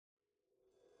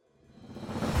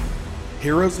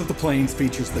Heroes of the Plains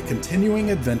features the continuing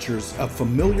adventures of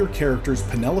familiar characters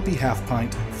Penelope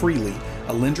Halfpint, Freely,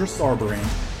 Alindra Sarberand,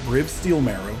 Briv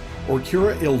Steelmarrow,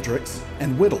 Orkura Ildrix,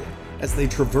 and Whittle as they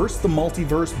traverse the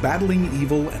multiverse battling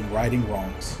evil and righting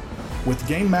wrongs. With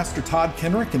Game Master Todd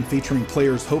Kenrick and featuring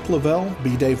players Hope Lavelle,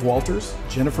 B. Dave Walters,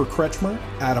 Jennifer Kretschmer,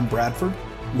 Adam Bradford,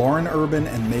 Lauren Urban,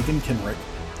 and Megan Kenrick,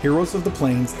 Heroes of the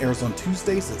Plains airs on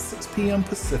Tuesdays at 6 p.m.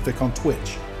 Pacific on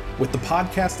Twitch, with the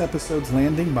podcast episodes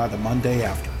landing by the Monday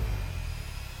after.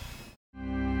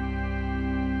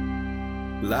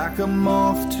 Like a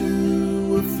moth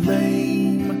to a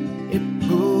flame, it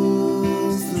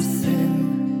pulls us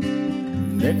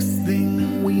in. Next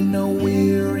thing we know,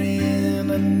 we're in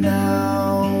a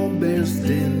now burst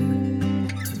in.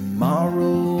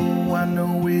 Tomorrow, I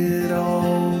know it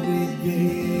all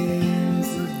begins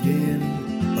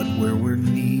again, but where we're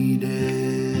needed,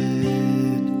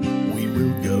 we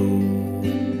will go.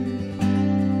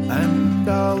 And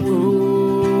I'll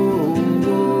roll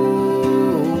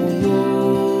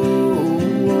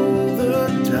the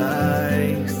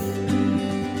dice.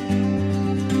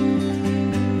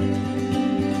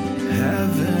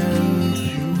 Haven't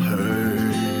you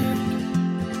heard?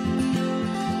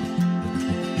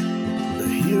 The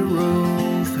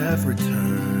heroes have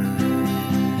returned.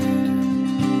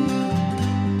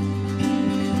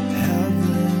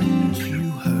 Haven't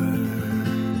you heard?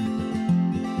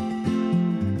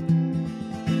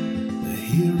 The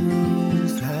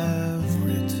heroes have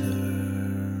returned.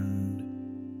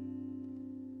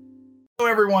 Hello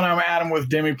everyone, I'm Adam with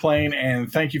Demiplane,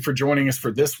 and thank you for joining us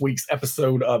for this week's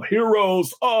episode of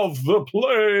Heroes of the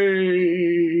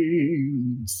Plains.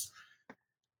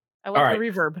 I like All right. the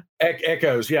reverb.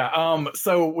 Echoes, yeah.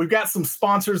 So we've got some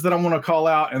sponsors that I want to call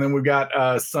out, and then we've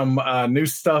got some new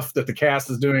stuff that the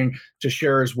cast is doing to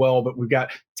share as well. But we've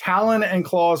got Talon and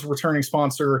Claw's returning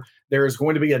sponsor. There is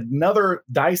going to be another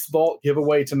Dice Vault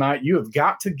giveaway tonight. You have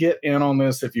got to get in on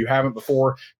this if you haven't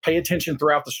before. Pay attention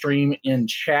throughout the stream in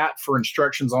chat for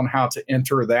instructions on how to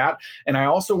enter that. And I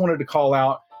also wanted to call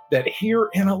out that here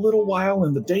in a little while,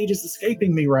 and the date is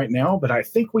escaping me right now, but I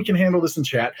think we can handle this in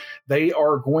chat. They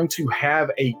are going to have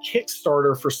a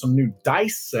Kickstarter for some new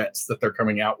dice sets that they're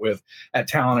coming out with at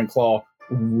Talon and Claw.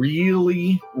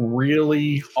 Really,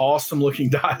 really awesome looking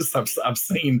dice. I've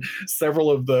seen several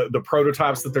of the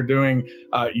prototypes that they're doing.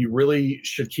 You really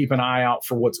should keep an eye out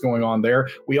for what's going on there.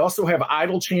 We also have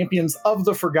Idle Champions of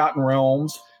the Forgotten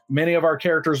Realms. Many of our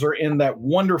characters are in that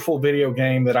wonderful video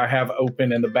game that I have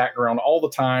open in the background all the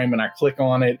time, and I click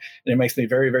on it, and it makes me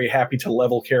very, very happy to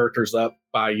level characters up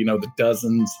by, the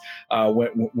dozens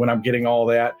when I'm getting all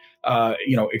that,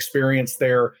 experience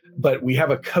there. But we have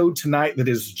a code tonight that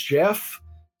is Jeff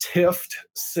Tift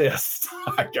Sist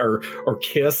or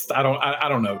Kissed. I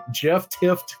don't know. Jeff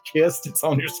Tift Kissed. It's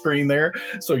on your screen there.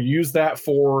 So use that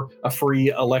for a free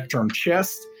Electrum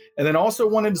chest. And then also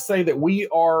wanted to say that we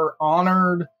are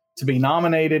honored to be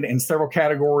nominated in several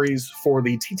categories for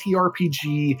the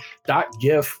TTRPG.GIF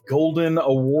Golden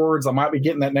Awards. I might be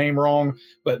getting that name wrong,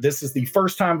 but this is the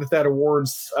first time that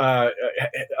awards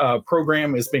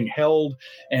program is being held,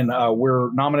 and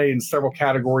we're nominated in several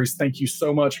categories. Thank you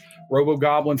so much,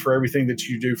 RoboGoblin, for everything that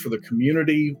you do for the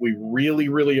community. We really,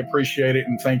 really appreciate it,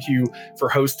 and thank you for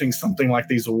hosting something like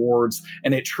these awards.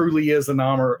 And it truly is an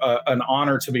honor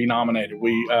to be nominated.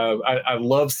 I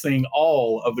love seeing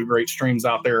all of the great streams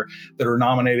out there that are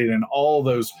nominated in all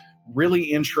those really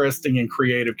interesting and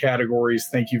creative categories.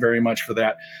 Thank you very much for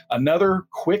that. Another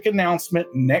quick announcement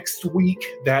next week,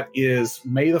 that is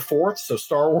May the 4th, so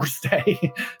Star Wars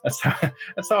Day. That's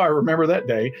how I remember that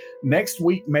day. Next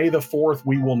week, May the 4th,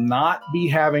 we will not be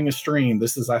having a stream.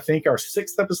 This is, I think, our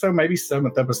 6th episode, maybe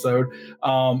 7th episode.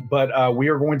 But we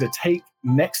are going to take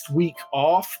next week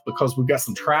off because we've got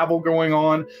some travel going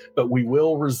on, but we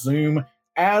will resume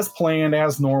as planned,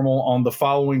 as normal, on the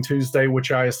following Tuesday,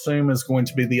 which I assume is going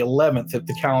to be the 11th if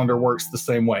the calendar works the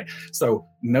same way. So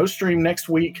no stream next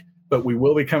week, but we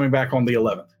will be coming back on the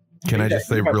 11th. Can I just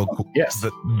say real quick? Yes.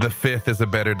 The 5th is a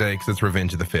better day because it's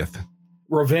Revenge of the 5th.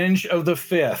 Revenge of the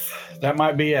 5th. That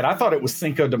might be it. I thought it was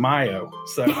Cinco de Mayo.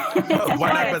 So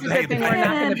why not?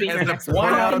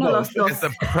 As a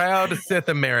proud Sith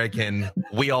American,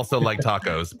 we also like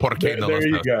tacos. Porque no los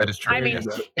dos. That is true. I mean,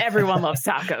 everyone loves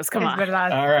tacos. Come on.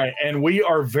 All right. And we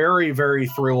are very, very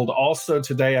thrilled. Also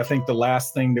today, I think the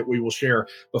last thing that we will share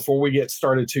before we get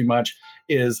started too much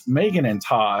is Megan and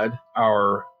Todd,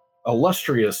 our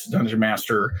illustrious Dungeon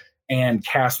Master and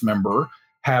cast member,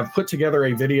 have put together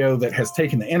a video that has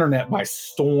taken the internet by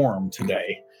storm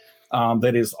today.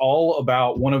 That is all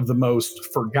about one of the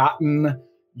most forgotten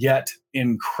yet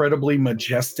incredibly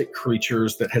majestic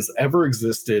creatures that has ever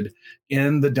existed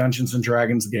in the Dungeons and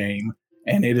Dragons game,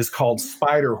 and it is called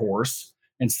Spider Horse.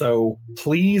 And so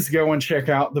please go and check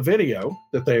out the video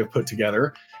that they have put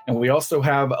together. And we also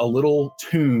have a little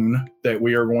tune that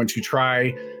we are going to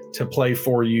try to play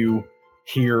for you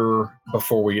here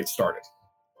before we get started.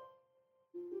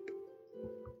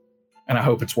 And I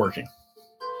hope it's working.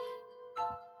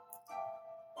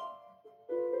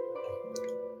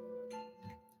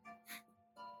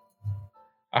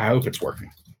 I hope it's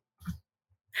working.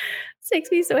 This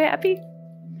makes me so happy.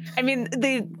 I mean,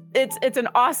 it's an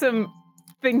awesome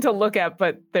thing to look at,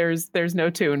 but there's no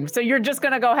tune. So you're just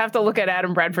gonna go have to look at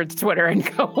Adam Bradford's Twitter and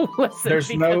go listen.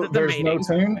 There's no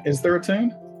tune. Is there a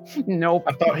tune? Nope.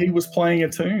 I thought he was playing a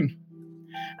tune.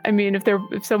 I mean, if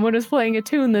someone is playing a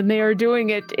tune, then they are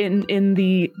doing it in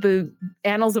the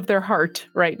annals of their heart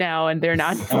right now, and they're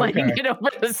not playing it over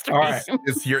the stream. Right.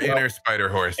 It's your inner Spider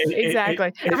Horse.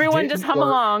 Exactly. Everyone just hum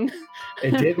along.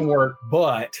 It didn't work,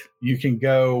 but you can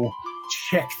go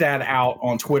check that out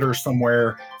on Twitter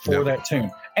somewhere for that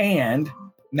tune. And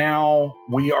now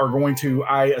we are going to,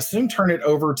 I assume, turn it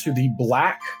over to the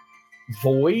Black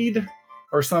Void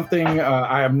or something.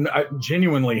 I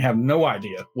genuinely have no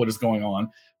idea what is going on,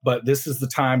 but this is the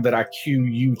time that I cue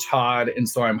you, Todd, and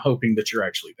so I'm hoping that you're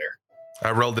actually there.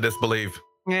 I rolled to disbelieve.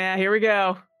 Yeah, here we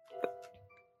go.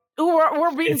 Ooh,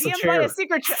 we're being DM'd by a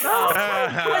secret chair. Oh,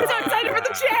 I'm so excited for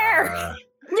the chair.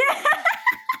 Yeah.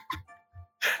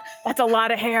 That's a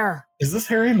lot of hair. Is this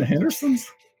Harry and the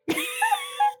Hendersons? It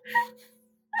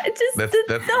just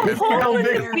the hole in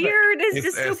the beard is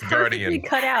just so perfectly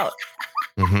cut out.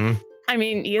 Mm-hmm. I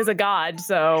mean, he is a god,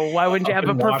 so why wouldn't you have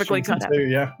it perfectly cut out?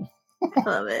 Yeah.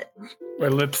 Love it. My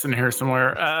lips in here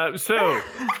somewhere. So,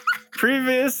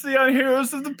 previously on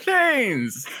Heroes of the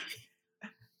Plains,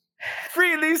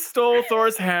 Freely stole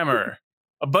Thor's hammer.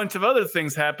 A bunch of other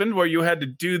things happened where you had to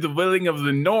do the willing of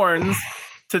the Norns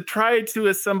to try to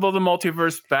assemble the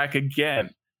multiverse back again,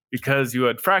 because you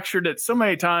had fractured it so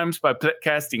many times by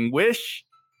casting Wish,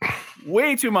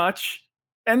 way too much.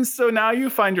 And so now you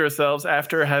find yourselves,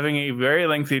 after having a very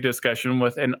lengthy discussion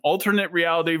with an alternate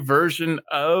reality version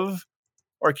of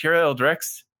Orkira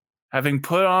Eldrex, having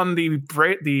put on the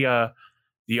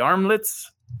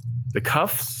armlets, the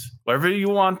cuffs, whatever you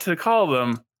want to call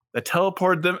them, that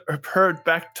teleport them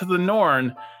back to the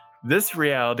Norn. This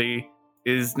reality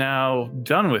is now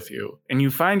done with you, and you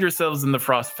find yourselves in the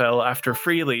Frostfell after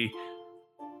Freely,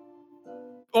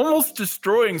 almost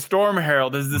destroying Storm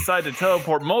Herald, has decided to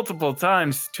teleport multiple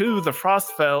times to the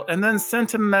Frostfell and then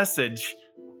sent a message,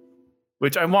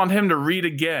 which I want him to read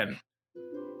again,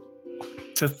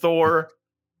 to Thor,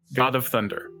 God of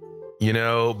Thunder. You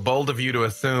know, bold of you to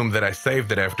assume that I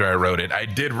saved it after I wrote it. I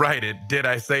did write it. Did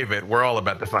I save it? We're all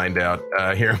about to find out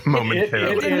here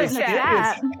momentarily. It is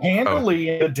handily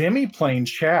a demi-plane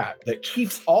chat that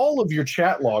keeps all of your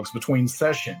chat logs between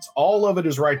sessions. All of it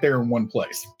is right there in one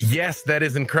place. Yes, that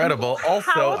is incredible.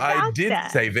 Also, I did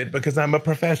save it because I'm a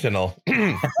professional.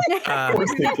 Of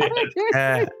course they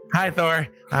did. Hi, Thor.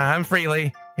 I'm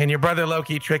Freely, and your brother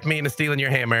Loki tricked me into stealing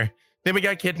your hammer. Then we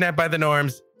got kidnapped by the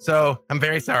Norms, so I'm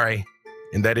very sorry.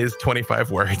 And that is 25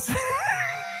 words.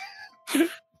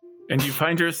 And you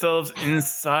find yourselves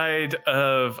inside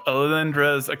of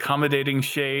Elendra's accommodating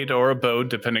shade or abode,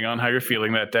 depending on how you're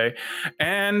feeling that day.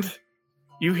 And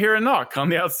you hear a knock on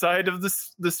the outside of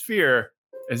the sphere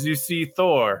as you see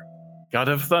Thor, God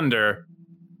of Thunder.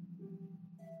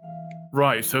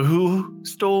 Right, so who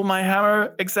stole my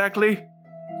hammer exactly?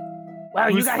 Wow,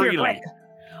 you got here quick.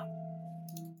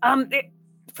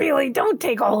 Freely, don't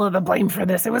take all of the blame for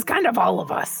this. It was kind of all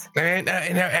of us.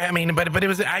 I mean, but it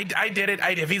was I did it.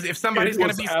 If somebody's going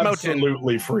to be smoten,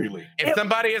 absolutely Freely. If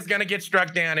somebody is going to get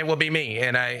struck down, it will be me.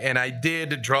 And I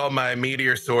did draw my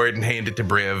meteor sword and hand it to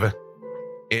Briv,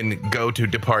 and go to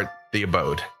depart the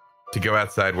abode to go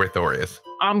outside where Thor is.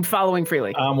 I'm following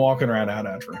Freely. I'm walking around out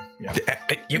after him. Yeah.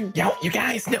 You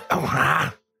guys know.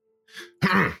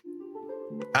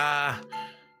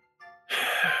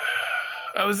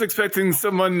 I was expecting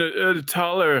someone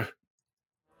taller.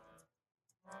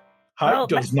 Height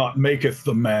does not maketh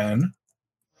the man.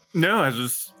 No,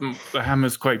 the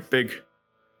hammer's quite big.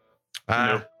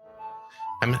 I'm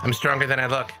stronger than I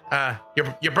look.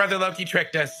 Your brother Loki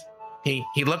tricked us. He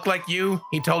looked like you.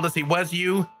 He told us he was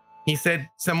you. He said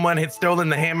someone had stolen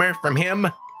the hammer from him,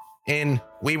 and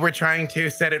we were trying to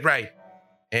set it right.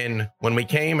 And when we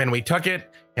came and we took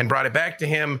it and brought it back to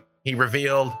him, he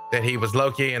revealed that he was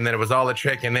Loki and that it was all a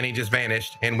trick, and then he just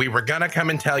vanished. And we were gonna come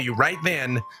and tell you right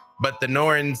then, but the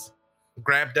Norns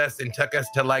grabbed us and took us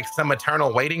to like some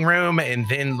eternal waiting room. And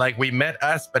then like we met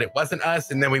us, but it wasn't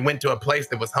us. And then we went to a place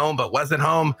that was home, but wasn't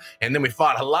home. And then we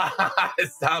fought a lot of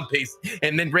zombies.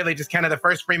 And then really just kind of the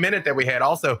first free minute that we had.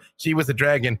 Also, she was a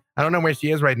dragon. I don't know where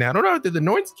she is right now. I don't know. Did the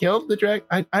Nords kill the dragon?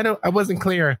 I wasn't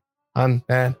clear on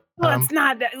that. Well, it's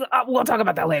not. We'll talk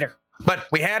about that later. But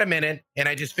we had a minute, and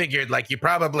I just figured, like, you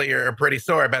probably are pretty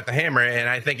sore about the hammer, and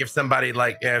I think if somebody,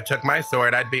 like, took my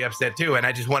sword, I'd be upset, too, and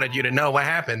I just wanted you to know what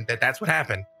happened, that's what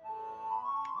happened.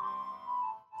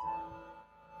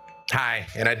 Hi,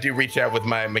 and I do reach out with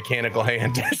my mechanical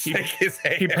hand to shake his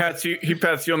hand. He pats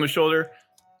you on the shoulder.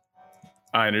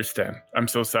 I understand. I'm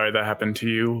so sorry that happened to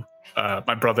you.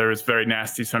 My brother is very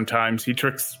nasty sometimes. He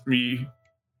tricks me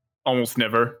almost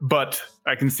never, but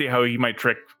I can see how he might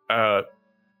trick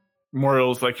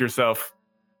mortals like yourself,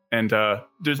 and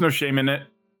there's no shame in it.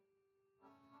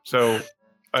 So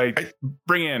I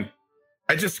bring in.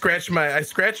 I scratch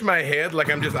my head like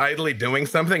I'm just idly doing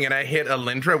something, and I hit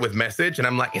Alindra with message, and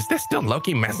I'm like, is this still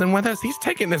Loki messing with us? He's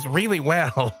taking this really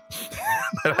well.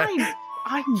 I'm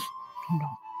not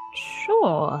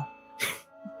sure.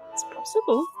 It's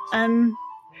possible.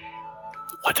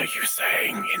 What are you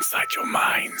saying inside your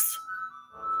minds?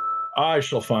 I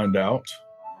shall find out.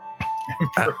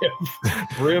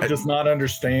 Briv does not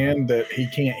understand that he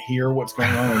can't hear what's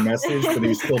going on in message, but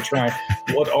he's still trying.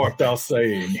 What art thou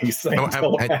saying? He's saying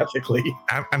telepathically.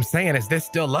 I'm saying, is this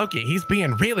still Loki? He's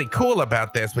being really cool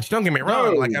about this, which don't get me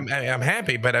wrong. No. Like I'm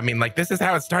happy, but I mean, like this is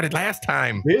how it started last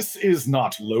time. This is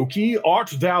not Loki.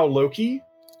 Art thou Loki?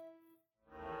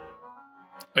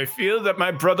 I feel that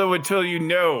my brother would tell you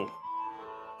no.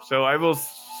 So I will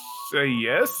say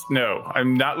yes. No,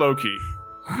 I'm not Loki.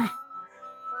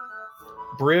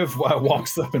 Briv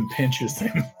walks up and pinches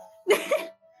him.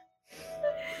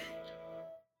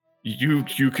 You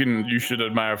should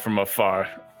admire from afar.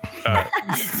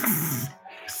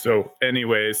 So,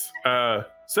 anyways,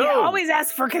 You always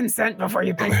ask for consent before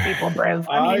you pinch people, Briv.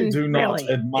 I do not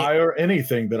admire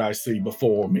anything that I see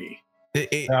before me.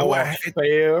 Thou art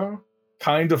fair,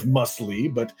 kind of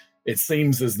muscly, but it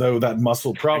seems as though that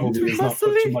muscle probably is not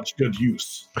put to much good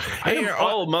use. I am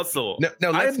all muscle.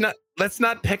 No, let's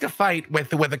not pick a fight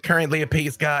with a currently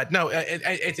appeased god. No,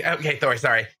 it's okay, Thor.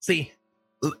 Sorry. See,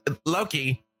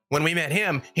 Loki, when we met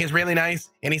him, he's really nice,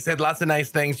 and he said lots of nice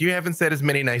things. You haven't said as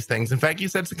many nice things. In fact, you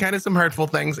said some hurtful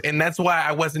things, and that's why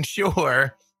I wasn't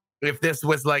sure if this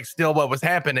was like still what was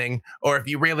happening, or if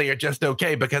you really are just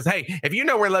okay. Because hey, if you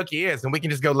know where Loki is, and we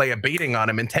can just go lay a beating on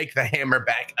him and take the hammer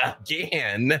back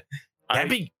again.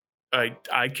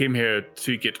 I came here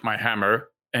to get my hammer,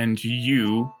 and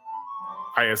you,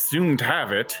 I assumed,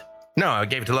 have it. No, I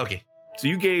gave it to Loki. So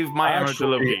you gave my hammer to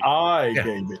Loki. I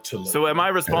gave it to Loki. So am I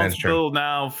responsible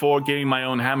now for getting my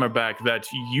own hammer back that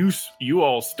you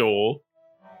all stole?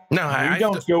 No, we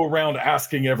don't go around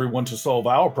asking everyone to solve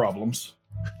our problems.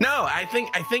 No, I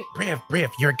think,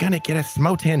 Briv, you're gonna get a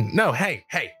smotin. No, hey,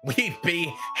 we'd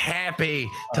be happy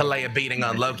to lay a beating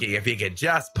on Loki if you could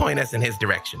just point us in his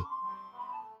direction.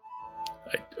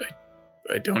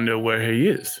 I don't know where he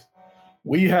is.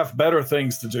 We have better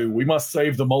things to do. We must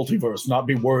save the multiverse, not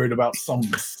be worried about some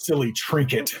silly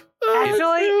trinket.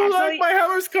 Actually, like my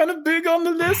hammer's kind of big on the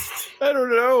list. I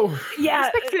don't know. Yeah.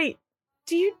 Respectfully,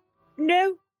 do you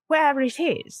know where it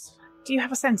is? Do you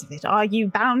have a sense of it? Are you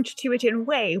bound to it in a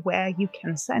way where you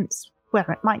can sense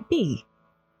where it might be?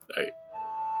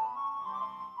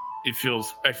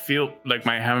 I feel like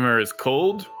my hammer is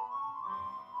cold,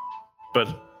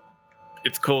 but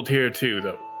it's cold here too,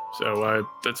 though. So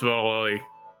that's all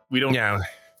we don't. Yeah,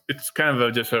 it's kind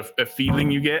of just a feeling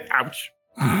you get. Ouch.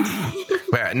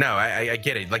 Well, no, I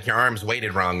get it. Like your arm's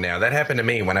weighted wrong now. That happened to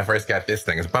me when I first got this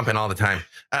thing. It's bumping all the time.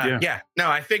 No,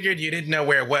 I figured you didn't know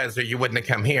where it was or you wouldn't have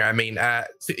come here. I mean,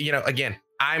 so, again,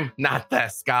 I'm not the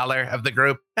scholar of the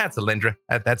group. That's Alindra.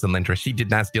 That's Alindra. She did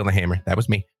not steal the hammer. That was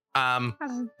me.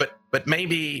 But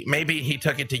maybe he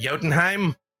took it to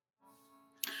Jotunheim.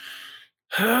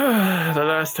 The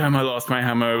last time I lost my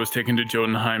hammer, I was taken to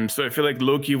Jotunheim, so I feel like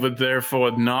Loki would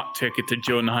therefore not take it to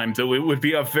Jotunheim, though it would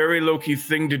be a very Loki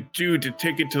thing to do, to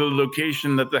take it to the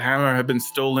location that the hammer had been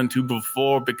stolen to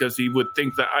before, because he would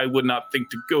think that I would not think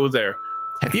to go there.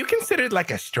 Have you considered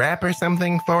like a strap or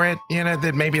something for it,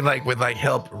 that maybe would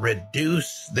help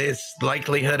reduce this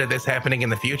likelihood of this happening in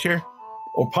the future?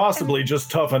 Or possibly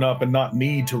just toughen up and not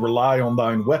need to rely on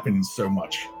thine weapons so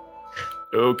much.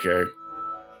 Okay.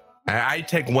 I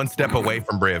take one step away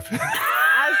from Briv.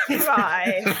 As do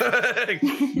I.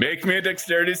 Make me a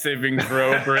dexterity saving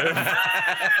throw, Briv.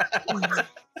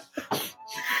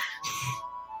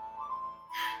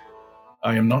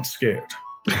 I am not scared.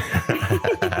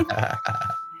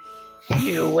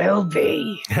 You will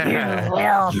be. You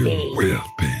will be.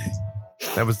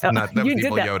 That was Oh, not that you was did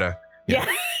evil that. Yoda. Yeah.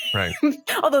 Right.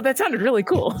 Although that sounded really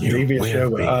cool. Devious will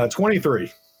Yoga. be.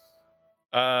 23.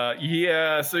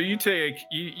 Yeah, so you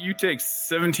take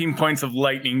 17 points of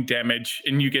lightning damage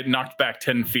and you get knocked back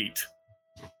 10 feet.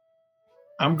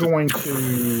 I'm going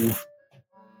to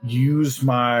use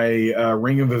my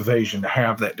Ring of Evasion to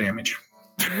have that damage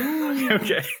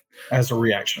Okay. as a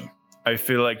reaction. I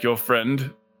feel like your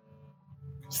friend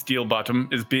Steel Bottom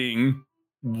is being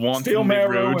Steel wantonly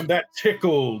marrow rude. and that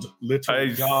tickled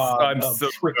little god I'm of so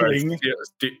trickling.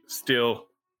 Steel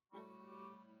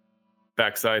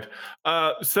backside.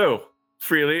 So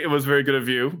Freely, it was very good of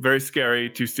you. Very scary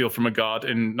to steal from a god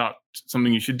and not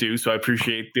something you should do. So I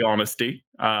appreciate the honesty.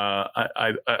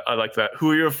 I like that. Who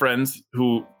are your friends?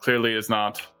 Who clearly is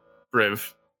not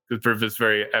Briv, because Briv is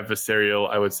very adversarial,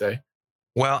 I would say.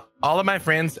 Well, all of my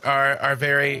friends are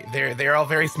very they're all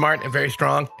very smart and very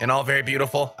strong and all very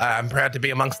beautiful. I'm proud to be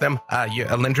amongst them.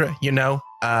 Alindra,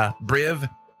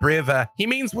 Briv, he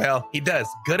means well. He does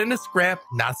good in a scrap,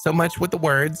 not so much with the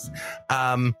words.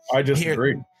 I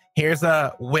disagree. Here's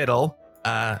a Whittle.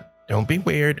 Don't be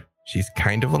weird. She's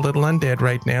kind of a little undead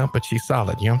right now, but she's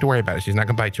solid. You don't have to worry about it. She's not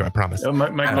gonna bite you, I promise. My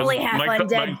Only half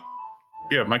undead.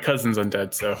 my cousin's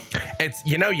undead, so It's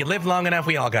you live long enough.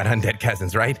 We all got undead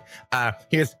cousins, right?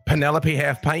 Here's Penelope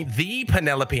Half Pint, the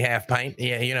Penelope Half Pint.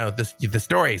 Yeah, the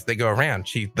stories they go around.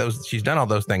 She's done all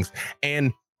those things.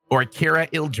 And Kira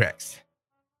Ildrex,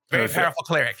 very Okay. powerful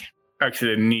cleric.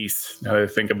 actually a niece. Now that I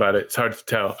think about it, it's hard to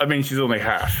tell. I mean, she's only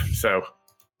half, so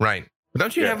Right. But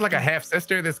don't you Yeah. have like a half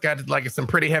sister that's got like some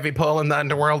pretty heavy pull in the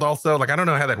underworld also? Like, I don't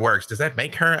know how that works. Does that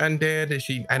make her undead? Is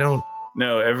she, I don't.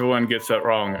 no, everyone gets that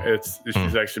wrong.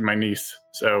 She's actually my niece,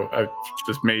 so I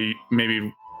just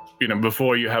maybe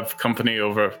before you have company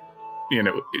over,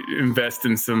 invest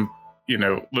in some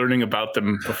learning about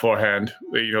them beforehand.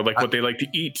 Like what they like to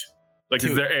eat. Like,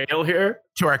 is there ale here?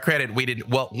 To our credit, we didn't.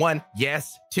 Well, one,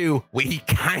 yes. Two, we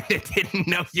kind of didn't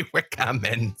know you were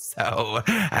coming. So,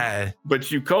 But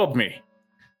you called me.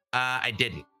 I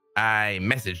didn't. I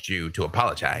messaged you to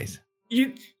apologize.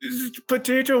 You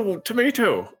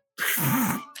tomato.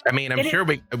 I mean, I'm sure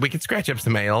we could scratch up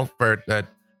some ale for.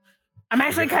 I'm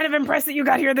actually kind of impressed that you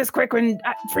got here this quick.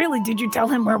 Really, did you tell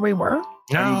him where we were?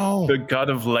 No. The god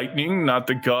of lightning, not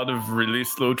the god of really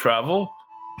slow travel.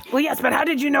 Well, yes, but how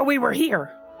did you know we were here?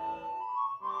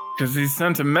 Because he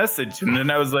sent a message, and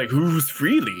then I was like, "Who's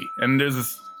Freely?" And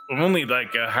there's only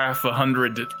like a half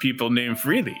 100 people named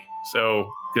Freely.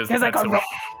 So Because like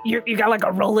you got like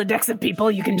a Rolodex of people,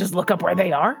 you can just look up where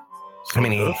they are. I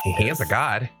mean, he is a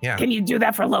god. Yeah. Can you do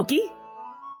that for Loki?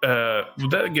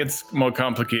 that gets more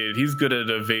complicated. He's good at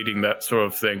evading that sort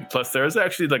of thing. Plus, there's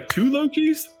actually like 2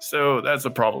 Lokis, so that's a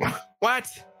problem. What?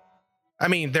 I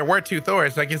mean, there were 2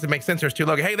 Thors. So I guess it makes sense there's 2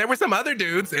 Loki. Hey, there were some other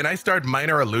dudes, and I start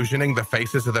minor illusioning the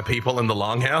faces of the people in the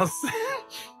longhouse.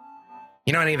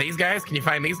 You know any of these guys? Can you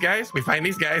find these guys? We find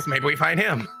these guys. Maybe we find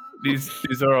him. These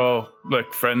are all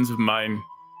like friends of mine,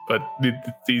 but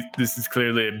this is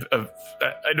clearly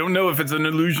I don't know if it's an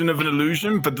illusion of an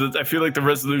illusion, but I feel like the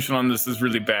resolution on this is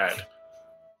really bad.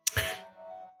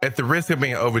 At the risk of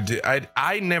being overdue,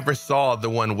 I never saw the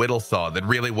one Whittle saw that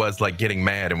really was like getting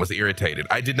mad and was irritated.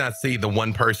 I did not see the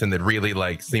one person that really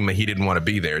like seemed like he didn't want to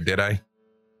be there, did I?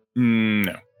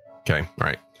 No. Okay, all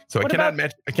right. So What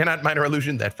I cannot minor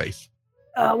illusion that face.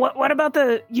 What about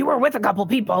you were with a couple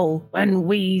people when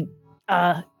we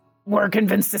were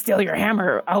convinced to steal your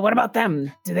hammer. What about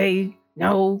them? Do they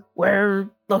know where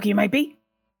Loki might be?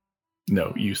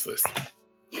 No, useless.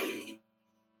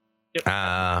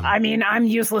 I mean, I'm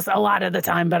useless a lot of the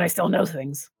time, but I still know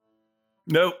things.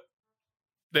 Nope.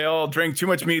 They all drank too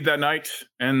much mead that night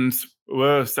and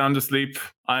were sound asleep.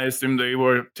 I assumed they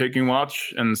were taking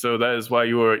watch, and so that is why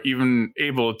you were even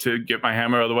able to get my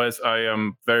hammer. Otherwise, I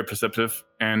am very perceptive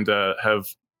and have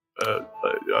a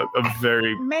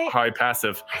very high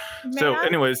passive. So,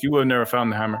 anyways, you would have never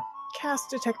found the hammer. Cast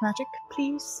Detect Magic,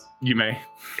 please. You may.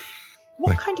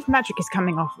 What kind of magic is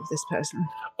coming off of this person?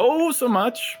 Oh, so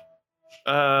much.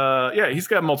 Yeah, he's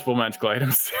got multiple magical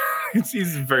items.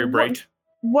 He's very bright.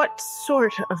 What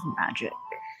sort of magic?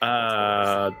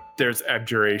 There's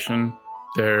abjuration.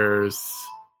 There's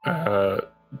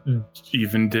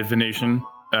even divination.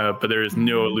 But there is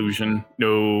no illusion,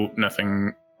 no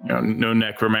nothing, no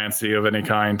necromancy of any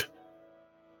kind.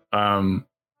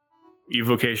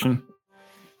 Evocation.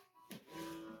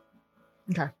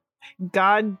 Okay.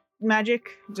 God magic?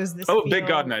 Does this big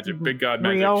god magic. Big god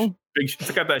magic. real?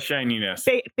 It's got that shininess.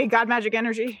 Big god magic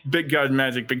energy? Big god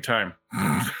magic, big time.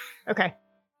 Okay.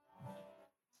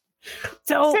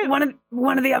 So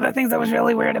one of the other things that was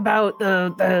really weird about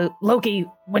the Loki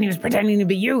when he was pretending to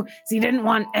be you is he didn't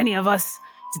want any of us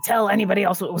to tell anybody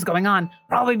else what was going on,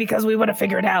 probably because we would have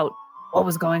figured out what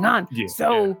was going on. Yeah,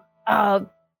 so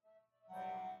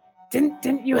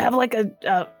didn't you have like a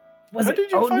was How it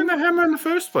did you Odin? find the hammer in the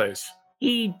first place?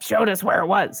 He showed us where it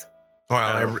was.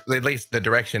 Well, at least the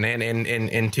direction. And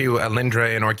to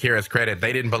Alindra and Orkira's credit,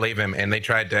 they didn't believe him, and they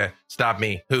tried to stop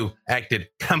me, who acted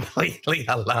completely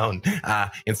alone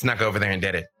and snuck over there and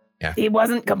did it. Yeah. He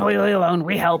wasn't completely alone.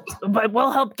 We helped, but we'll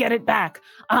help get it back.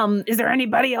 Is there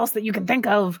anybody else that you can think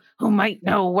of who might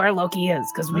know where Loki is?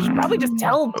 Because we should probably just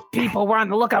tell people we're on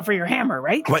the lookout for your hammer,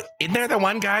 right? What? Isn't there the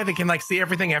one guy that can like see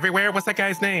everything everywhere? What's that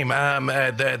guy's name?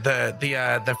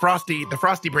 The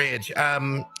Frosty Bridge.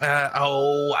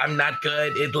 Oh, I'm not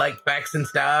good at like facts and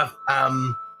stuff.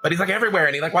 But he's like everywhere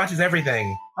and he like watches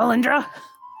everything. Alindra?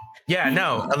 Yeah,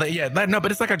 no,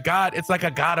 but it's like a god. It's like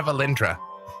a god of Alindra.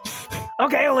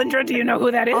 Okay, Alindra, do you know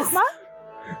who that is?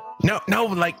 No,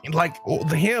 like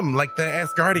him, like the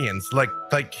Asgardians, like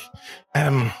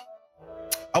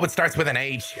oh, it starts with an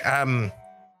H.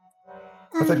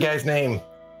 What's that guy's name?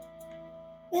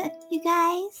 You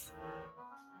guys?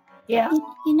 Yeah.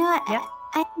 You know what? Yeah.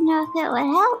 I don't know if it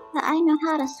would help, but I know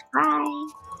how to scry.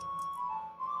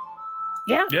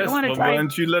 Yeah, Yes, you want to well, try why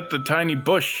don't you let the tiny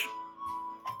bush?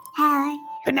 Hi.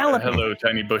 Penelope. Hello,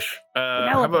 tiny bush.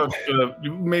 How about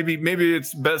maybe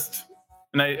it's best.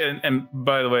 And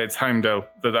by the way, it's Heimdall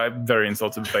that I'm very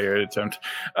insulted by your attempt.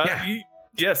 Yeah.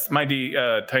 Yes, mighty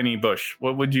tiny bush.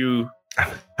 What would you?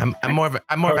 I'm more of a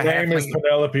Her name is halfling.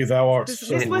 Penelope. Thou art. This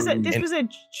so was a rude.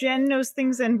 Jen knows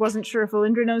things and wasn't sure if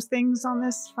Alindra knows things on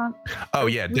this front. Oh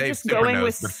yeah, We're Dave just super going knows,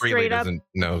 with but Freely straight up doesn't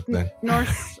know.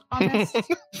 Norse on this,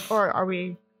 or are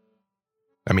we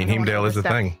I mean, I don't Heimdall is a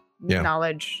understand. thing. Yeah.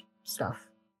 knowledge stuff?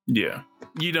 Yeah,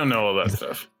 you don't know all that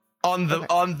stuff. On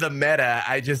the meta,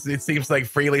 it seems like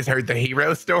Freely's heard the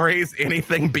hero stories.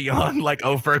 Anything beyond like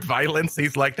overt violence,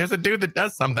 he's like, there's a dude that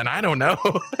does something. I don't know.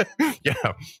 Yeah,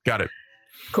 got it.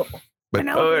 Cool. But-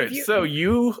 Penelope, All if right, you- so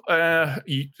you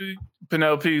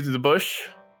Penelope the bush.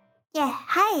 Yeah,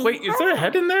 hi. Wait, is there a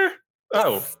head in there?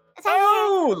 Oh. Yes. Is there a head?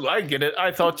 Oh, I get it.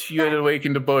 I thought you had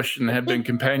awakened a bush and had been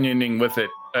companioning with it.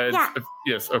 Yeah.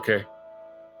 Yes, okay.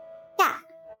 Yeah.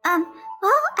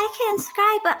 Well, I can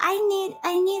scry, but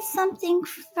I need something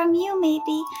from you,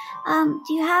 maybe.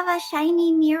 Do you have a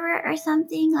shiny mirror or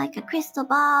something, like a crystal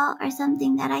ball or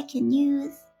something that I can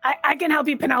use? I can help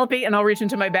you, Penelope, and I'll reach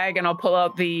into my bag and I'll pull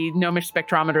out the gnomish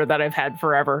spectrometer that I've had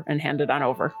forever and hand it on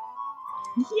over.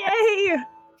 Yay!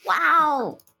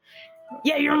 Wow.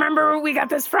 Yeah, you remember we got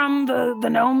this from the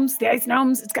gnomes, the ice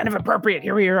gnomes? It's kind of appropriate.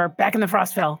 Here we are back in the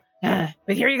Frostfell. But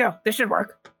here you go. This should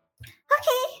work.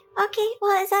 Okay.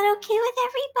 Well, is that okay with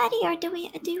everybody,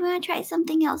 or do you want to try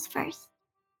something else first?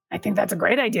 I think that's a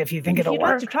great idea if you think If it'll you'd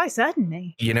like work. to try,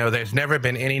 certainly. You know, there's never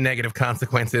been any negative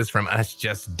consequences from us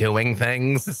just doing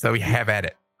things, so you have at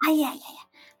it. Yeah.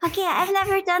 Okay, I've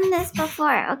never done this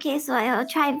before. Okay, so I'll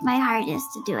try my hardest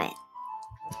to do it.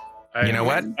 You know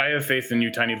what? I have faith in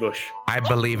you, tiny bush. I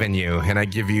believe in you, and I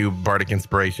give you bardic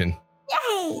inspiration,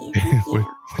 Yay! Thank you.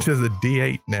 which is a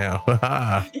D8 now.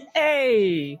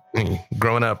 Hey!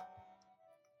 Growing up.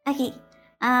 Okay,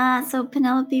 so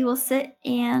Penelope will sit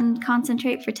and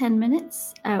concentrate for 10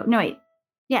 minutes. Oh, no, wait.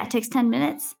 Yeah, it takes 10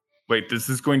 minutes. Wait, this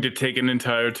is going to take an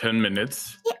entire 10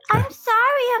 minutes. Yeah, I'm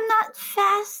sorry, I'm not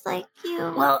fast like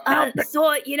you. Well, so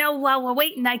while we're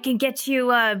waiting, I can get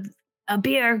you a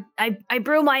beer. I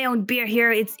brew my own beer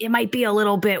here. It might be a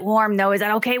little bit warm though. Is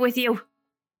that okay with you?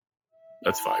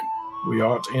 That's fine. We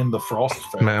aren't in the frost.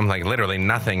 I'm like, literally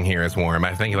nothing here is warm.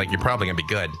 I think like you're probably gonna be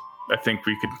good. I think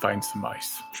we can find some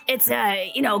ice. It's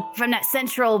from that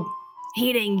central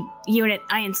heating unit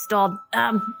I installed.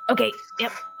 Okay,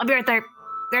 yep. I'll be right there.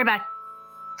 Be right back.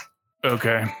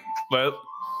 Okay. Well.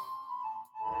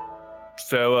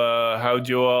 So, how'd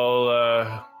you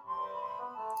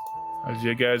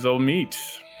guys all meet?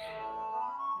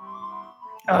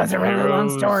 Oh, it's a really long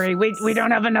Heroes. story. We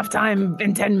don't have enough time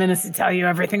in 10 minutes to tell you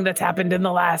everything that's happened in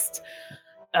the last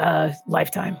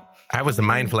lifetime. I was a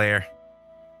mind flayer.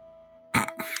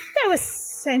 There was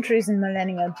centuries and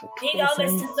millennia. Here you go, also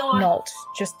Mr. Thor. Not.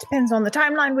 Just depends on the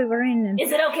timeline we were in. And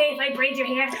Is it okay if I braid your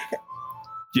hair?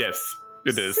 Yes,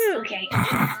 it is. Okay.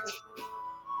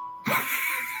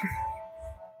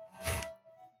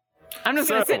 I'm just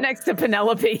going to So- sit next to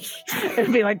Penelope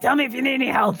and be like, tell me if you need any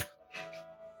help.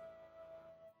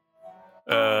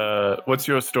 What's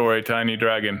your story, tiny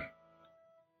dragon?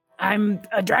 I'm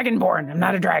a dragonborn. I'm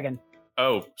not a dragon.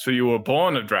 Oh, so you were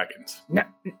born of dragons. No.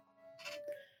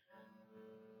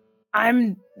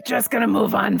 I'm just gonna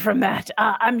move on from that.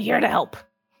 I'm here to help.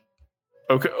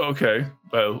 Okay.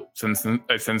 Well,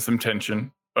 I sense some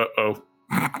tension. Uh-oh.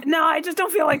 No, I just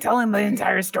don't feel like telling the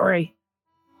entire story.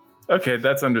 Okay,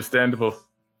 that's understandable.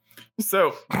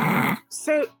 So,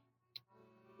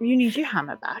 you need your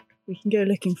hammer back. We can go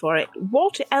looking for it.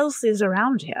 What else is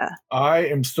around here? I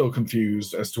am still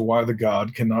confused as to why the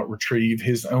god cannot retrieve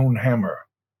his own hammer.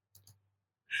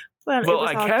 Well,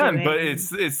 I can, but it's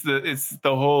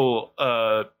the whole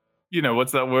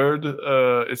what's that word?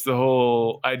 It's the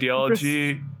whole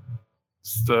ideology.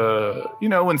 It's the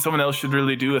when someone else should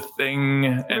really do a thing,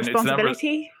 and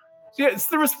responsibility. It's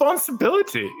the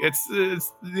responsibility. It's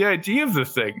the idea of the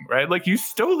thing, right? Like you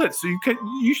stole it, so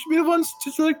you should be the ones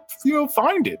to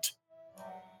find it.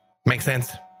 Makes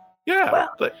sense. Yeah,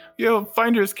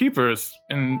 finders keepers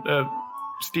and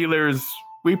stealers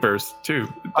weepers too.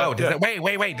 Oh,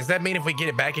 wait. Does that mean if we get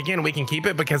it back again, we can keep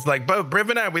it? Because both Briv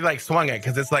and I, we swung it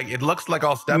because it's it looks like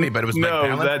all stubby, but it was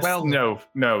balanced.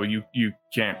 No, you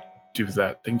can't do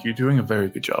that. I think you're doing a very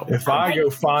good job. If I go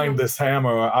find this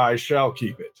hammer, I shall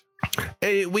keep it.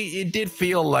 It did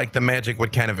feel like the magic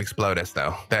would kind of explode us,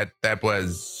 though. That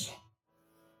was.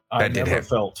 I never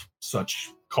felt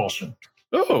such caution.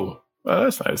 Oh, well,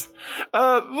 that's nice.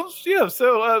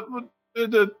 So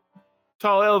the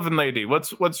tall elven lady,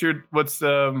 what's going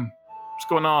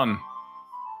on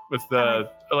with the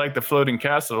the floating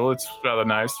castle? It's rather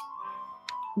nice.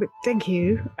 But thank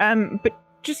you. But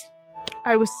just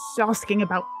I was asking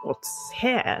about what's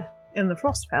here in the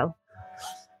Frostfell.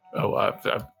 Oh,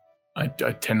 I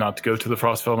tend not to go to the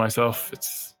Frostfell myself.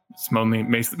 It's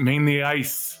mainly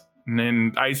ice and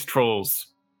then ice trolls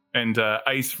and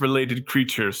ice-related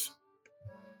creatures.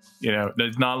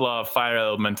 There's not a lot of fire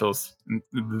elementals and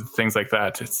things like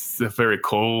that. It's very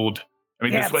cold. I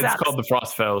mean, that's why it's called the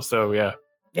Frostfell. So yeah.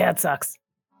 Yeah, it sucks.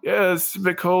 Yeah, it's a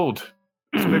bit cold.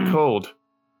 It's a bit cold.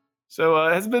 So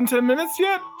has it been 10 minutes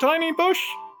yet, Tiny Bush?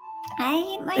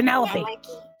 Penelope.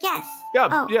 Yes.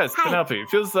 Yeah, yes, hi. Penelope. It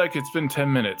feels like it's been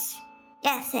 10 minutes.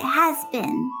 Yes, it has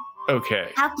been.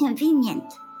 Okay. How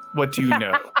convenient. What do you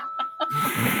know?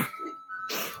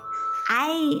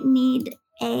 I need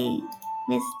a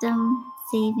wisdom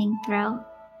saving throw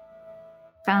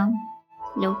from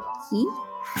Loki.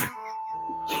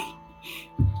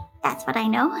 That's what I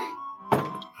know.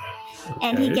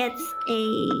 And he gets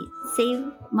a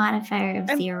save modifier of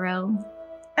 0.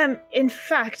 In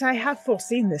fact, I have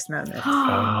foreseen this moment.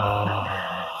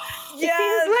 Yes! It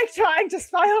seems like trying to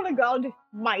spy on a god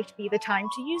might be the time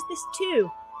to use this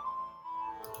too.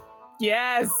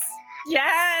 Yes!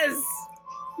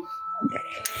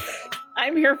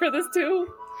 I'm here for this too.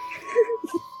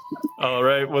 All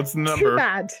right, what's the number? Too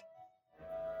bad.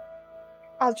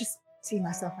 I'll just see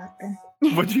myself out then.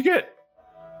 What'd you get?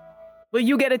 Well,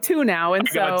 you get a 2 now, and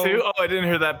I got 2? Oh, I didn't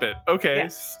hear that bit. Okay, yeah.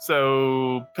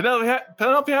 So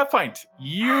Penelope Halfpint,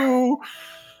 you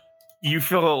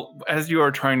feel, as you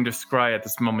are trying to scry at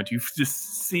this moment, you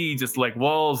just see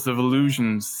walls of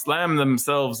illusions slam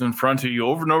themselves in front of you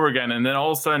over and over again, and then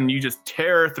all of a sudden you just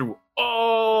tear through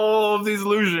all of these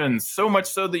illusions, so much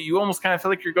so that you almost kind of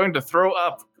feel like you're going to throw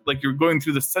up, like you're going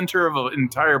through the center of an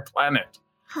entire planet.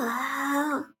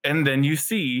 And then you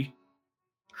see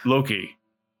Loki.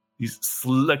 He's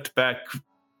slicked back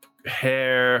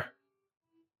hair,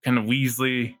 kind of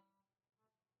Weasley,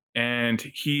 and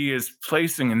he is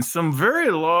placing in some very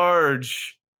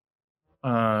large,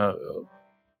 not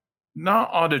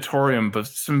auditorium, but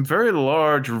some very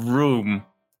large room.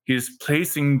 He is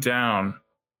placing down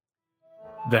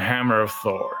the Hammer of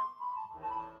Thor.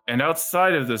 And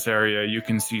outside of this area, you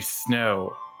can see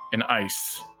snow and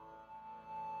ice.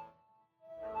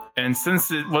 And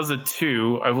since it was a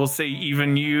 2, I will say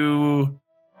even you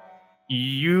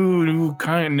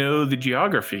kind of know the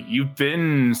geography. You've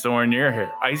been somewhere near here.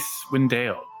 Icewind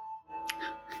Dale.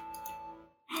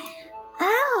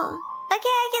 Oh, okay,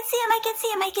 I can see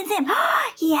him.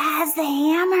 He has the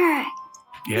hammer.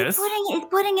 Yes? He's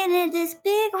putting it in this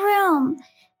big room,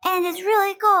 and it's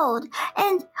really cold.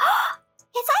 And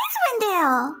it's Icewind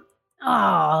Dale.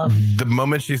 Oh. The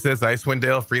moment she says Icewind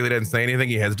Dale, Freely doesn't say anything.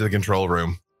 He heads to the control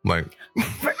room.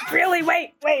 Really?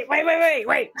 Wait.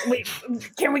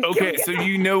 Can we? Okay, so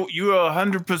you are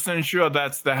 100% sure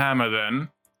that's the hammer then?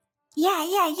 Yeah.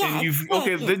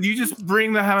 And then you just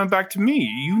bring the hammer back to me.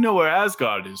 You know where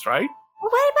Asgard is, right? Well,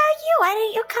 what about you? Why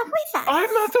didn't you come with us?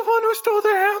 I'm not the one who stole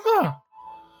the hammer.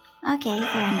 Okay,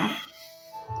 fair enough.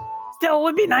 Still, it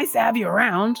would be nice to have you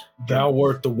around. Thou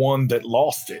wert the one that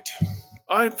lost it.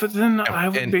 But then I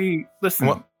would be.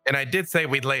 Listen. And I did say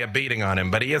we'd lay a beating on him,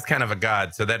 but he is kind of a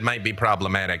god, so that might be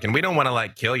problematic. And we don't want to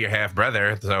like kill your half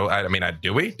brother. So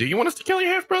do we? Do you want us to kill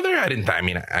your half brother?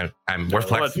 We're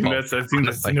flexible. I think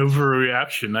that's an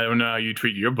overreaction. I don't know how you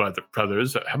treat your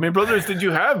brothers. How many brothers did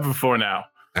you have before now?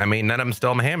 I mean, none of them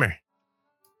stole my hammer.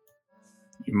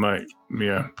 You might,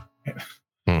 yeah.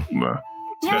 No,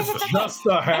 it's okay. Just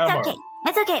the hammer. It's okay.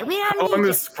 It's okay. We don't How long need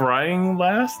does scrying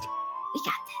last? We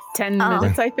got 10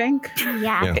 minutes, I think. this.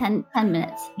 Yeah, Yeah. 10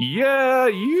 minutes. Yeah,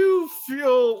 you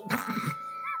feel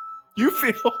you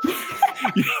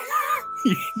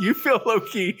feel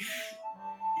Loki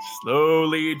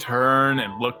slowly turn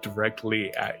and look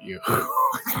directly at you.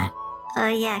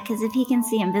 Yeah, because if he can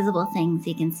see invisible things,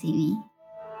 he can see me.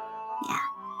 Yeah.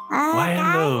 Why,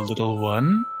 hello, guys? little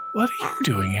one. What are you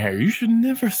doing here? You should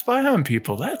never spy on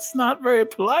people. That's not very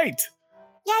polite.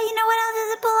 Yeah, you know what else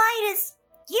isn't polite is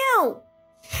you.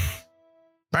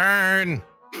 Burn!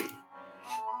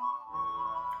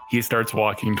 He starts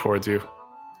walking towards you. Okay,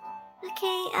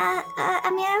 I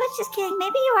was just kidding.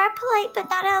 Maybe you are polite, but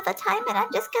not all the time, and I'm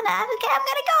gonna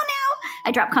go now.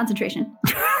 I drop concentration.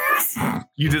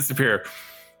 You disappear.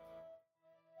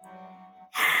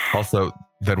 Also,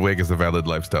 that wig is a valid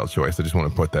lifestyle choice. I just want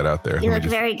to put that out there. You Let me look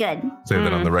just very good. say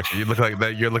that on the record. You look like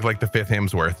that. You look like the fifth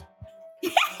Hemsworth.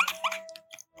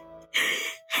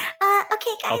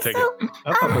 Okay, guys, I'll take so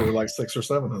I thought there were like 6 or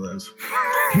 7 of those.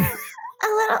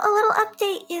 a little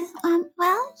update is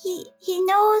well, he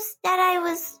knows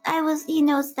that he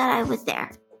knows that I was there.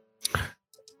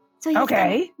 So he's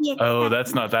Okay. Oh,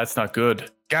 that's not good.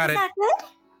 Got Is it. that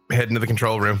good? Head into the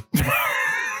control room. We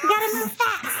gotta move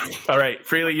fast. All right,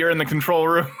 Freely, you're in the control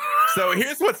room. So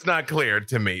here's what's not clear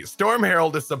to me. Storm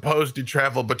Herald is supposed to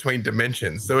travel between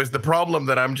dimensions. So is the problem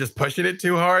that I'm just pushing it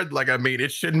too hard? Like, I mean, it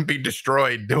shouldn't be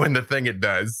destroyed doing the thing it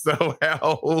does. So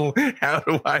how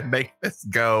do I make this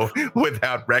go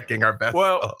without wrecking our vessel?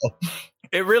 Well,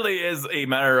 it really is a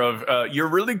matter of you're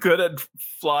really good at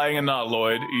flying a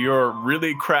Nautiloid. You're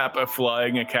really crap at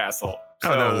flying a castle. So,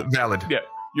 no, valid. Yeah,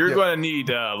 you're Yeah. going to need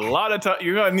a lot of time.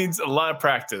 You're going to need a lot of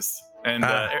practice, and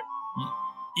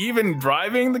even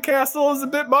driving the castle is a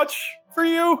bit much for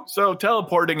you. So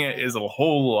teleporting it is a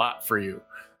whole lot for you.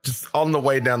 Just on the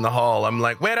way down the hall, I'm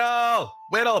like, Whittle,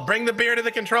 bring the beer to the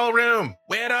control room.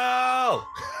 Whittle.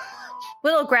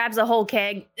 Whittle grabs a whole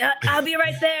keg. I'll be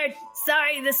right there.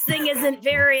 Sorry, this thing isn't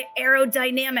very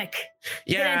aerodynamic. Gonna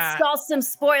Yeah. install some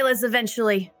spoilers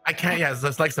eventually. I can't. Yeah,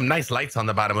 there's like some nice lights on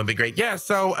the bottom would be great. Yeah,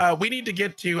 so we need to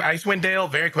get to Icewind Dale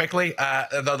very quickly.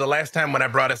 Though the last time when I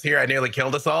brought us here, I nearly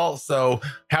killed us all. So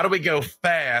how do we go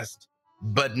fast,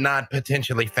 but not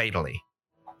potentially fatally?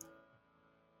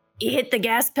 You hit the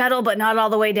gas pedal, but not all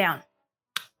the way down.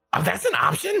 Oh, that's an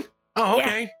option. Oh, Yeah.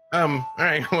 okay. All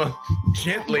right. Well,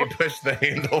 gently push the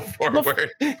handle forward.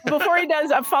 Before he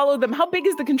does, follow them. How big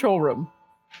is the control room?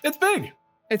 It's big.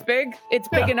 It's big? It's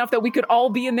big Yeah. enough that we could all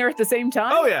be in there at the same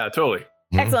time? Oh yeah, totally.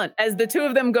 Excellent. As the two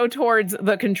of them go towards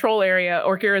the control area,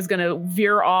 Orkira is going to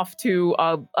veer off to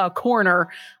a corner,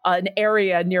 an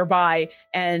area nearby,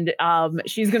 and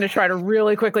she's going to try to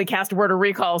really quickly cast a word of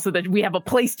recall so that we have a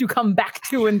place to come back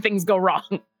to when things go wrong.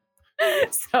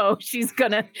 So she's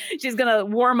gonna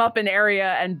warm up an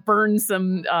area and burn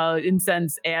some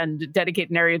incense and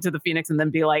dedicate an area to the Phoenix, and then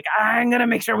be like, "I'm gonna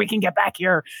make sure we can get back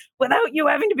here without you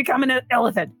having to become an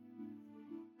elephant."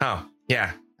 Oh,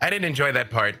 yeah. I didn't enjoy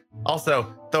that part.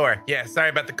 Also, Thor, yeah, sorry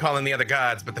about the calling the other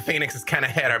gods, but the Phoenix has kind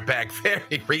of had our back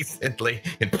very recently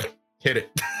and hit it.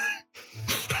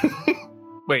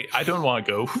 Wait, I don't want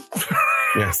to go.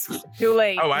 Yes. Too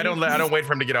late. Oh, I don't wait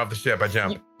for him to get off the ship. I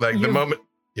jump. The you- moment.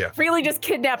 Yeah. Freely just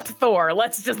kidnapped Thor.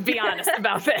 Let's just be honest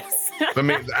about this.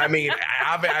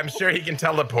 I'm sure he can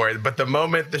teleport, but the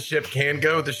moment the ship can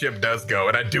go, the ship does go.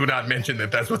 And I do not mention that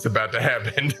that's what's about to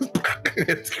happen.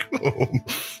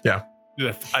 Yeah.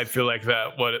 I feel like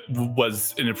that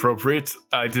was inappropriate.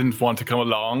 I didn't want to come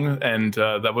along, and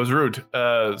that was rude.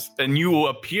 And you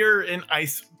appear in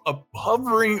ice,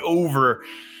 hovering over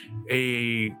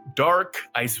a dark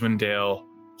Icewind Dale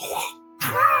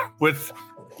with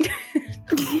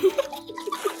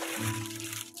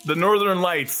the Northern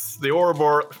Lights, the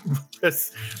Ouroboros,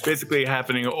 basically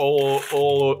happening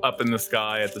all up in the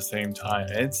sky at the same time.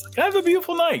 It's kind of a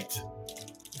beautiful night.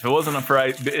 If it wasn't for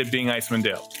it being Icewind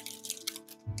Dale.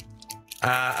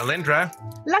 Alindra.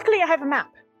 Luckily, I have a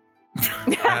map.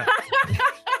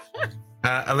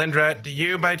 Alindra, do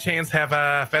you by chance have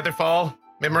Featherfall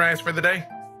memorized for the day?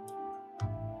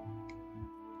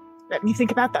 Let me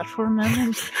think about that for a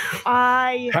moment.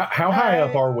 How high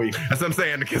up are we? That's what I'm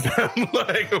saying, because I'm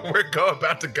like, we're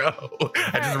about to go.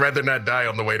 I'd just rather not die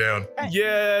on the way down.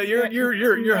 Yeah,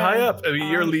 you're high up. I mean,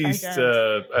 you're at least,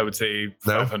 I would say,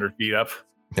 No? 500 feet up.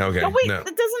 Okay. Oh wait, no.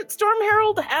 doesn't Storm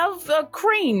Herald have a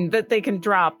crane that they can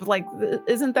drop? Like,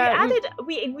 isn't that?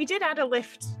 We did add a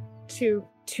lift to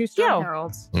Storm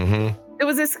Heralds. Mm-hmm. It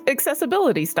was this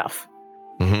accessibility stuff.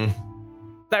 Mm-hmm.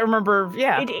 I remember.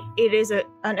 Yeah, It is an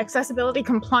accessibility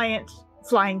compliant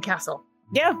flying castle,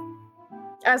 yeah.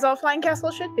 as all flying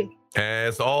castles should be.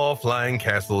 As all flying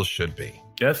castles should be.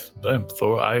 Yes,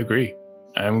 Thor, I agree.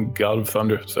 I'm God of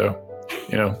Thunder, so,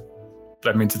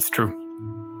 that means it's true.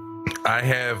 I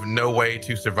have no way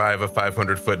to survive a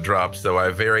 500-foot drop, so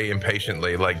I very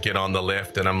impatiently get on the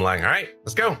lift, and I'm like, all right,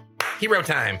 let's go. Hero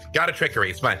time. Got a trickery.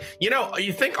 It's fine.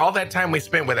 You think all that time we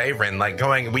spent with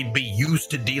Averin, we'd be used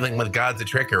to dealing with gods of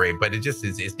trickery, but it just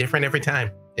is different every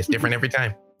time. It's different every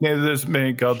time. Yeah, there's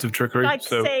many gods of trickery. I'd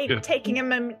so, say yeah. taking a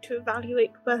moment to evaluate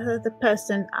whether the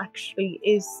person actually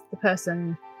is the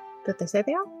person that they say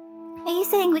they are. Are you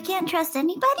saying we can't trust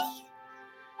anybody?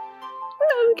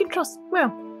 No, we can trust.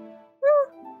 Well,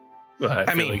 Well,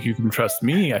 I feel like you can trust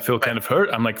me. I feel kind of hurt.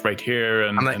 I'm right here,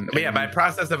 and I'm like, and- yeah, by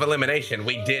process of elimination,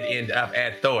 we did end up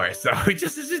at Thor, so it's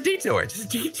just a detour.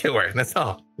 That's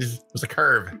all. It was a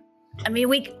curve. I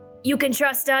mean, you can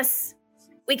trust us.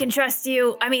 We can trust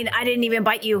you. I mean, I didn't even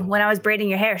bite you when I was braiding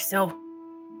your hair, so.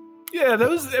 Yeah,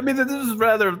 this was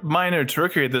rather minor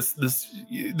trickery. This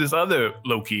other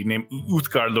Loki named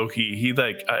Uthgar Loki,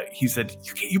 he said,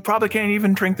 you probably can't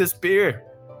even drink this beer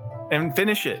and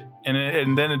finish it.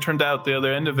 And then it turned out the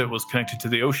other end of it was connected to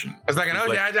the ocean. It's like an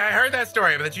ocean. I heard that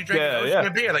story, but that you drank an ocean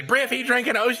of beer. Like, Briff, he drank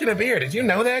an ocean of beer. Did you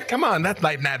know that? Come on, that's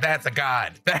that's a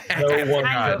god. No one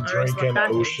can drink an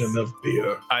ocean of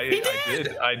beer. I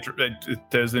did.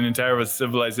 There's an entire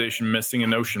civilization missing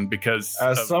an ocean because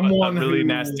As of someone a really who-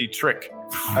 nasty trick.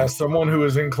 As someone who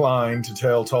is inclined to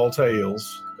tell tall tales,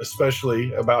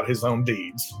 especially about his own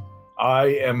deeds, I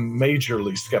am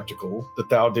majorly skeptical that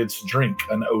thou didst drink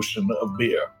an ocean of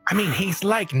beer. I mean, he's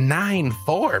like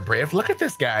 9'4", Briff. Look at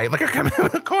this guy. Look at him.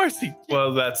 Of course he.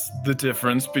 Well, that's the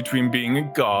difference between being a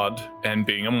god and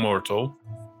being a mortal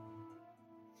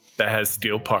that has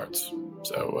steel parts.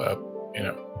 So,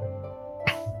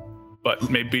 But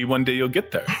maybe one day you'll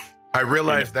get there. I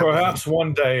realized that. Perhaps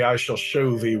one day I shall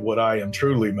show thee what I am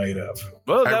truly made of.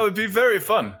 Well, that would be very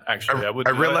fun, actually. I would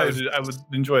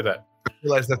enjoy that. I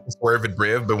realized that's the swerve at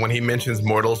Briv, but when he mentions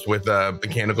mortals with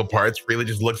mechanical parts, really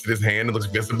just looks at his hand and looks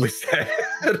visibly sad.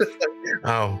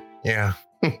 Oh, yeah.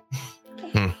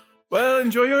 Well,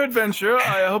 enjoy your adventure.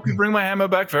 I hope you bring my hammer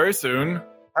back very soon.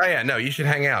 Oh, yeah, no, you should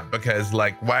hang out because,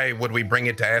 why would we bring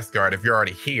it to Asgard if you're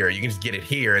already here? You can just get it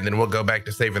here and then we'll go back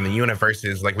to saving the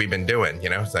universes like we've been doing,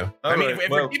 So, if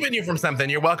we're keeping you from something,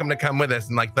 you're welcome to come with us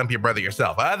and, thump your brother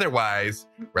yourself. Otherwise,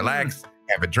 relax,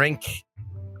 have a drink.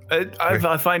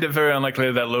 I find it very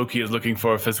unlikely that Loki is looking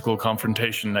for a physical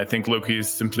confrontation. I think Loki is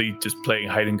simply just playing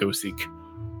hide and go seek.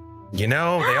 They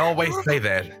always say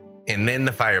that, and then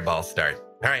the fireballs start.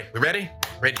 All right, we ready?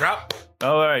 Ready to drop?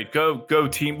 All right, go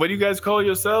team. What do you guys call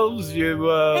yourselves? We're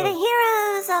the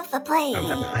heroes of the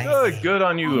plains. Good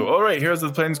on you. All right, heroes of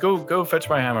the plains. Go fetch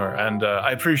my hammer, and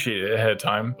I appreciate it ahead of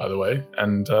time, by the way.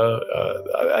 And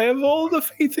I have all the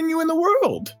faith in you in the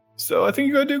world. So I think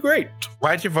you're going to do great.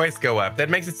 Why'd your voice go up? That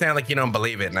makes it sound like you don't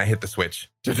believe it, and I hit the switch.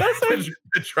 You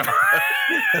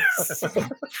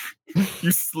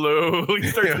slowly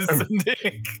start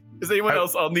descending. Is anyone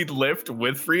else on the lift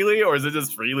with Freely, or is it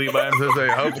just Freely by himself? I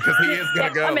hope, because he is going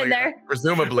to go. I'm in there.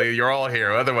 Presumably, you're all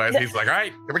here. Otherwise, he's like, all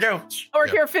right, here we go.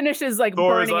 Orkir finishes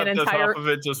Thor is burning on an the entire. top of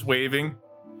it, just waving.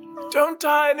 Don't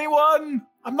die, anyone.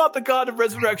 I'm not the god of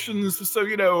resurrections, so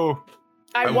you know.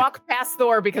 I walk past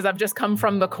Thor because I've just come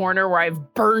from the corner where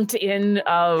I've burnt in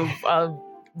of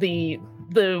the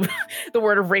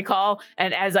word of recall,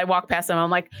 and as I walk past him, I'm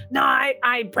like, no,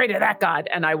 I pray to that god,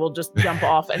 and I will just jump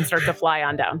off and start to fly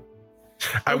on down.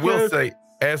 I will say,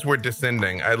 as we're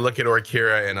descending, I look at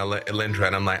Orkira and Elindra,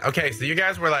 and I'm like, okay, so you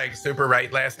guys were super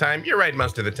right last time. You're right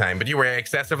most of the time, but you were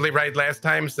excessively right last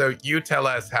time. So you tell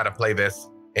us how to play this,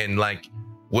 and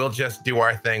we'll just do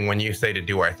our thing when you say to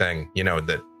do our thing.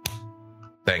 The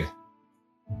thing.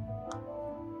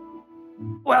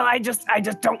 Well, I just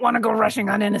don't want to go rushing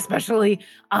on in, especially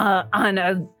on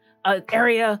a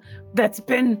area that's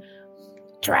been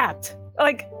trapped.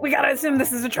 We gotta assume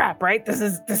this is a trap, right? This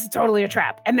is totally a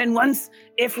trap. And then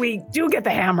if we do get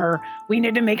the hammer, we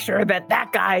need to make sure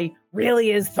that guy really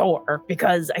is Thor,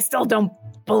 because I still don't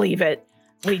believe it.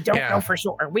 We don't know for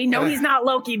sure. We know he's not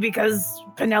Loki because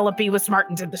Penelope was smart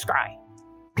and did the scry.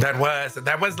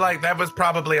 That was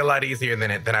probably a lot easier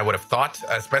than I would have thought,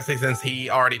 especially since he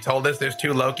already told us there's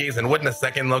 2 Lokis, and wouldn't a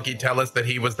second Loki tell us that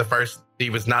he was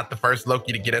not the first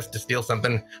Loki to get us to steal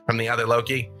something from the other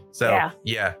Loki? So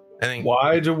yeah I think.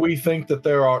 Why do we think that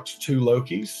there are 2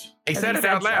 Lokis? He said it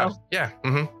out loud. So. Yeah.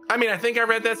 Mm-hmm. I mean, I think I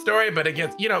read that story, but it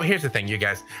gets, here's the thing, you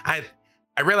guys.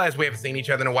 I realize we haven't seen each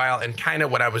other in a while, and kind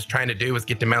of what I was trying to do was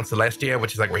get to Mount Celestia,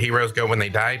 which is like where heroes go when they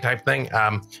die type thing.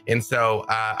 And so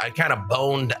I kind of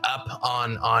boned up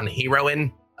on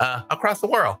heroing across the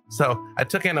world. So I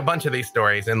took in a bunch of these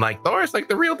stories, and like Thor's like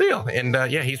the real deal. And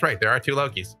yeah, he's right. There are 2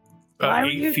 Lokis.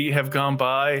 8 feet have gone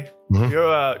by. Mm-hmm.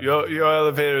 Your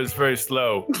elevator is very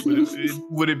slow.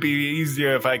 Would it be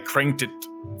easier if I cranked it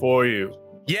for you?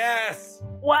 Yes.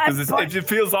 What? Because it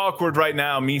feels awkward right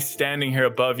now, me standing here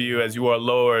above you as you are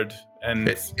lowered, and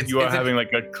you are having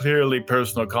like a clearly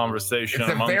personal conversation.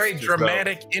 It's a very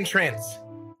dramatic entrance.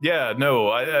 Yeah,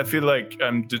 no, I feel like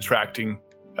I'm detracting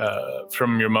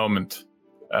from your moment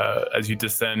as you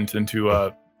descend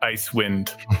into ice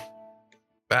wind.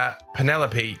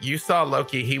 Penelope, you saw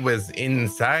Loki. He was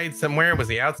inside somewhere. Was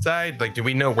he outside? Like, do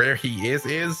we know where he is?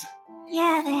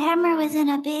 Yeah, the hammer was in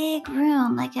a big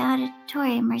room, like an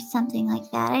auditorium or something like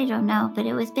that. I don't know, but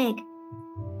it was big.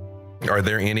 Are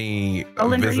there any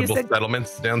visible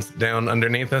settlements down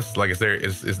underneath us? Like, is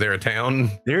there a town?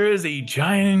 There is a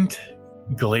giant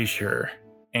glacier,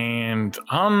 and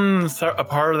on a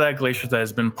part of that glacier that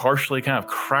has been partially kind of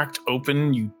cracked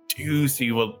open, you do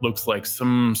see what looks like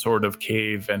some sort of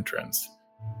cave entrance.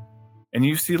 And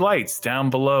you see lights down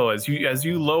below. As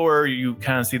you lower, you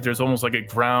kind of see there's almost like a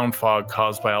ground fog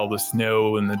caused by all the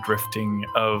snow and the drifting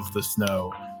of the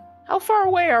snow. How far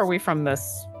away are we from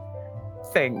this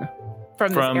thing?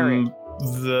 From this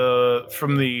area?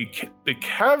 From the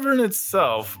cavern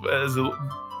itself, is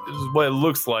what it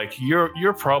looks like.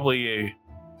 You're probably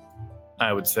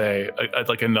I would say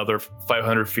like another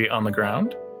 500 feet on the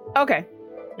ground. Okay.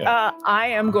 Yeah. I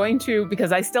am going to,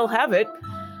 because I still have it,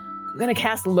 I'm going to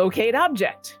cast Locate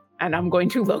Object, and I'm going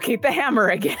to locate the hammer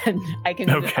again. I can.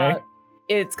 Okay.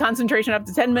 It's concentration up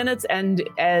to 10 minutes, and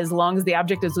as long as the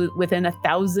object is within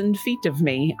 1,000 feet of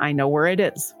me, I know where it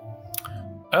is.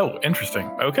 Oh, interesting.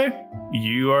 Okay.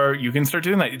 You can start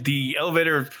doing that. The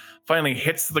elevator finally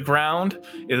hits the ground.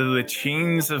 The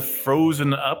chains have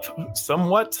frozen up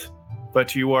somewhat,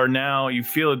 but you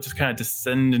feel it just kind of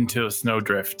descend into a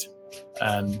snowdrift.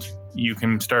 And you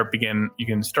can start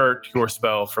your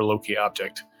spell for Locate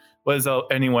Object. What is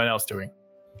anyone else doing?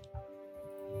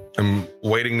 I'm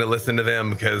waiting to listen to them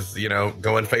because,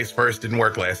 going face first didn't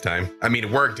work last time. I mean,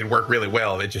 it worked really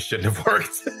well. It just shouldn't have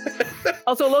worked.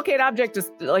 Also, Locate Object is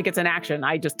like it's an action.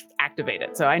 I just activate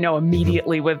it. So I know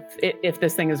immediately if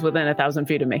this thing is within 1,000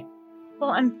 feet of me.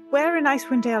 Well, and where in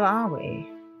Icewind Dale are we?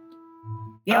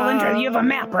 Yeah, Lindra, you have a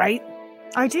map, right?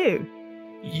 I do.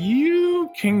 You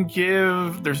can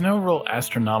give... There's no real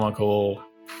astronomical...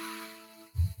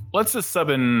 Let's just sub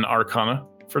in Arcana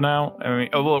for now. I mean,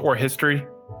 or History.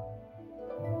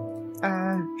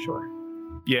 Sure.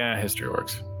 Yeah, History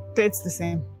works. It's the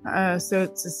same. So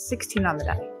it's a 16 on the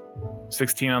die.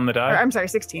 16 on the die? I'm sorry,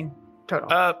 16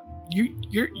 total.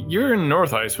 You're in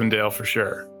North Icewind Dale for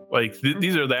sure. Like,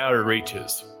 these are the outer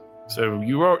reaches. So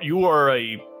you are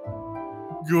a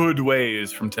good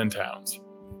ways from 10 towns.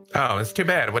 Oh, it's too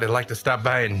bad. Would have liked to stop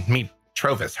by and meet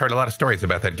Trovis. Heard a lot of stories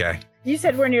about that guy. You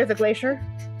said we're near the glacier?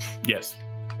 Yes.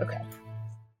 Okay.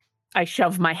 I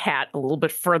shove my hat a little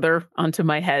bit further onto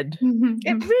my head.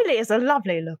 It really is a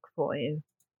lovely look for you.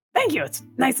 Thank you. It's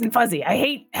nice and fuzzy. I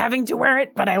hate having to wear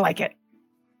it, but I like it.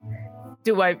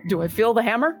 Do I feel the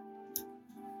hammer?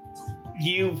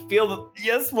 You feel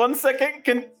yes, 1 second.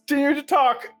 Continue to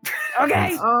talk.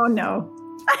 Okay. Oh no.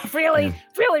 Really,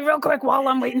 real quick, while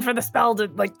I'm waiting for the spell to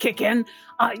kick in,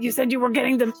 you said you were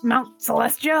getting to Mount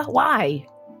Celestia. Why?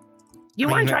 You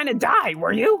weren't trying to die,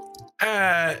 were you?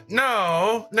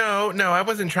 No. I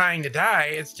wasn't trying to die.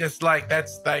 It's just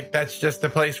that's just the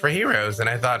place for heroes. And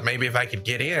I thought maybe if I could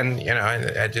get in,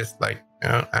 I just I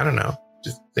don't know.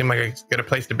 Just seemed like as good a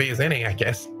place to be as any, I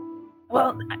guess.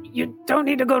 Well, you don't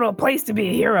need to go to a place to be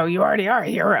a hero. You already are a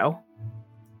hero.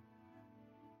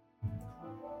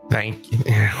 Thank you.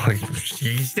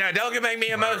 Don't make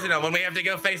me emotional when we have to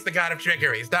go face the god of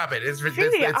trickery. Stop it.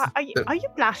 Really? Are you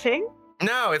blushing?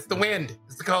 No, it's the wind.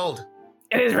 It's the cold.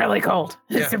 It is really cold.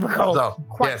 It's super cold. So,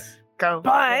 yes.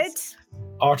 But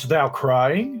art thou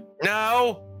crying?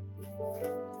 No.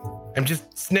 I'm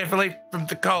just sniffling from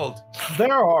the cold.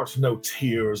 There are no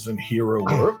tears in hero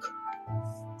work.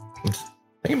 There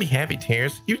can be happy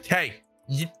tears. You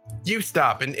you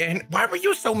stop. And why were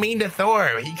you so mean to Thor?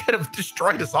 He could have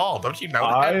destroyed us all. Don't you know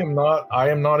I that?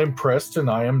 am not impressed, and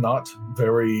I am not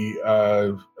very.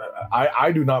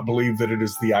 I do not believe that it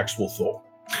is the actual Thor.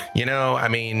 You know, I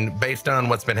mean, based on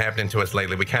what's been happening to us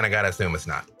lately, we kind of got to assume it's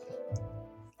not.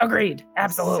 Agreed.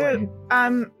 Absolutely.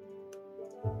 So,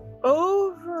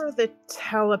 over the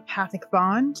telepathic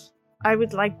bond, I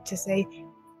would like to say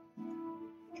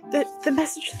that the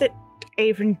message that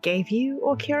Avon gave you,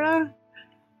 Orkira,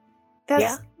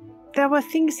 there were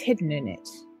things hidden in it.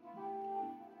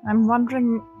 I'm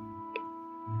wondering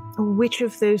which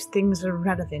of those things are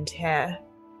relevant here.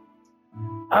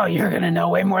 Oh, you're going to know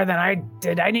way more than I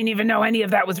did. I didn't even know any of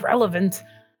that was relevant.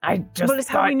 I just Well, it's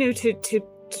how we knew to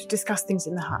discuss things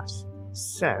in the hut.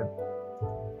 So...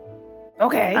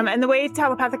 Okay. And the way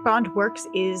telepathic bond works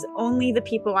is only the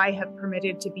people I have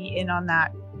permitted to be in on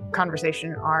that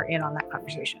conversation are in on that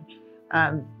conversation.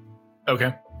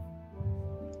 Okay.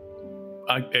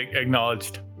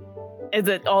 Acknowledged. Is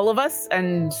it all of us?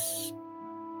 And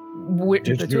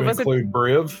Did the you two of us? include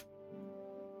Briv?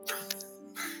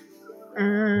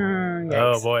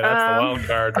 Oh boy, that's the wild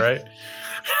card, right?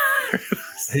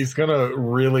 He's gonna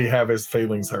really have his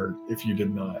feelings hurt if you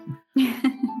did not.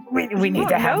 We need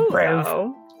to have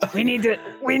Briv. We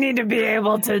need to be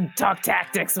able to talk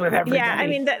tactics with everybody. Yeah, I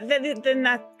mean, then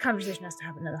that conversation has to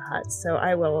happen in the hut. So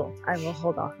I will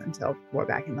hold off until we're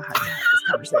back in the hut to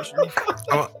have this conversation.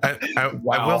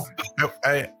 Wow.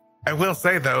 I will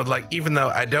say though, like, even though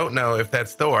I don't know if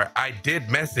that's Thor, I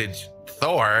did message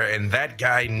Thor, and that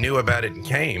guy knew about it and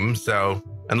came. So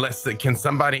can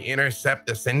somebody intercept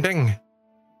the sending?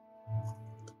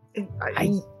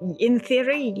 In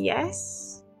theory,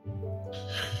 yes.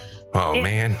 Oh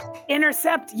man.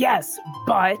 Intercept, yes,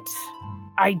 but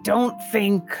I don't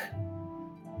think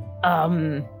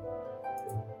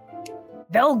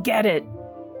they'll get it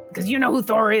because you know who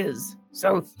Thor is.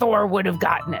 So Thor would have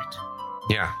gotten it.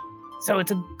 Yeah. So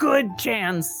it's a good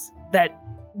chance that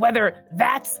whether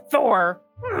that's Thor,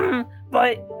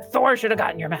 but Thor should have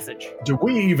gotten your message. Do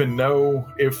we even know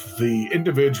if the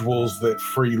individuals that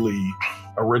Freely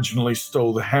originally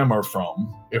stole the hammer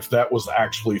from, if that was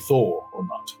actually Thor or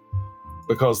not?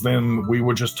 Because then we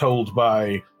were just told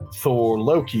by Thor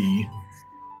Loki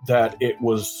that it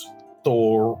was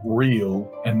Thor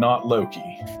real and not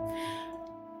Loki.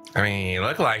 I mean, he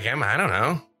looked like him. I don't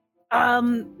know.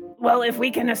 Well, if we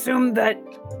can assume that,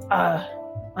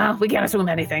 well, we can't assume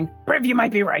anything. Briv, you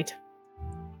might be right.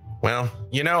 Well,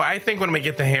 you know, I think when we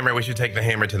get the hammer, we should take the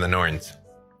hammer to the Norns.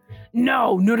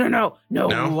 No. I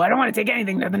don't want to take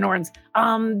anything to the Norns.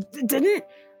 Didn't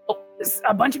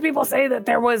a bunch of people say that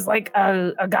there was like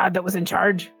a god that was in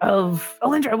charge of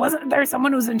Elendra? Wasn't there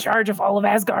someone who's in charge of all of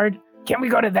Asgard? Can't we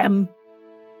go to them?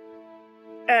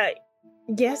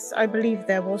 Yes, I believe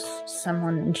there was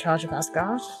someone in charge of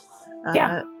Asgard.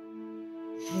 Yeah.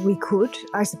 We could,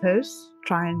 I suppose,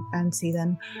 try and see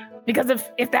them. Because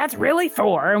if that's really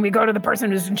Thor and we go to the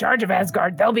person who's in charge of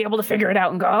Asgard, they'll be able to figure it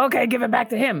out and go, okay, give it back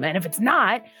to him. And if it's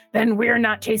not, then we're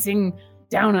not chasing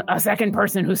down a second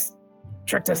person who's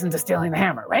tricked us into stealing the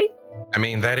hammer, right? I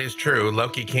mean, that is true.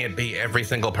 Loki can't be every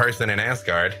single person in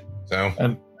Asgard, so...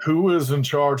 And who is in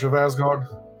charge of Asgard?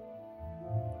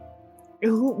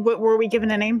 What, were we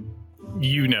given a name?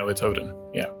 You know it's Odin.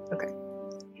 Yeah. Okay.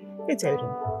 It's Odin.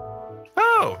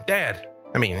 Oh, Dad.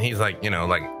 I mean, he's like,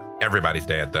 like everybody's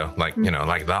dad, though. Like,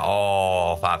 like the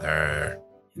All-Father.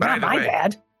 Not my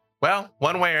dad. Well,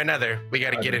 one way or another, we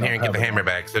got to get in here and get the hammer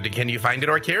back. So can you find it,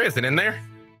 Orkira? Is it in there?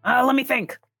 Let me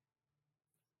think.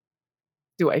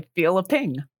 Do I feel a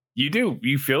ping? You do.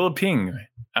 You feel a ping.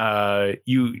 As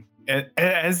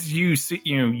you see,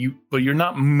 you're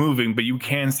not moving, but you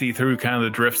can see through kind of the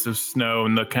drifts of snow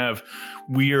and the kind of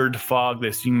weird fog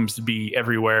that seems to be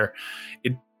everywhere.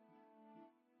 It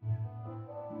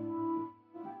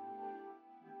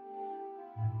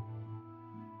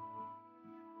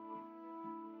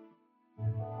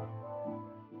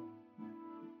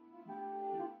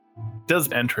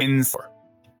does enter in.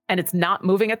 And it's not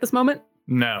moving at this moment?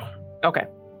 No. Okay.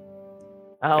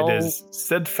 Oh. It is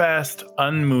steadfast,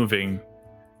 unmoving,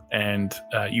 and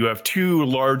you have two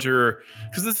larger,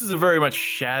 because this is a very much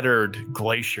shattered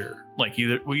glacier. Like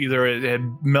either it had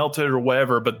melted or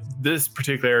whatever, but this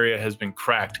particular area has been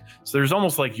cracked. So there's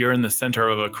almost like you're in the center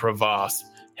of a crevasse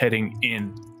heading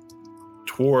in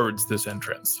towards this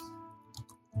entrance.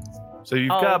 So you've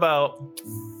got about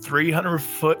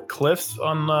 300-foot cliffs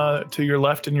on to your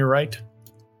left and your right.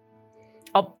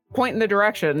 I'll point in the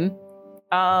direction.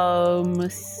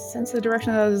 Sense the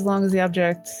direction as long as the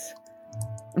object.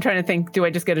 I'm trying to think. Do I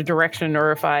just get a direction,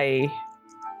 or if I?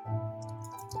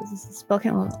 Spell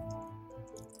can't.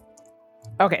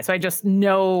 Okay, so I just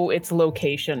know its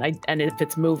location, and if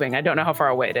it's moving, I don't know how far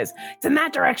away it is. It's in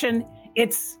that direction.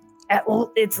 It's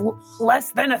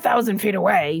less than 1,000 feet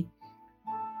away.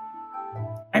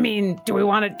 I mean, do we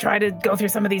want to try to go through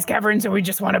some of these caverns, or we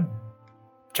just want to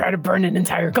try to burn an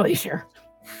entire glacier?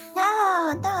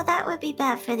 No, that would be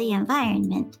bad for the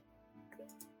environment.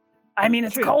 I mean,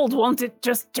 it's cold. Won't it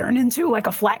just turn into like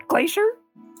a flat glacier?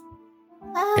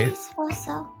 I suppose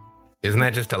so. Isn't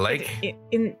that just a lake?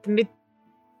 In the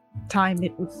mid-time,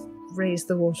 it would raise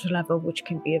the water level, which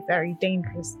can be a very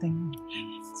dangerous thing.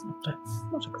 It's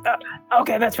not a good plan.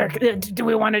 Okay, that's fair. Do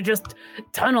we want to just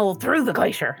tunnel through the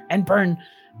glacier and burn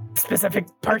specific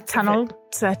parts Tunnel, of it?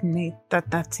 certainly.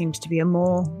 That seems to be a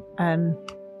more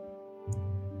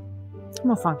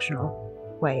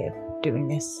functional way of doing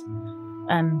this.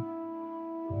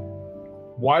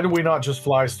 Why do we not just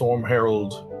fly Storm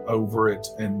Herald over it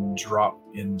and drop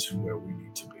into where we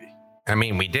need to be? I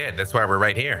mean, we did. That's why we're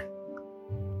right here.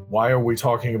 Why are we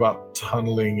talking about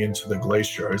tunneling into the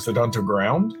glacier? Is it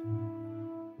underground?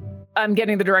 I'm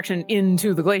getting the direction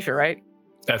into the glacier, right?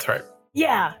 That's right.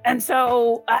 Yeah, and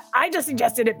so I just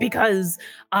suggested it because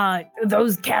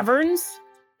those caverns,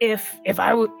 if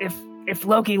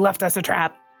Loki left us a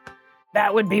trap,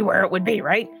 that would be where it would be,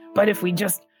 right? But if we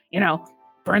just,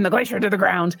 burn the glacier to the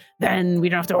ground, then we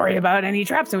don't have to worry about any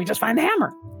traps, and we just find the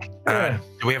hammer.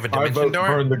 Do we have a I dimension vote door?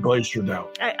 burn the glacier down.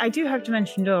 I do have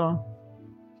dimension door.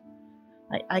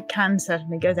 I can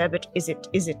certainly go there, but is it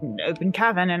an open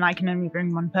cavern, and I can only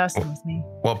bring one person with me?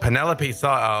 Well, Penelope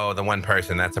saw the one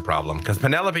person. That's a problem because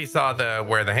Penelope saw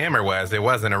where the hammer was. It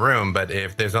wasn't a room, but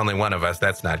if there's only one of us,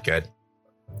 that's not good.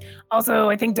 Also,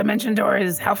 I think dimension door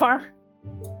is how far?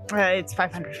 It's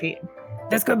 500 feet.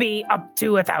 This could be up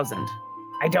to 1,000.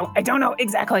 I don't know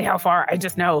exactly how far. I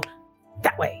just know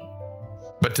that way.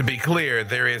 But to be clear,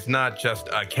 there is not just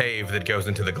a cave that goes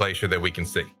into the glacier that we can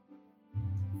see.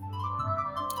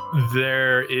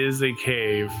 There is a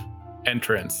cave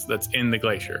entrance that's in the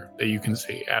glacier that you can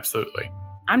see. Absolutely.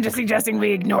 I'm just suggesting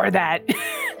we ignore that.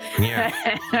 Yeah.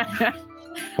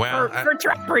 Well, for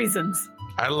trap reasons.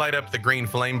 I light up the green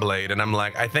flame blade and I'm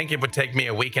like, I think it would take me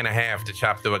a week and a half to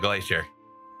chop through a glacier.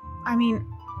 I mean,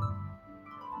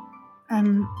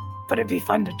 but it'd be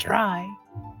fun to try.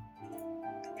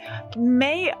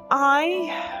 May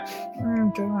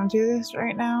I? Do I want to do this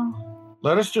right now?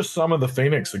 Let us just summon the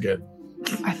Phoenix again.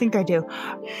 I think I do.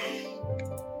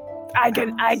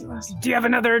 Do you have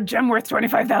another gem worth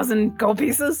 25,000 gold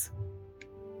pieces?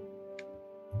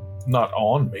 Not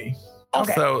on me.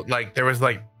 Also, there was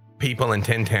people in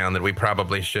Tin Town that we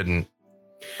probably shouldn't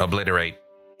obliterate.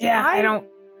 Yeah, I don't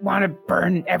want to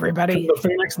burn everybody. Can the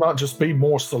Phoenix not just be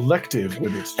more selective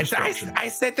with its destruction? I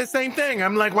said the same thing.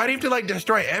 I'm like, why do you have to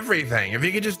destroy everything? If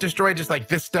you could just destroy just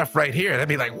this stuff right here, that'd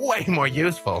be way more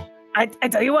useful. I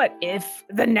tell you what, if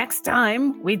the next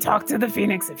time we talk to the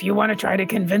Phoenix, if you want to try to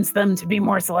convince them to be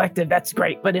more selective, that's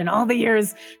great. But in all the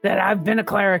years that I've been a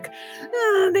cleric,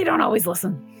 they don't always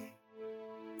listen.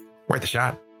 Worth a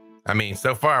shot. I mean,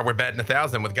 so far we're betting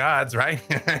 1,000 with gods, right?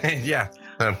 Yeah.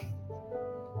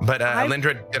 But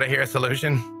Lindra, did I hear a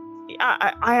solution?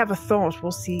 I have a thought.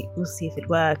 We'll see if it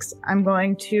works. I'm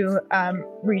going to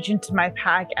reach into my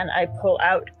pack and I pull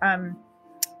out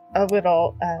a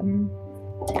little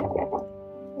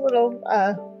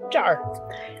jar.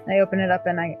 And I open it up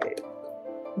and I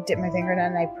dip my finger in it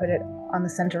and I put it on the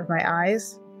center of my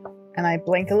eyes and I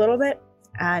blink a little bit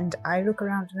and I look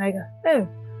around and I go, oh,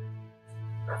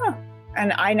 huh.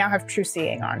 And I now have true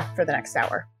seeing on for the next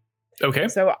hour. Okay.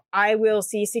 So I will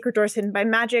see secret doors hidden by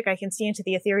magic. I can see into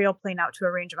the ethereal plane out to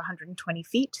a range of 120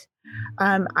 feet.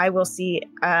 I will see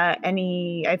I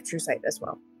have true sight as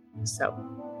well. So.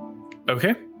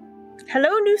 Okay.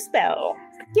 Hello, new spell.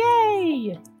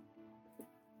 Yay!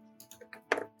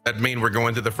 That mean we're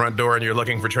going to the front door and you're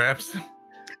looking for traps?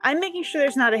 I'm making sure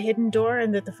there's not a hidden door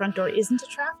and that the front door isn't a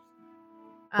trap.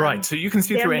 Right, so you can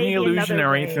see there through may any be illusion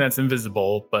another or anything way. that's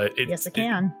invisible, but Yes, I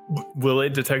can. Will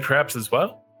it detect traps as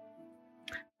well?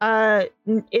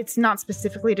 It's not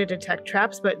specifically to detect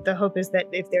traps, but the hope is that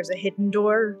if there's a hidden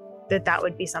door, that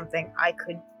would be something I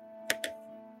could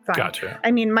find. Gotcha.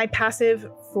 I mean, my passive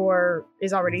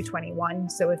is already 21,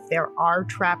 so if there are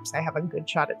traps, I have a good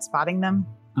shot at spotting them.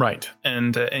 Right,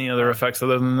 and any other effects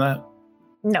other than that?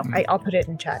 No, I'll put it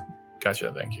in chat.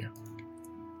 Gotcha, thank you.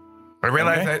 I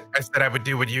realized that I said I would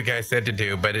do what you guys said to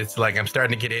do, but it's I'm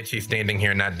starting to get itchy standing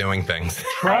here not doing things.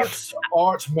 Traps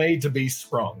aren't made to be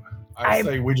sprung. I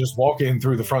say we just walk in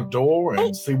through the front door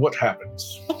and see what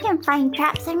happens. I can find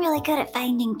traps. I'm really good at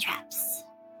finding traps.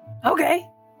 Okay.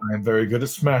 I am very good at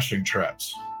smashing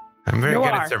traps. I'm very good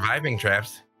at surviving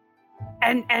traps.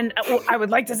 And I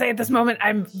would like to say at this moment,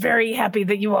 I'm very happy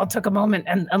that you all took a moment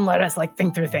and let us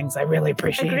think through things. I really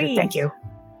appreciate it. Thank you.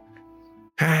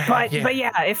 But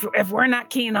yeah, if we're not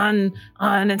keen on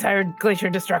entire glacier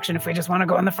destruction, if we just want to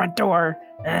go in the front door,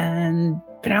 and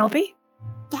Penelope,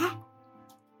 Yeah.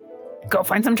 go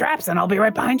find some traps, and I'll be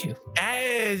right behind you.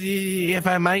 If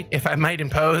I might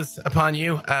impose upon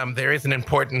you, there is an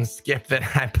important skip that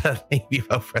I believe you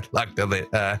overlooked,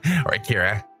 or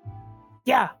Akira.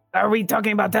 Yeah. Are we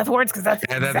talking about death wards? Because that's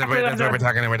That's exactly what we're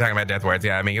talking. We're talking about death wards.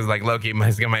 Yeah, I mean, it's like Loki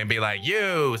might be like,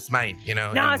 you smite,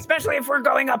 No, and- especially if we're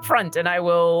going up front, and I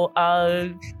will.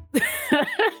 I've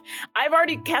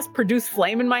already cast Produce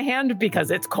Flame in my hand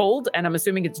because it's cold, and I'm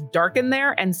assuming it's dark in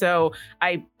there, and so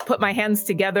I put my hands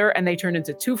together, and they turn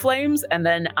into 2 flames, and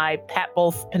then I pat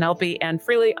both Penelope and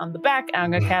Freely on the back, and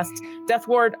I'm gonna cast Death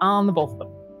Ward on the both of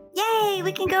them. Yay,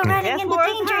 we can go running into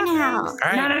danger now. All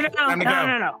right, No. time to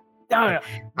go. No.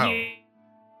 Oh.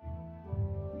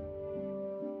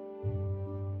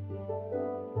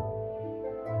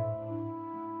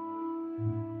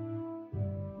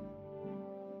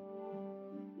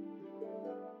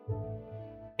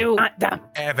 You not done.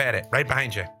 Have at it, right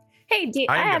behind you. Hey,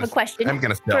 I I'm have gonna- a question. I'm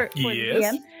gonna for stealth. the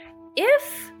Yes? DM.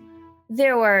 If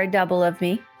there were a double of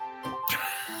me,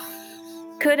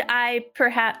 could I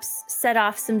perhaps set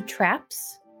off some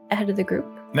traps ahead of the group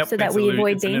Nope, so that it's we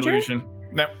avoid it's an danger? illusion.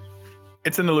 Nope.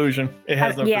 It's an illusion. It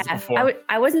has no yeah, physical form.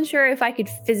 I wasn't sure if I could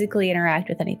physically interact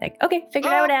with anything. Okay,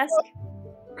 figured I would ask.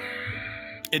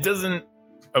 It doesn't.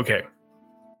 Okay.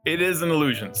 It is an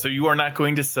illusion. So you are not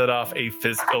going to set off a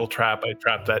physical trap, a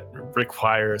trap that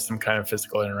requires some kind of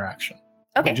physical interaction.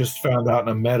 I Okay. just found out in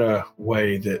a meta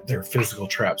way that their physical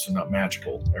traps are not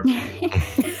magical.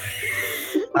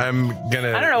 I'm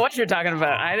gonna. I don't know what you're talking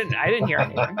about. I didn't hear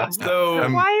anything. So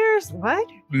Wires? What?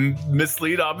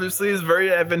 mislead obviously is a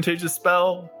very advantageous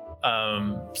spell.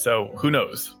 So who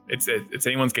knows? It's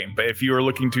anyone's game. But if you are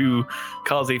looking to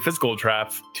cause a physical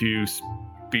trap to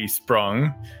be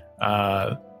sprung,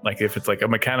 like if it's like a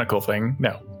mechanical thing,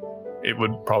 no, it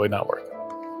would probably not work.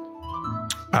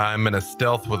 I'm gonna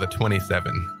stealth with a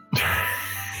 27.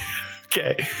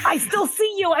 Okay. I still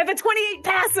see you. I have a 28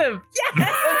 passive.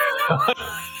 Yes.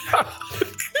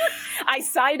 I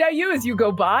side eye you as you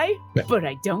go by, but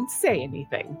I don't say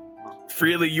anything.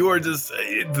 Freely, you are just,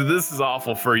 this is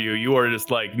awful for you. You are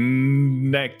just like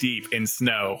neck deep in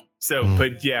snow. So,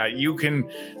 but yeah, you can,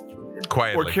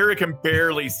 Quietly. or Kira can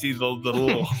barely see the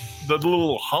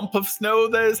little hump of snow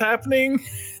that is happening,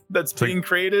 that's It's like- being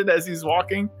created as he's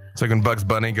walking. It's like when Bugs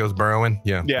Bunny goes burrowing.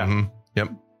 Yeah. Yeah. Mhm. Yep.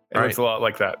 It All looks a lot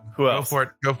like that. Who Go else? for it.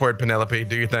 Go for it, Penelope.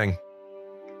 Do your thing.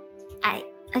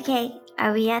 Okay,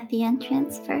 are we at the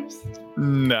entrance first?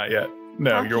 Not yet.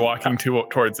 No, Okay. you're walking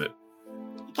towards it.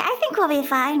 Okay, I think we'll be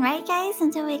fine, right, guys?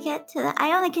 Until we get to the.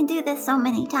 I only can do this so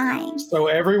many times. So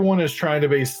everyone is trying to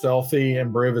be stealthy,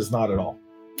 and Briv is not at all.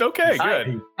 Okay, Hi.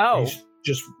 good. Oh, He's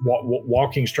just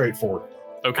walking straight forward.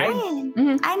 Okay.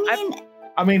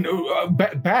 I mean,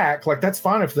 Back, like that's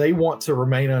fine if they want to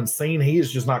remain unseen. He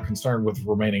is just not concerned with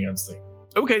remaining unseen.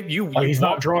 Okay, you Like, he's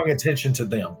walk- not drawing attention to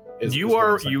them. is you what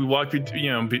are I'm saying. you walk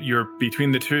you're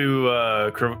between the two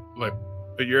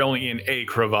but you're only in a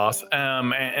crevasse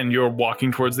and you're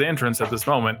walking towards the entrance at this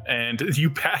moment, and you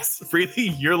pass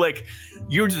freely.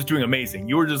 You're just doing amazing.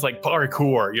 You were just like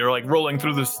parkour. You're like rolling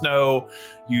through the snow.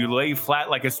 You lay flat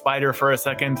like a spider for a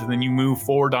second, and then you move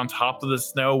forward on top of the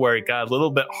snow where it got a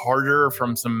little bit harder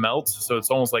from some melt, so it's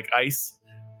almost like ice.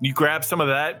 You grab some of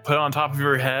that, put it on top of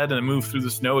your head, and then move through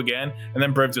the snow again, and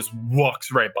then Brev just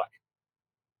walks right by.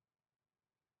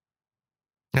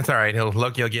 That's all right.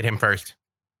 Loki'll get him first.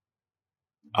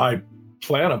 I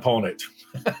plan upon it.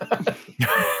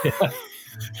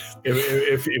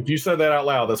 if you said that out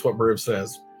loud, that's what Briv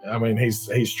says. I mean,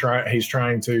 he's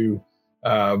trying to,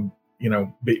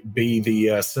 be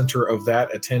the center of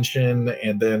that attention,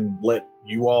 and then let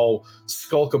you all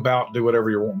skulk about, do whatever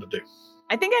you're wanting to do.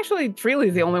 I think actually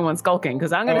Freely's the only one skulking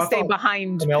because I'm going to I stay thought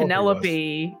behind Penelope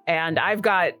Penelope, and I've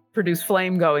got Produce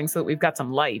Flame going so that we've got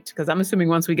some light because I'm assuming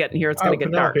once we get in here it's going to get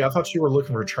Penelope, dark. I thought you were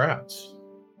looking for traps.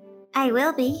 I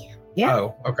will be. Yeah.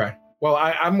 Oh, okay. Well,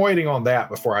 I'm waiting on that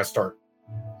before I start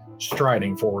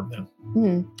striding forward.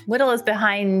 Then Whittle is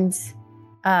behind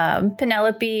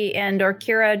Penelope and or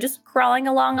Kira, just crawling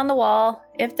along on the wall,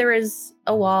 if there is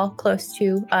a wall close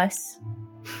to us.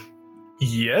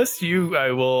 Yes,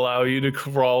 I will allow you to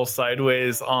crawl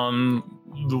sideways on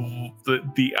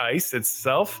the ice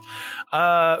itself.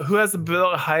 Who has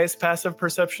the highest passive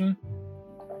perception?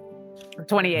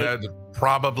 28.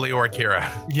 Probably Orkira.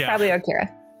 Yeah. Probably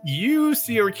Kira. You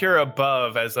see Orkira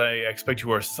above, as I expect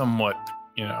you are somewhat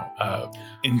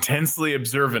intensely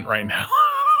observant right now,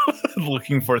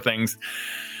 looking for things.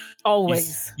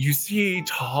 Always. You see a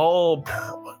tall,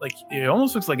 it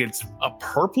almost looks like it's a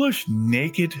purplish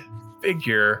naked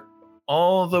figure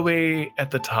all the way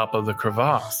at the top of the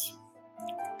crevasse.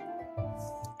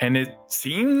 And it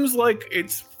seems like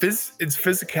its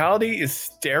physicality is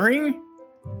staring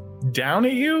down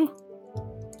at you,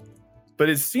 but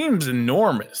it seems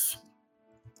enormous.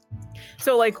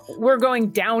 So, we're going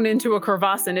down into a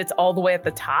crevasse and it's all the way at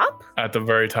the top? At the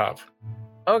very top.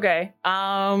 Okay.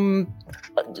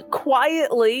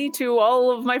 Quietly to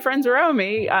all of my friends around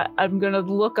me, I'm going to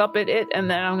look up at it and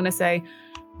then I'm going to say,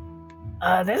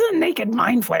 there's a naked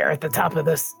mind flare at the top of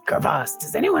this crevasse.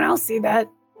 Does anyone else see that?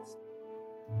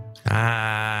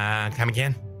 Come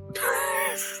again?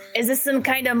 Is this some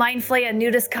kind of mind flare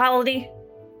nudist colony?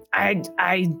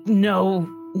 I know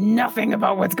nothing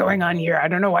about what's going on here. I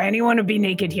don't know why anyone would be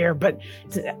naked here, but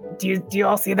do you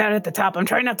all see that at the top? I'm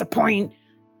trying not to point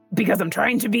because I'm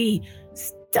trying to be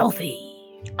stealthy.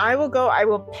 I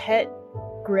will pet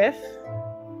Griff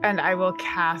and I will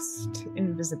cast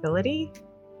invisibility.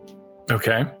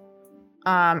 Okay.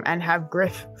 And have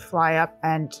Griff fly up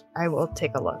and I will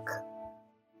take a look.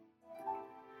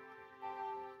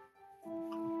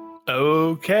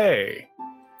 Okay.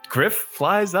 Griff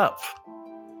flies up.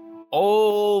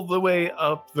 All the way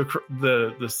up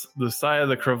the side of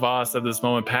the crevasse at this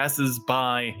moment, passes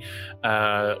by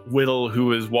Whittle,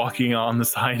 who is walking on the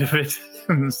side of it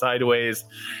sideways,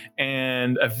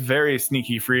 and a very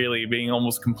sneaky Freely being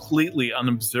almost completely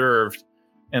unobserved,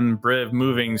 and Briv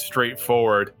moving straight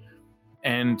forward.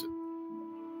 And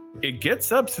it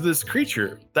gets up to this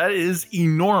creature that is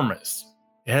enormous.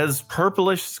 It has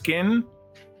purplish skin.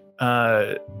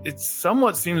 It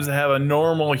somewhat seems to have a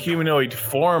normal humanoid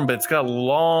form, but it's got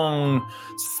long,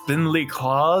 spindly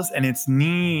claws, and its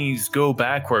knees go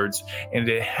backwards, and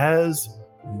it has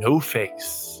no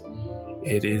face.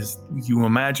 It is, you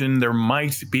imagine there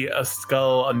might be a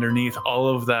skull underneath all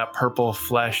of that purple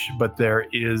flesh, but there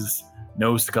is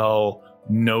no skull,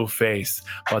 no face,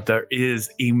 but there is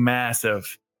a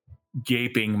massive,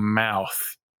 gaping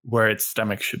mouth where its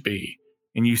stomach should be.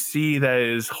 And you see that it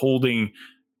is holding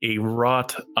a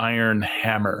wrought iron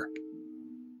hammer.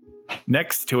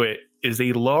 Next to it is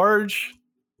a large,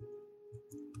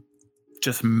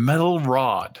 just metal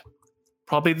rod,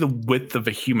 probably the width of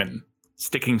a human,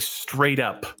 sticking straight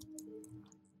up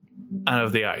out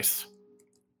of the ice.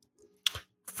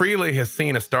 Freely has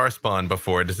seen a star spawn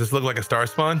before. Does this look like a star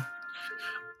spawn?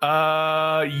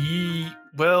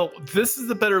 Well, this is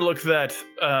the better look that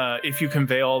if you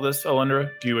convey all this, Alundra,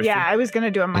 do you wish to? I was going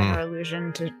to do a minor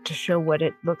illusion to show what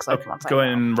it looks like. Once go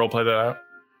ahead and roleplay that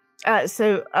out.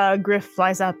 So Griff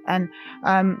flies up and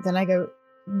then I go,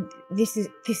 this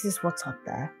is what's up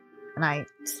there. And I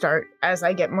start, as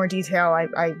I get more detail,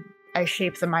 I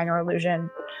shape the minor illusion,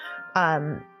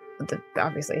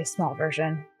 obviously a small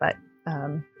version, but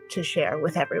to share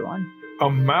with everyone. A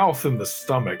mouth in the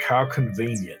stomach, how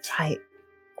convenient.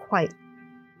 Quite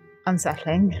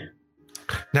unsettling.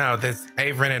 No,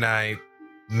 Averin and I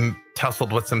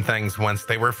tussled with some things once.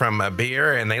 They were from a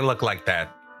beer and they look like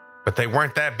that, but they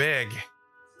weren't that big.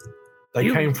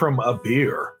 They came from a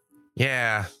beer.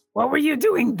 Yeah. What were you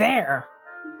doing there?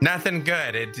 Nothing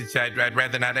good. I'd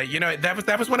rather not.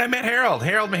 That was when I met Harold.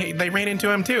 Harold, they ran into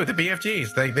him too. The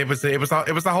BFGs.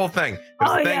 It was the whole thing.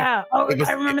 Yeah.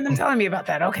 I remember them telling me about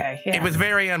that. Okay. Yeah. It was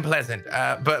very unpleasant.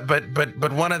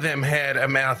 But one of them had a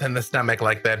mouth in the stomach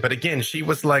like that. But again, she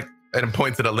was like, and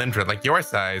points at Alundra, like your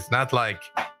size, not like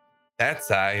that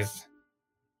size.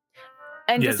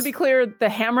 And just to be clear, the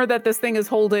hammer that this thing is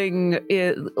holding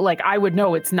is I would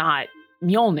know it's not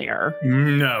Mjolnir.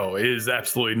 No, it is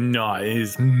absolutely not. It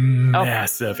is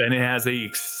massive, and it has a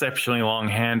exceptionally long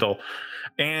handle.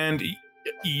 And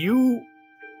you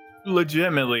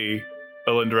legitimately,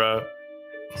 Alundra,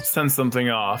 sense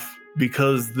something off,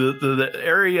 because the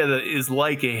area that is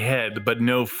like a head but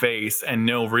no face and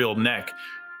no real neck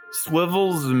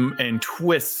swivels and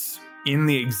twists in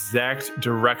the exact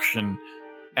direction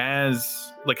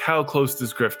as, how close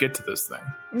does Griff get to this thing?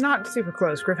 Not super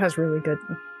close. Griff has really good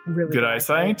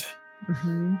eyesight.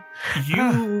 Mm-hmm.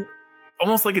 You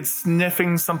almost like it's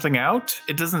sniffing something out.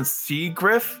 It doesn't see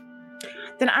Griff,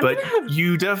 but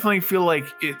you definitely feel like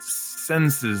it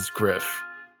senses Griff.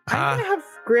 I'm gonna have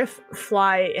Griff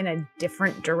fly in a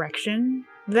different direction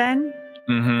then,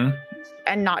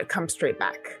 and not come straight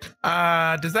back.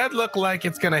 Does that look like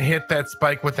it's gonna hit that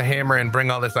spike with the hammer and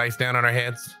bring all this ice down on our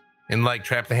heads? And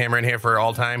trap the hammer in here for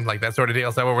all time? Like that sort of deal?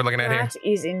 Is that what we're looking at here? That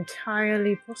is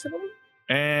entirely possible.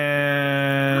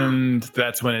 And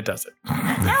that's when it does it. No,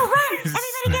 run!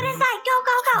 Everybody get inside! Go,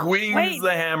 go, swings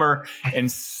the hammer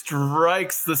and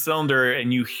strikes the cylinder,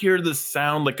 and you hear the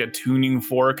sound like a tuning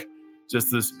fork,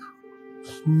 just this,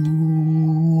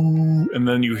 and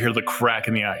then you hear the crack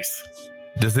in the ice.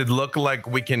 Does it look like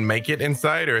we can make it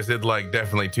inside, or is it like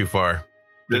definitely too far?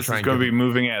 This is going to be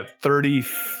moving at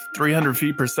 300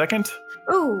 feet per second.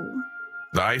 Ooh.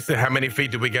 The ice, how many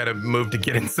feet do we got to move to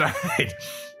get inside?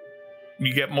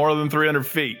 You get more than 300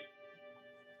 feet.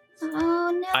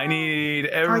 Oh no. I need I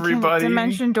can everybody.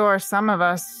 dimension door some of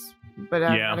us, but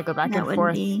I Yeah. gotta go back That and would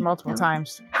forth be- multiple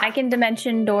times. I can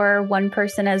dimension door one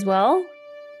person as well.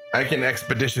 I can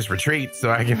expeditious retreat,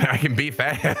 so I can be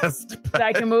fast.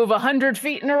 I can move 100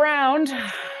 feet and around.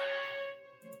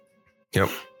 Yep.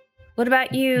 What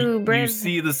about you, You Briv?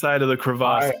 see the side of the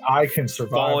crevasse I can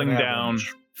survive falling an down,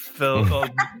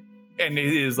 avalanche. and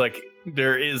it is like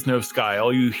there is no sky.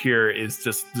 All you hear is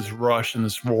just this rush and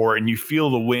this roar, and you feel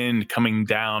the wind coming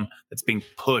down that's being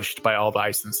pushed by all the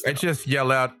ice and I stuff. just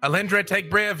yell out, Alindra, take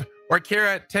Briv, or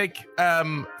Kira, take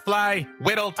Fly,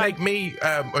 Whittle, take me,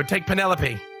 or take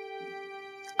Penelope.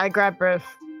 I grab Briv,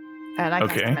 and I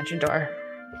Okay. cast dimension door.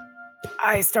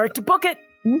 I start to book it.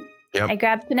 Yep. I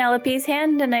grab Penelope's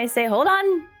hand and I say, hold on.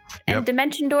 And Yep.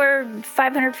 dimension door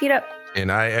 500 feet up. And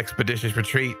I expeditious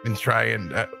retreat and try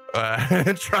and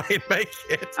make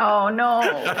it. Oh no!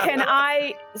 Can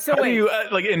I? So How do wait. you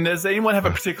like? And does anyone have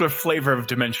a particular flavor of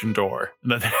dimension door?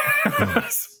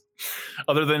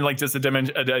 Other than like just a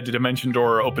dimension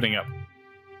door opening up?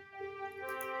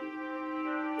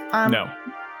 No.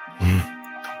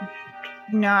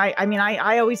 No, I mean,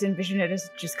 I always envision it as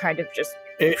just kind of just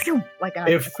It- like a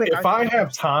if quick. I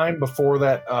have time before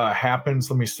that happens,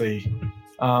 let me see.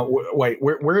 Wait,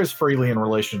 where is Freely in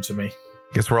relation to me?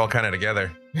 Guess we're all kind of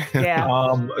together.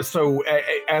 Yeah. So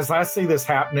as I see this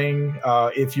happening,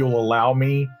 if you'll allow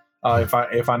me, if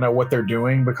I know what they're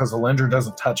doing, because Alindra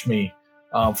doesn't touch me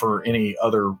for any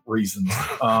other reasons.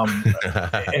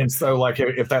 And so, like,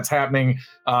 if that's happening,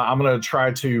 I'm going to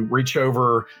try to reach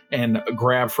over and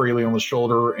grab Freely on the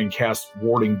shoulder and cast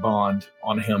Warding Bond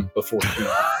on him before she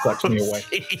sucks me away.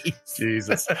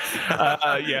 Jesus.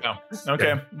 Yeah.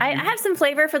 Okay. I have some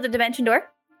flavor for the dimension door.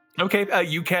 Okay.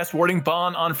 You cast Warding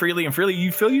Bond on Freely, and Freely,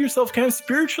 you feel yourself kind of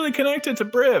spiritually connected to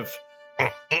Briv.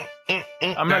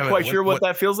 I'm not quite sure what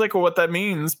that feels like or what that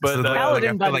means, but like, I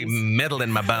Paladin feel like buddies. metal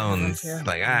in my bones. Yeah.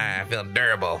 Like, I feel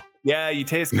durable. yeah, you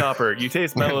taste copper. You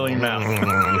taste metal in your mouth.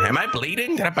 Am I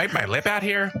bleeding? Did I bite my lip out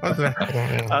here? What's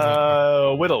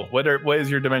that? Whittle, what is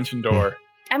your dimension door?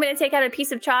 I'm going to take out a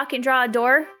piece of chalk and draw a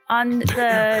door on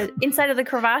the inside of the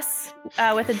crevasse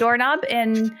with a doorknob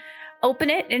and open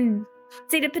it and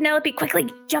say to Penelope,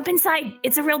 quickly, jump inside.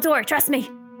 It's a real door. Trust me.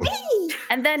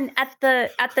 And then at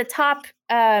the top,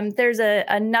 there's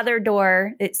another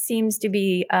door. It seems to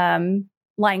be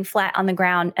lying flat on the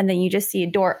ground. And then you just see a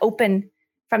door open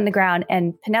from the ground.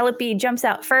 And Penelope jumps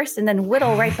out first and then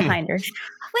Whittle right behind her.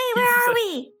 Wait, where are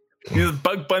we? You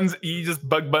just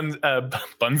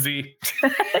Bunsy.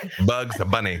 Bugs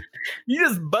Bunny. You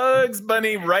just Bugs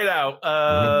Bunny right out,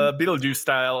 Beetlejuice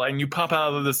style, and you pop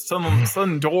out of this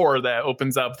sun door that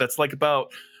opens up. That's like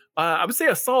about, I would say,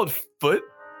 a solid foot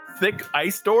thick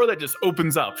ice door that just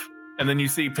opens up, and then you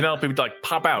see Penelope like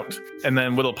pop out, and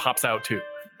then Whittle pops out too.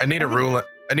 I need a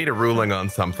ruling on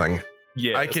something.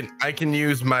 Yeah, I can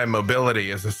use my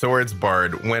mobility as a swords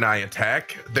bard when I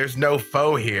attack. There's no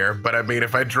foe here, but I mean,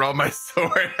 if I draw my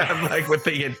sword, I'm like with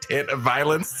the intent of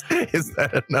violence. Is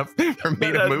that enough for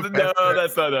me to move? No, faster?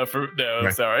 that's not enough. No,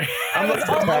 Right. sorry. I'm like,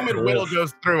 the moment Whittle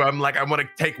goes through, I'm like, I want to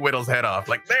take Whittle's head off.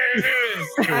 Like, there it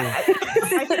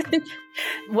is.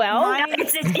 Well,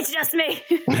 It's just me.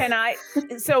 can I?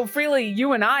 So Freely,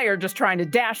 you and I are just trying to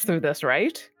dash through this,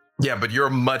 right? Yeah, but you're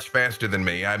much faster than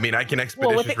me. I mean, I can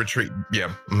expeditious retreat.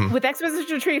 Yeah. Mhm. With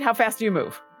Expedition Retreat, how fast do you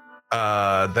move?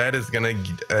 That is gonna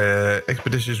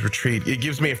expeditious retreat. It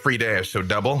gives me a free dash, so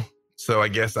double. So I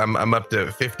guess I'm up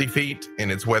to 50 feet,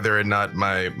 and it's whether or not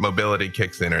my mobility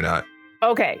kicks in or not.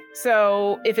 Okay,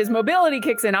 so if his mobility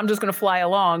kicks in, I'm just going to fly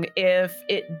along. If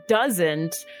it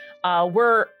doesn't,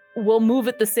 we'll move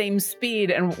at the same speed.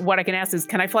 And what I can ask is,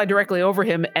 can I fly directly over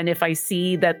him? And if I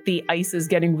see that the ice is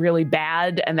getting really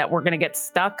bad and that we're going to get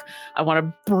stuck, I want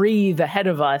to breathe ahead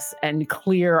of us and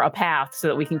clear a path so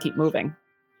that we can keep moving.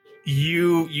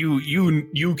 You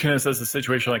can assess the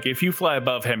situation. Like if you fly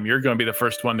above him, you're going to be the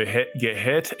first one to get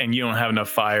hit, and you don't have enough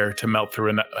fire to melt through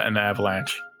an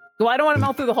avalanche. Well, I don't want to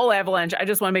melt through the whole avalanche. I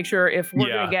just want to make sure if we're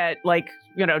going to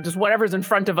get just whatever's in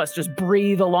front of us, just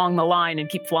breathe along the line and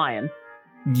keep flying.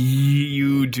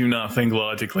 You do not think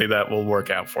logically that will work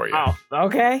out for you. Oh,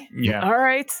 okay. Yeah. All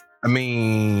right. I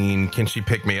mean, can she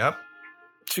pick me up?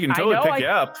 She can totally I know, pick you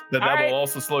up, but all that right. will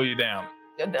also slow you down.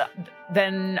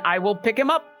 then I will pick him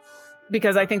up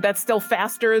because I think that's still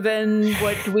faster than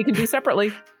what we can do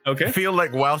separately. Okay. I feel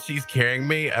like while she's carrying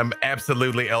me, I'm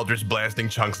absolutely Eldritch blasting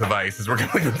chunks of ice as we're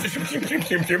going. Really,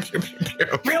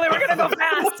 we're gonna go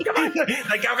fast. Come on.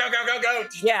 Like go.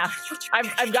 Yeah,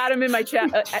 I've got him in my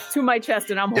chest, to my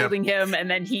chest, and I'm holding him, and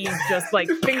then he's just like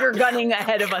finger gunning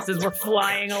ahead of us as we're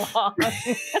flying along.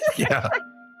 Yeah.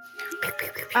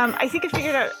 I think I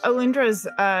figured out Olindra's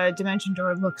dimension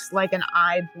door looks like an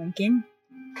eye blinking.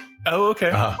 Oh,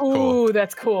 okay. Cool. Ooh,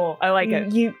 that's cool. I like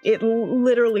it. It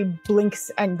literally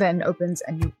blinks and then opens,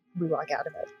 and we walk out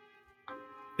of it.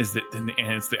 And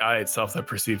it's the eye itself that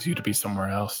perceives you to be somewhere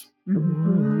else.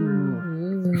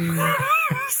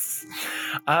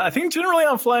 I think generally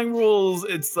on flying rules,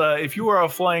 it's if you are a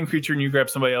flying creature and you grab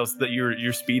somebody else, that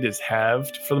your speed is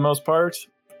halved for the most part.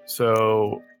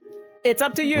 So It's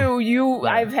up to you.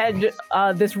 I've had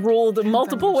this ruled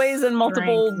multiple ways and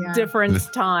multiple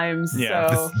different times.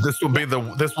 Yeah. So This will be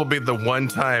the one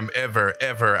time ever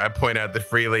I point out that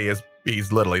Freely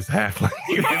he's little. He's halfling.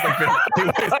 He weighs like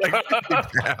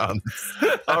 50 pounds.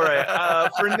 all right.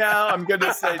 For now, I'm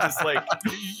gonna say just like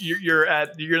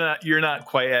you're not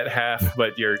quite at half,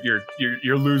 but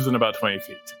you're losing about 20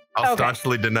 feet. I'll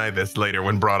staunchly deny this later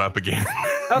when brought up again.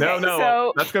 Okay, no,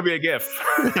 so that's gonna be a gift.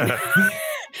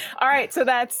 all right, so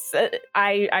that's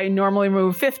I normally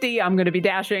move 50. I'm going to be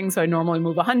dashing, so I normally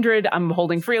move 100. I'm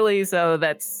holding freely, so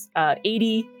that's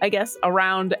 80, I guess,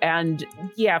 around. And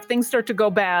yeah, if things start to go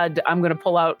bad, I'm going to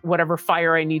pull out whatever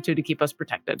fire I need to keep us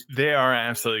protected. They are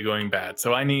absolutely going bad.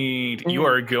 So I need you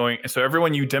are going. So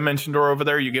everyone, you dimension door over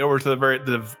there. You get over to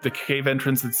the cave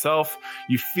entrance itself.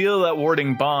 You feel that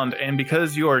warding bond, and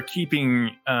because you are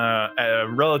keeping a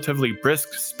relatively brisk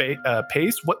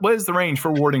pace, what is the range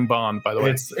for warding bond? By the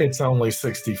way, It's only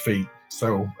 60 feet,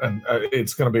 so and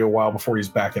it's going to be a while before he's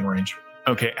back in range.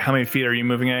 Okay, how many feet are you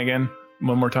moving at again?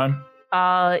 One more time.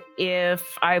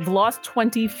 If I've lost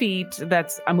 20 feet,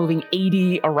 I'm moving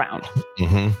 80 around.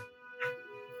 Mm-hmm.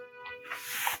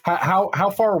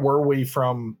 How far were we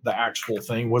from the actual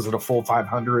thing? Was it a full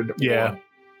 500? Yeah,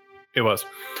 it was.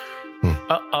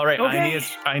 All right, Okay.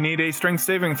 I need a strength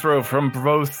saving throw from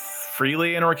both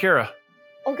Freely and Orkira.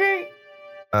 Okay.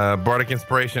 Bardic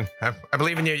Inspiration. I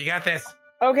believe in you. You got this.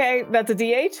 Okay, that's a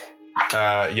D8.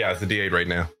 Yeah, it's a D8 right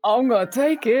now. I'm gonna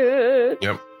take it.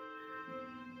 Yep.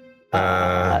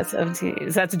 17.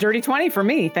 That's a dirty 20 for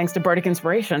me, thanks to Bardic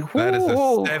Inspiration. That is a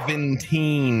Woo.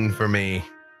 17 for me.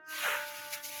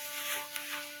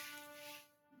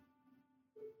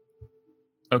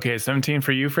 Okay, 17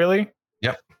 for you, Freely.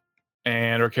 Yep.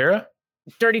 And Orkira.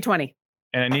 Dirty 20.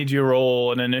 And I need you to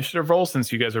roll an initiative roll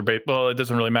since you guys are well, it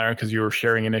doesn't really matter because you were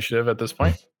sharing initiative at this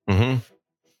point. Mm-hmm.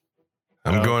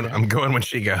 I'm going when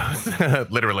she goes.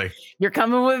 Literally. You're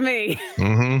coming with me.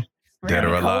 Mm-hmm. We're Dead or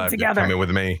gonna hold alive, you're together. coming with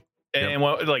me. And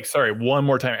one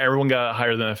more time. Everyone got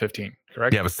higher than a 15,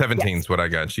 correct? Yeah, but 17 is what I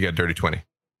got. She got dirty 20.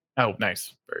 Oh,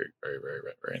 nice. Very, very, very,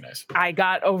 very nice. I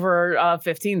got over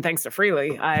 15 thanks to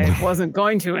Freely. I wasn't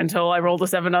going to until I rolled a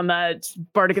 7 on that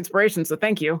Bardic Inspiration, so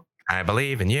thank you. I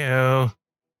believe in you.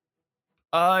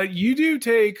 You do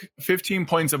take 15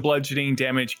 points of bludgeoning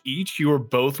damage each. You are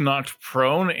both knocked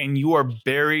prone and you are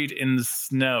buried in the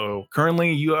snow.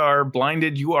 Currently, you are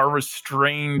blinded, you are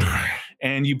restrained,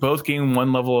 and you both gain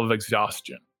 1 level of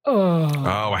exhaustion. Oh,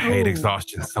 I hate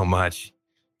exhaustion so much.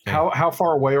 Okay. How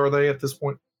far away are they at this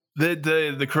point?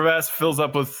 The crevasse fills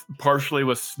up partially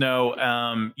with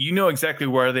snow. You know exactly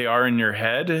where they are in your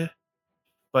head,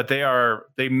 but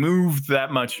they moved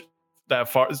that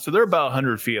far, so they're about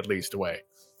 100 feet at least away.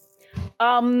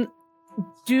 I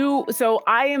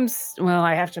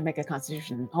have to make a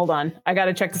constitution. Hold on. I got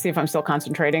to check to see if I'm still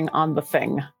concentrating on the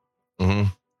thing. Mm-hmm.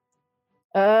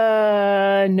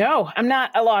 No, I'm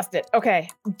not. I lost it. Okay.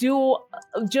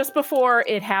 Just before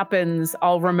it happens,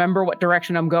 I'll remember what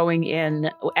direction I'm going in.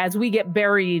 As we get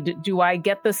buried, do I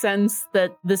get the sense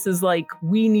that this is like,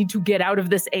 we need to get out of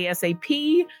this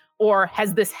ASAP? Or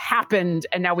has this happened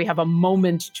and now we have a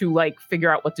moment to like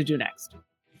figure out what to do next?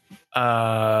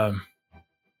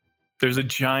 There's a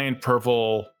giant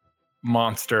purple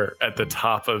monster at the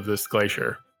top of this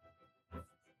glacier.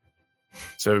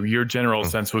 So your general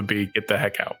sense would be get the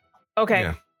heck out. Okay.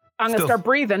 Yeah. I'm going to start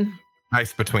breathing.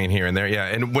 ice between here and there. Yeah,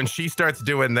 and when she starts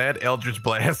doing that, Eldritch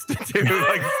Blast do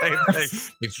like the same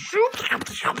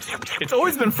thing. It's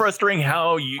always been frustrating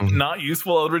how not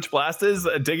useful Eldritch Blast is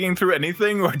digging through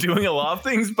anything or doing a lot of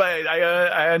things, but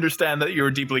I understand that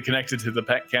you're deeply connected to the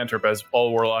pet cantrip, as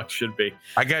all warlocks should be.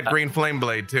 I got Green Flame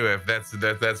Blade too, if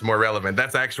that's more relevant.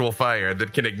 That's actual fire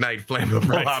that can ignite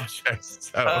flammable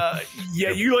objects. So.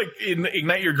 You like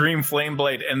ignite your Green Flame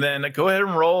Blade, and then go ahead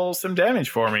and roll some damage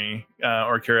for me,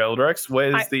 Orkira Eldrex. What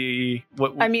is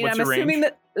I'm assuming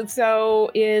that so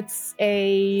it's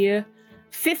a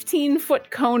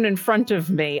 15-foot cone in front of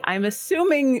me. I'm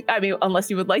assuming, unless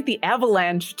you would like the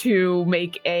avalanche to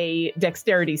make a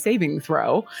dexterity saving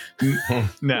throw.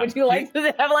 No. Would you like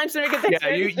the avalanche to make a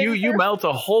dexterity saving throw? You melt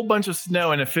a whole bunch of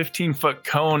snow in a 15-foot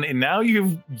cone, and now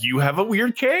you have a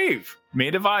weird cave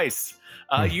made of ice.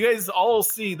 You guys all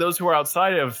see, those who are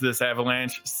outside of this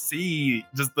avalanche, see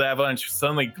just the avalanche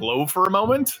suddenly glow for a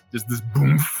moment. Just this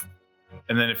boom,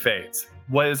 and then it fades.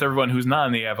 What is everyone who's not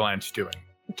in the avalanche doing?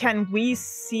 Can we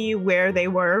see where they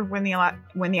were when the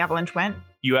avalanche went?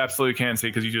 You absolutely can see,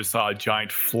 because you just saw a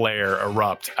giant flare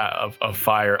erupt of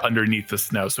fire underneath the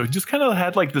snow. So it just kind of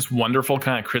had like this wonderful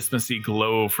kind of Christmassy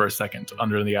glow for a second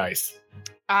under the ice.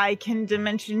 I can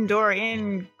dimension door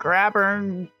in, grab her,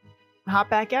 and hop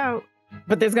back out.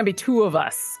 But there's going to be two of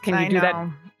us. Can you do that?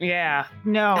 Yeah.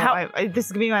 No, this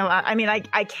is going to be my last.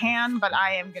 I can, but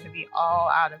I am going to be all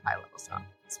out of high-level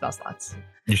spell slots.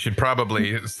 You should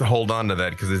probably hold on to that,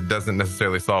 because it doesn't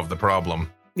necessarily solve the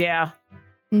problem. Yeah.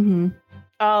 Mm-hmm.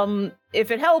 If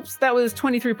it helps, that was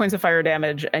 23 points of fire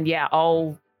damage. And yeah,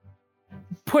 I'll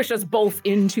push us both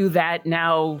into that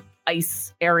now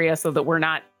ice area so that we're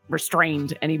not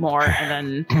restrained anymore.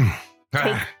 And then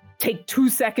take 2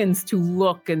 seconds to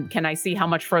look, and can I see how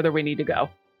much further we need to go?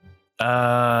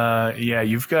 Yeah,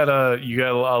 you got a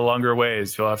longer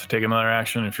ways. You'll have to take another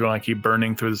action if you want to keep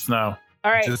burning through the snow. All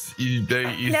right.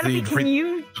 Penelope, can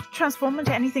you transform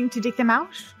into anything to dig them out?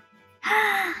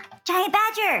 Giant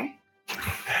badger.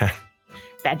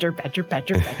 Badger.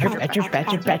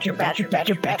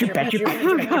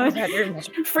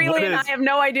 Freely and I have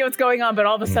no idea what's going on, but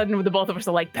all of a sudden the both of us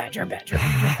are like badger. But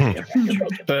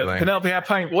Penelope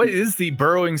Halfpint, what is the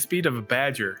burrowing speed of a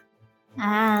badger?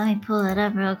 Let me pull it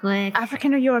up real quick.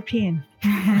 African or European?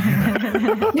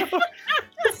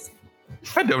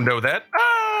 I don't know that.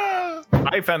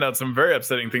 I found out some very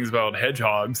upsetting things about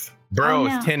hedgehogs. Burrow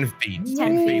is 10 feet.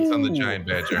 10 feet on the giant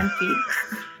badger. 10 feet.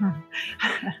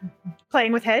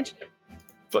 Playing with hedge?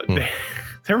 But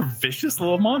they're vicious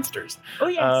little monsters. Oh,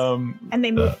 yes. And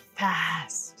they move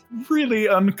fast. Really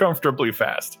uncomfortably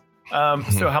fast.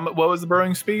 So what was the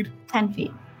burrowing speed? 10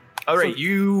 feet. All right,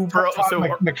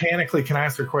 mechanically, can I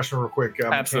ask a question real quick?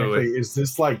 Absolutely. Is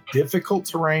this like difficult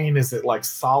terrain? Is it like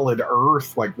solid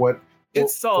earth? Like what?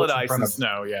 It's solid ice and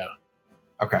snow, yeah.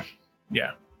 Okay.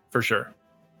 Yeah, for sure.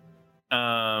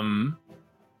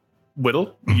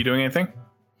 Whittle, are you doing anything?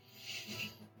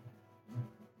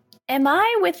 Am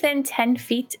I within 10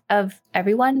 feet of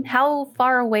everyone? How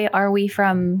far away are we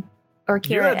from Orkira?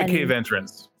 You're at the cave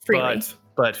entrance, Freely.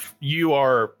 but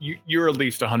you're at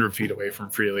least 100 feet away from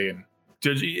Freely, and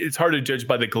it's hard to judge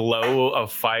by the glow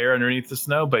of fire underneath the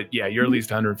snow. But yeah, you're at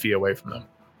least 100 feet away from them.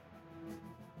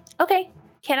 Okay.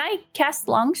 Can I cast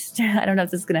I don't know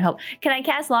if this is going to help. Can I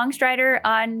cast Longstrider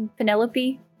on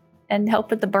Penelope and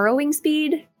help with the burrowing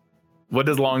speed? What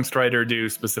does Longstrider do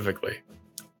specifically?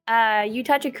 You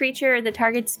touch a creature, the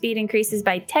target's speed increases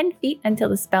by 10 feet until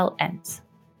the spell ends.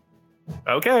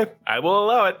 Okay, I will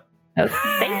allow it. Okay.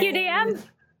 Thank you, DM.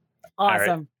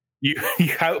 Awesome.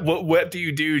 Right. What do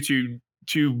you do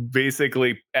to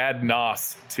basically add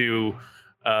nos to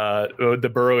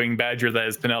the burrowing badger that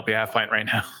is Penelope Halfpint right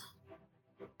now?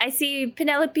 I see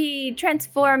Penelope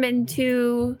transform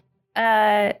into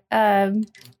a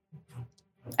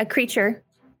creature.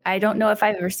 I don't know if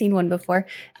I've ever seen one before.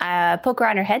 Poke her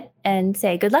on her head and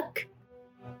say, "Good luck.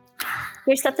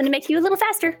 Here's something to make you a little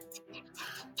faster."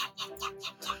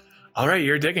 All right,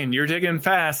 you're digging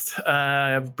fast.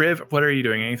 Briv, what are you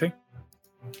doing? Anything?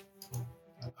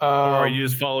 Or are you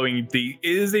just following it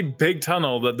is a big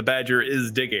tunnel that the badger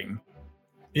is digging.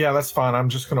 Yeah, that's fine. I'm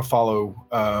just going to follow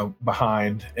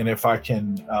behind, and if I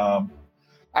can,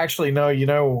 actually, no.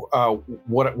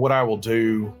 What I will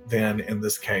do then in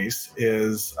this case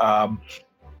is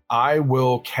I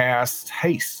will cast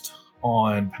haste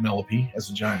on Penelope as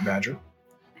a giant badger,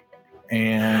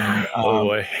 and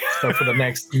so for the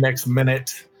next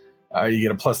minute, you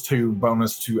get a +2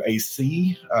 bonus to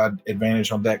AC,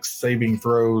 advantage on Dex saving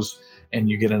throws. And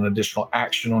you get an additional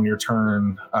action on your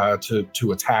turn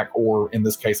to attack, or in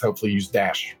this case, hopefully use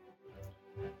dash.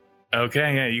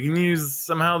 Okay, yeah, you can use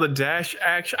somehow the dash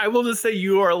action. I will just say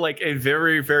you are like a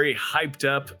very, very hyped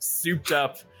up, souped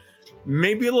up,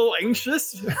 maybe a little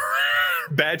anxious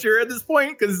badger at this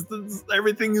point because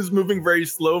everything is moving very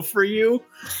slow for you,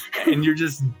 and you're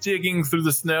just digging through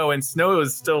the snow, and snow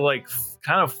is still like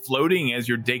kind of floating as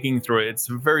you're digging through it. It's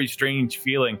a very strange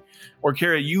feeling.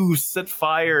 Orkira, you set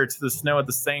fire to the snow at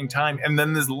the same time, and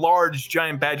then this large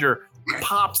giant badger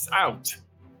pops out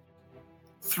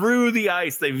through the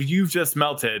ice that you've just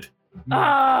melted. Oh,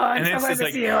 I'm so glad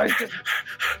to see you.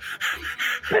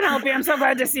 Penelope, I'm so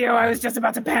glad to see you. I was just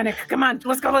about to panic. Come on,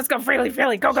 let's go. Freely.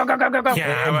 Go.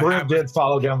 Yeah, And Brent did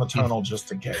follow down the tunnel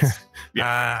just in case.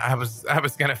 I was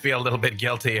gonna feel a little bit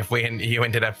guilty if you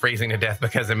ended up freezing to death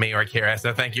because of me, Orkira.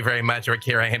 So thank you very much,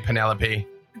 Orkira and Penelope.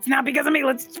 It's not because of me.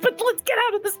 Let's get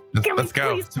out of this. Let's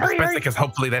go. Especially because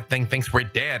hopefully that thing thinks we're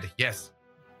dead. Yes.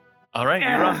 All right, you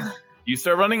run. You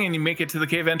start running and you make it to the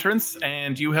cave entrance,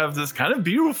 and you have this kind of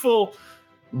beautiful,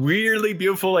 weirdly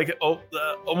beautiful, like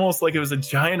almost like it was a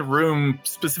giant room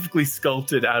specifically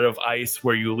sculpted out of ice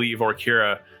where you leave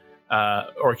Orkira's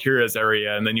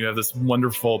area, and then you have this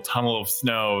wonderful tunnel of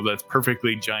snow that's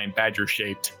perfectly giant badger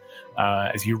shaped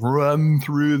as you run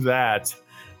through that.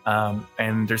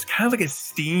 And there's kind of like a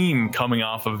steam coming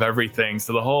off of everything,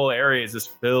 so the whole area is just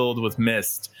filled with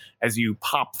mist as you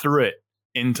pop through it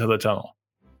into the tunnel.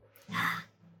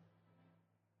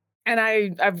 And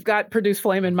I've got Produce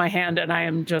Flame in my hand, and I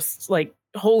am just like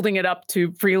holding it up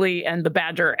to Freely and the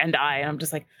badger and I'm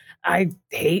just like, I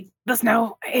hate the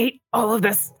snow. I hate all of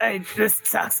this. This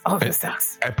sucks. All of this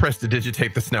sucks. I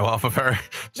prestidigitate the snow off of her.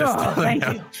 Thank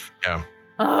you.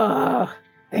 Yeah.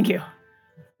 Thank you.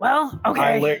 Well, okay.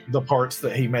 I licked the parts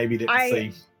that he maybe didn't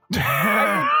see.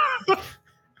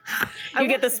 You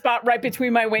get the spot right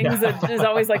between my wings that is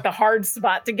always like the hard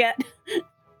spot to get.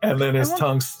 And then his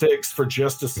tongue sticks for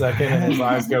just a second, and his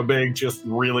eyes go big, just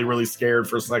really, really scared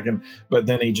for a second. But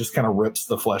then he just kind of rips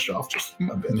the flesh off just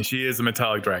a bit. She is a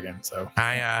metallic dragon, so.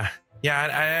 At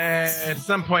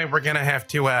some point we're going to have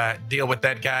to deal with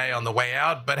that guy on the way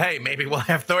out. But hey, maybe we'll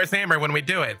have Thor's hammer when we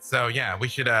do it. So yeah, we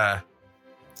should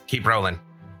keep rolling.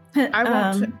 I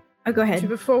want to. Oh, go ahead.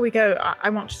 Before we go,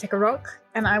 I want to take a rock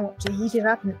and I want to heat it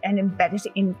up and embed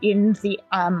it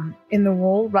in the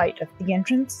wall right at the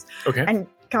entrance. Okay. And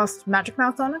cast Magic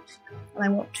Mouth on it. And I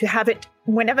want to have it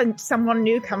whenever someone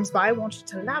new comes by. I want it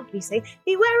to loudly say,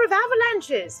 "Beware of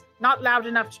avalanches." Not loud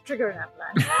enough to trigger an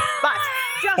avalanche, but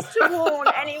just to warn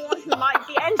anyone who might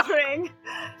be entering,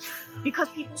 because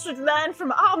people should learn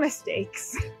from our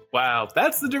mistakes. Wow,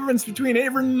 that's the difference between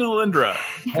Avern and Alindra.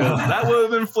 That would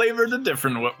have been flavored a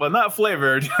different way. Well, not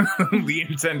flavored. The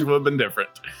intent would have been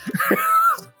different.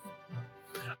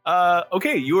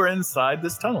 Okay, you are inside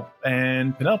this tunnel.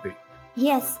 And Penelope.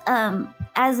 Yes,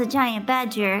 as a giant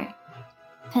badger,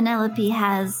 Penelope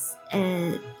has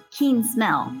a keen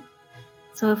smell.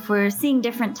 So if we're seeing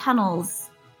different tunnels,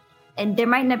 and there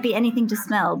might not be anything to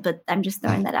smell, but I'm just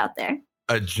throwing that out there.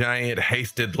 A giant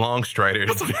hasted Longstrider.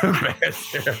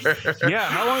 Yeah,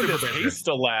 how long does haste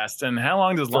last, and how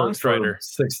long does Longstrider?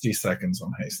 60 seconds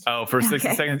on haste. Oh, for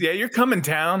 60 seconds. Yeah, you're coming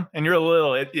down, and you're a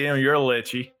little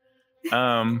itchy.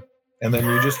 And then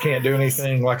you just can't do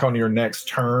anything like on your next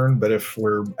turn. But if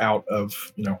we're out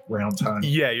of round time,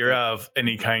 yeah, you're out of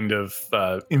any kind of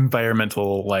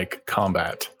environmental like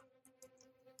combat.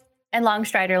 And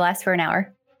Longstrider lasts for an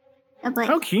hour.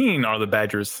 How keen are the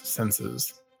badger's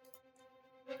senses?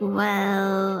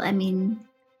 Well, I mean,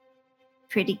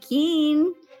 pretty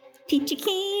keen. Peachy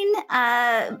keen.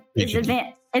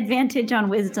 Advantage on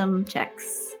wisdom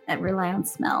checks that rely on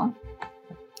smell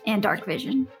and dark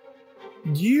vision.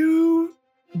 You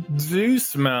do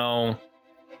smell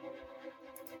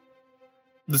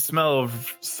the smell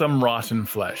of some rotten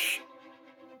flesh,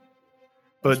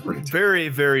 but very,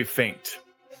 very faint.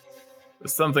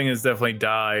 Something has definitely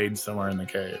died somewhere in the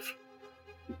cave.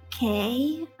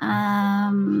 Okay.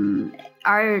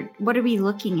 What are we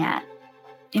looking at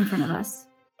in front of us?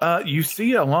 You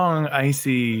see a long,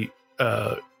 icy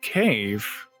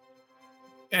cave,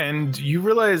 and you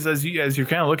realize as you're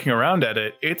kind of looking around at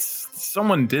it, it's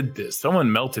someone did this.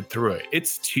 Someone melted through it.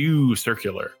 It's too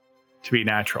circular to be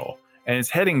natural, and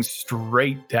it's heading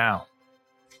straight down.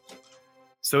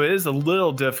 So it is a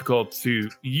little difficult to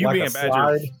being a badger.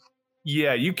 Slide?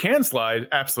 Yeah, you can slide,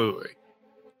 absolutely.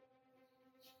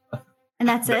 And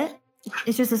that's it?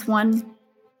 It's just this one?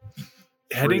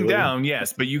 Heading down,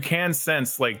 yes, but you can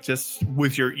sense, like, just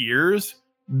with your ears,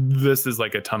 this is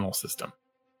like a tunnel system.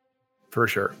 For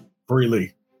sure.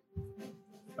 Freely.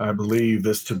 I believe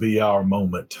this to be our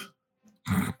moment.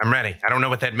 I'm ready. I don't know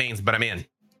what that means, but I'm in.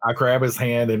 I grab his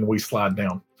hand and we slide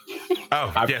down.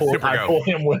 Oh, I yeah, pull super go.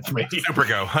 him with me. Super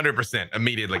go. 100%.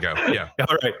 Immediately go. Yeah.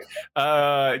 All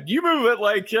right. You move it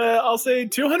like, I'll say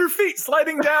 200 feet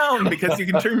sliding down because you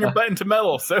can turn your butt into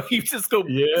metal. So you just go,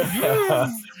 Yeah.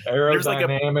 There's like a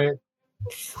Aerodynamic.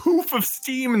 poof of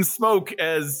steam and smoke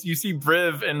as you see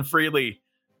Briv and Freely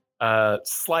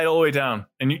slide all the way down.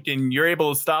 And you're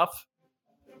able to stop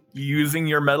using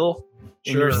your metal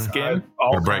in your skin.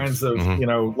 All Or breaks. kinds of,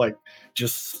 Mhm. like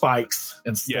just spikes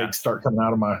and stakes Yeah. start coming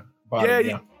out of my body. Yeah,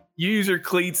 you use your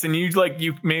cleats and you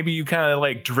kind of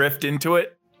like drift into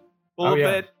it a little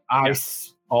bit.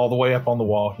 Ice all the way up on the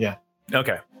wall. Yeah.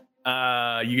 Okay.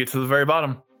 You get to the very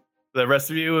bottom. The rest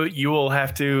of you will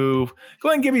have to go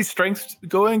ahead and give me strength.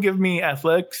 Go ahead and give me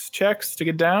athletics checks to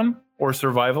get down or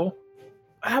survival.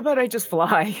 How about I just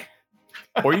fly?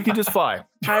 Or you can just fly.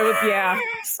 I would, yeah.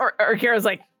 Or Kira's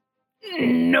like,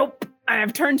 nope.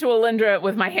 I've turned to Alindra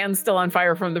with my hands still on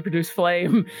fire from the produced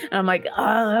flame. And I'm like,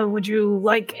 would you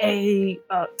like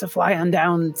to fly on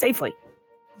down safely?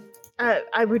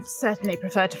 I would certainly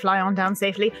prefer to fly on down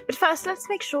safely, but first let's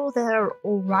make sure they're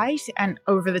all right. And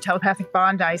over the telepathic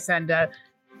bond, I send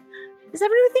is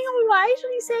everything all right?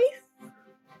 Are you safe?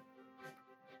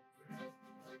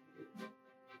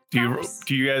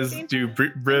 Do you guys do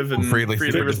Briv and Freely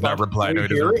does not respond? reply. No, he We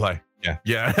doesn't hear it? reply. Yeah.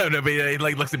 Yeah. No, but he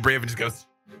like looks at Brave and just goes,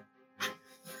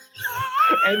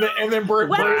 And then Brim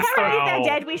Well, starts, apparently they're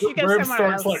dead. We should go Brim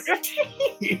somewhere starts else. like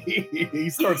he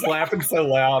starts laughing so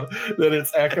loud that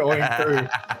it's echoing through.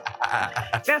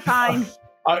 They're fine.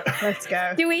 I, Let's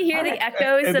go. Do we hear the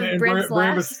echoes and of then Brim's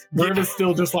laugh? Brim is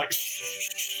still just like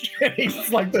shh. And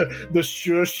he's like the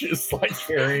shush is like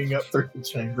carrying up through the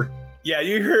chamber. Yeah,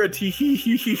 you hear a tee hee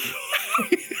hee hee.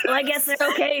 Well, I guess they're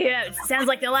okay. Yeah, it sounds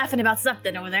like they're laughing about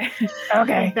something over there.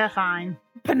 Okay. They're fine.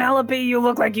 Penelope, you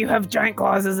look like you have giant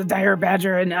claws as a dire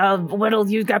badger, and Whittle,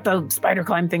 you got the spider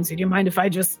climb thing. So do you mind if I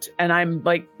just? And I'm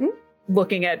like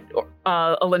looking at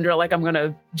Alindra like I'm going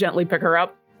to gently pick her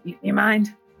up. You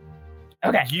mind?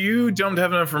 Okay. You don't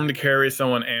have enough room to carry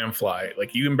someone and fly.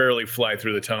 Like you can barely fly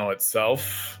through the tunnel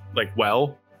itself. Like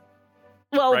Well,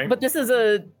 right? but this is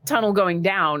a tunnel going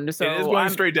down, so it is going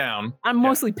straight down. I'm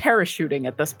mostly parachuting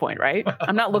at this point, right?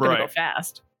 I'm not looking to go Right.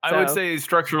 fast. I would So- say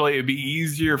structurally it'd be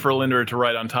easier for Linda to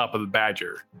ride on top of the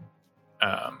badger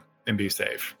and be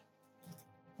safe.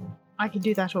 I could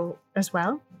do that all as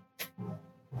well.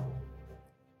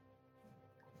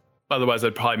 Otherwise,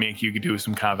 I'd probably make you do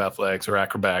some kind of athletics or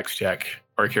acrobatics check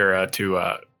or Kira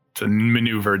to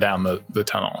maneuver down the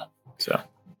tunnel. So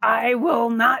I will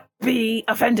not be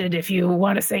offended if you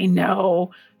want to say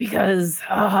no, because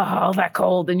all that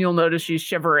cold, and you'll notice she's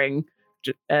shivering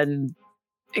and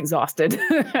exhausted.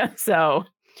 So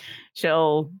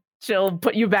she'll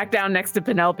put you back down next to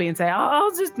Penelope and say,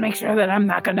 I'll just make sure that I'm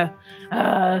not gonna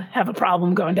have a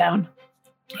problem going down.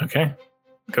 okay,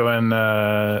 go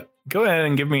ahead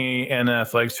and give me an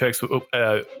athletics check,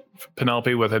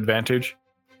 Penelope, with advantage.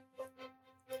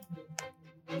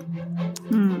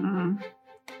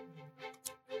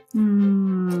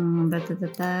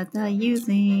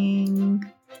 Using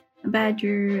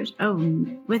badgers. Oh,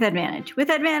 with advantage. With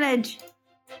advantage.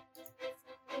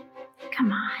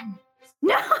 Come on.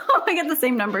 No, I get the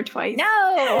same number twice.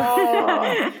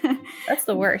 No, that's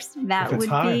the worst. That If it's would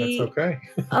high, be that's okay.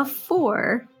 a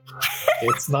 4.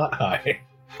 It's not high.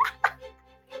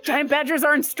 giant badgers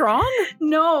aren't strong?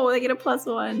 No, they get a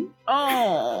 +1.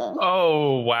 Oh.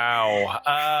 Oh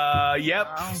wow.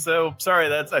 Yep. So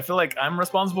sorry, I feel like I'm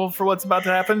responsible for what's about to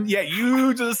happen. Yeah,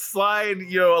 you just slide,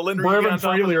 Alindra Brim on and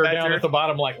top of Freely the are down badger. at the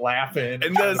bottom, like laughing.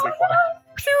 And does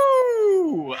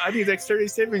Phew! I need dexterity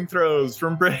saving throws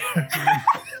from Brim.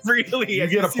 Freely, you as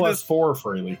get a see this- +4,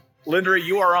 Freely. Lindra,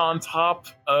 you are on top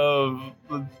of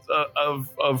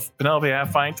Penelope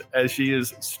Halfpint as she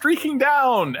is streaking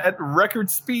down at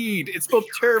record speed. It's both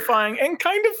terrifying and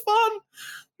kind of fun.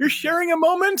 You're sharing a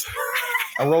moment.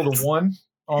 I rolled a 1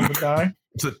 on the die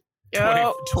it's a Yo, 20,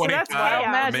 so 25 that's wild for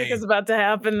magic me. is about to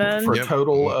happen then. for Yep. a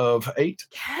total of 8.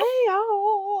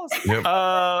 Chaos. Yep.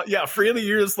 Yeah, Freely,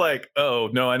 you're just like, oh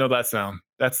no, I know that sound.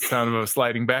 That's the sound of a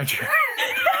sliding badger.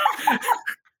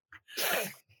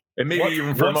 And maybe What-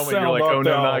 even for a what moment, you're sound like, art oh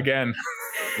no, thou? not again.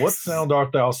 What sound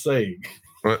art thou saying?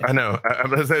 Well, I know.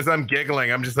 As I'm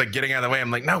giggling, I'm just like getting out of the way.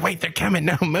 I'm like, no, wait, they're coming.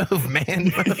 No, move,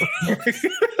 man.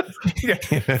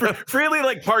 Freely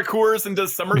like parkours and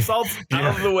does somersaults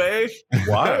out of the way.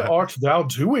 Why art thou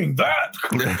doing that?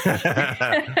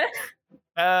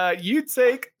 You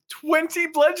take 20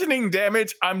 bludgeoning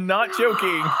damage. I'm not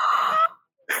joking.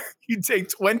 You take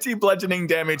 20 bludgeoning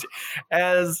damage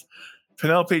as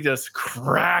Penelope just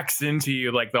cracks into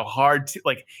you like the hard,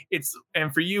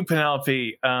 and for you,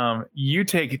 Penelope, you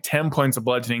take 10 points of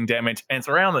bludgeoning damage, and it's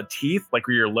around the teeth, like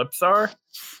where your lips are.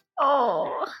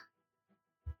 Oh.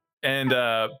 And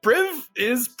Briv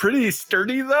is pretty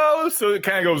sturdy though, so it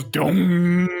kind of goes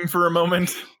dong for a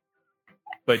moment.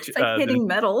 But It's like hitting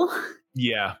metal.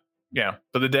 Yeah,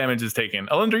 but the damage is taken.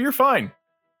 Alindra, you're fine.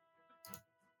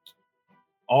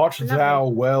 Art thou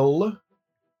well?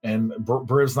 And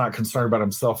Briv's not concerned about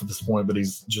himself at this point, but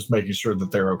he's just making sure that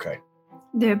they're okay.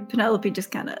 Penelope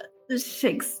just kind of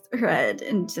shakes her head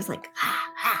and just like,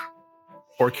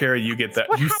 Or Carrie, you get that.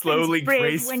 What You happens, slowly, Briv, when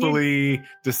gracefully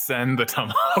descend the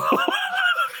tunnel.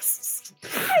 As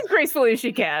gracefully as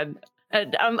she can.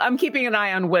 And I'm keeping an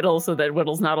eye on Whittle so that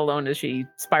Whittle's not alone as she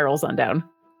spirals on down.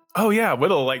 Oh yeah,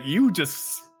 Whittle, like you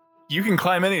can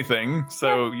climb anything,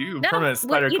 so you permanent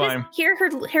spider you climb. just hear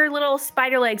her little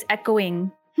spider legs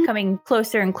echoing, coming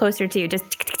closer and closer to you. Just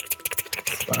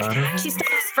she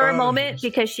stops for a moment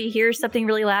because she hears something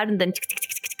really loud, and then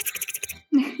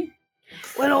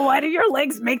Whittle, why do your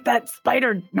legs make that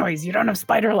spider noise? You don't have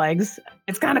spider legs.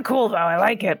 It's kind of cool though. I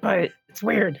like it, but it's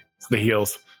weird. It's the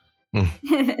heels.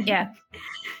 yeah.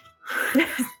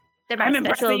 I'm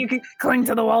impressed that you can cling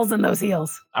to the walls in those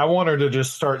heels. I want her to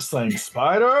just start saying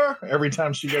spider every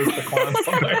time she goes to climb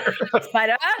somewhere.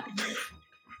 Spider.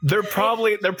 They're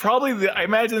probably I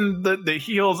imagine that the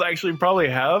heels actually probably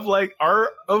have like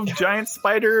art of giant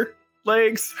spider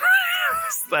legs.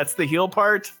 That's the heel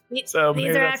part. So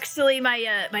these are actually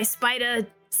my spider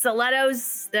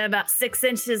stilettos. They're about 6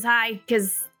 inches high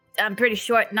because I'm pretty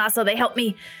short, and also they help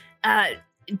me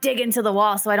dig into the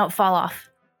wall so I don't fall off.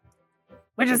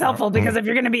 Which is helpful because if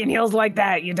you're going to be in heels like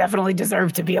that, you definitely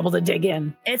deserve to be able to dig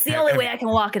in. It's the only way I can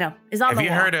walk in them. Is on the wall.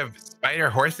 Have you heard of spider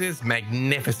horses?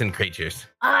 Magnificent creatures.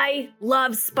 I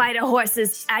love spider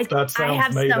horses. That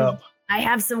sounds made up. I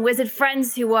have some wizard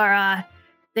friends who are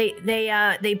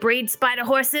they breed spider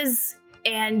horses,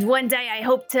 and one day I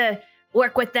hope to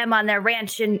work with them on their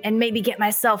ranch and maybe get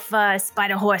myself a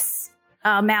spider horse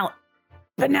mount.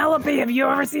 Penelope, have you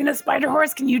ever seen a spider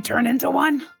horse? Can you turn into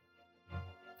one?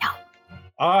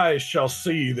 I shall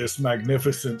see this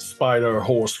magnificent spider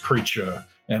horse creature,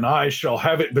 and I shall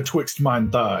have it betwixt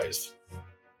mine thighs.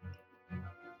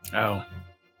 Oh.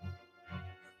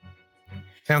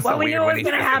 Sounds Well, so we weird knew when it he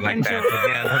was gonna says it happen, like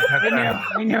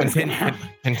that. We knew it was gonna happen.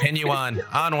 Continue on.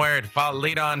 Onward.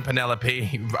 Lead on,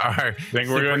 Penelope. I think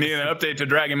we're going to need an update to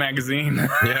Dragon Magazine.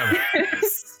 Yeah.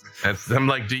 I'm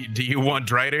like, do you want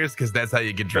driders? Because that's how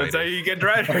you get driders. That's how you get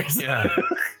driders. Yeah.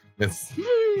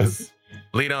 It's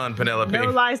lead on, Penelope. No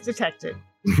lies detected.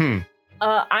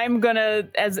 I'm gonna,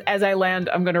 as I land,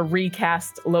 I'm gonna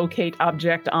recast locate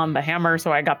object on the hammer,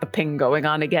 so I got the ping going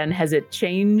on again. Has it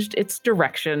changed its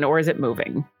direction, or is it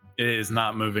moving? It is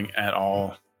not moving at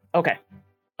all. Okay.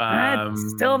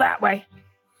 Still that way.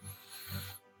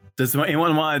 Does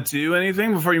anyone want to do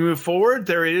anything before you move forward?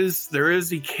 There is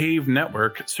a cave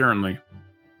network, certainly.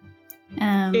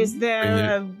 Is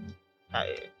there?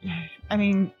 I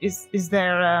mean, is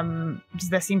there? Does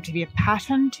there seem to be a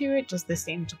pattern to it? Does there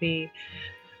seem to be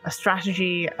a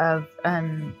strategy of?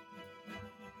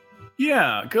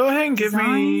 Yeah, go ahead and give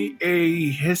me a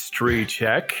history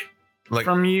check.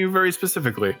 From you very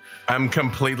specifically. I'm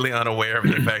completely unaware of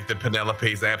the fact that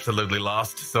Penelope's absolutely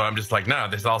lost. So I'm just like, no,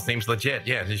 this all seems legit.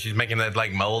 Yeah, she's making that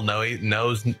like mole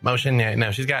nose motion. Yeah,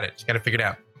 no, she's got it. She's got it figured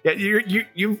out. Yeah,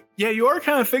 you are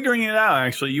kind of figuring it out.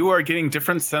 Actually, you are getting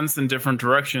different scents in different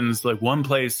directions. Like one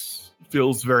place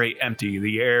feels very empty.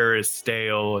 The air is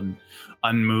stale and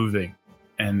unmoving,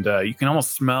 and you can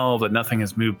almost smell that nothing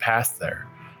has moved past there.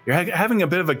 You're having a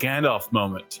bit of a Gandalf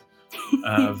moment.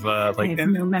 Of like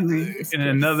no memory in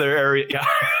another area, yeah.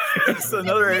 So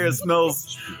another area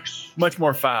smells much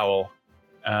more foul.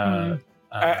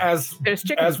 As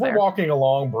we're walking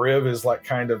along, Briv is like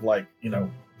kind of like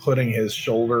putting his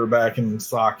shoulder back in the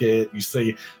socket. You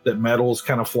see that metal's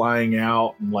kind of flying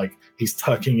out, and like he's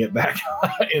tucking it back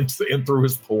in through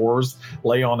his pores.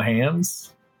 Lay on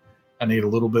hands. I need a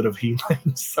little bit of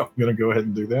healing, so I'm gonna go ahead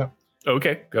and do that.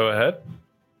 Okay, go ahead.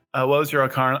 What was your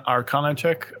Arcana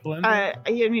check, Linda?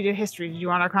 You need a history. Did you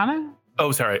want Arcana?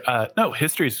 Oh, sorry. No,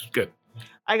 history's good.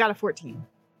 I got a 14.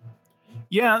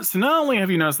 Yeah, so not only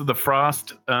have you noticed that the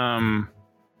frost... 14,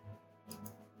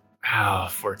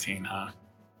 huh?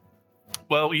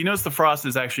 Well, you notice the frost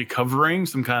is actually covering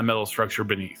some kind of metal structure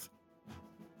beneath.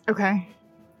 Okay.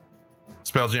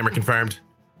 Spelljammer confirmed.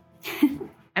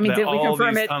 I mean, didn't we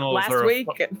confirm it last week?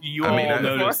 You all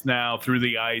notice now through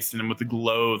the ice and with the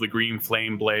glow of the green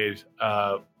flame blade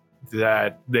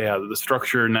that the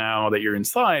structure now that you're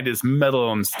inside is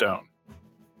metal and stone.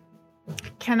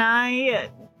 Can I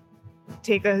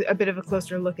take a bit of a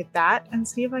closer look at that and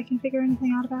see if I can figure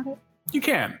anything out about it? You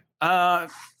can.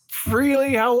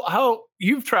 Freely, how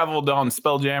you've traveled on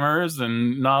Spelljammers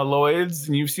and Nautiloids,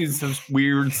 and you've seen some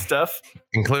weird stuff,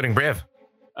 including Briv.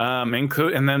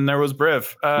 And then there was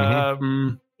Briv.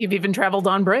 You've even traveled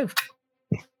on Briv.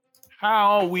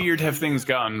 How weird have things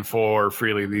gotten for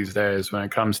Freely these days when it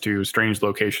comes to strange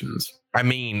locations? I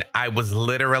mean, I was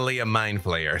literally a mind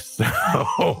flayer, so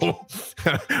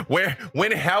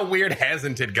how weird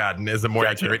hasn't it gotten is a more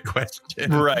accurate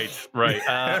question. Right.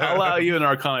 I'll allow you an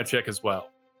Arcana check as well.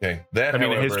 Okay,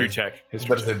 a history check.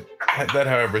 That,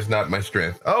 however, is not my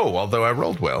strength. Oh, although I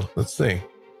rolled well. Let's see.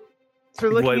 So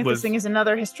we're looking at this thing as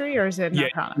another history, or is it an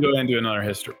Arcana? Go ahead and do another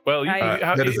history. Well,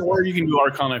 or you can do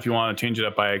Arcana if you want to change it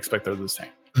up. I expect they're the same.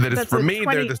 For me,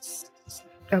 20... they're the...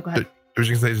 Oh, go ahead. I was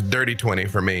going to say it's dirty 20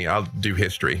 for me. I'll do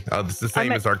history. It's the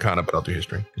same as Arcana, but I'll do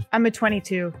history. I'm a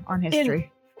 22 on history.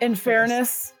 In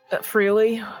fairness,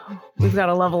 Freely, we've got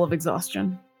a level of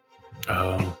exhaustion.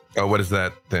 Oh, what is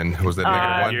that then? Was that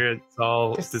 -1? It's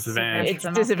all disadvantage. It's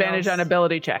disadvantage on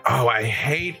ability checks. Oh, I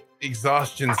hate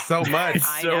exhaustion so much.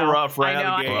 It's so rough right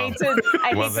out of the game. I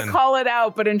hate to call it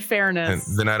out, but in fairness.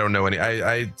 Then I don't know any.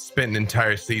 I spent an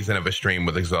entire season of a stream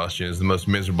with exhaustion. It's the most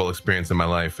miserable experience in my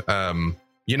life.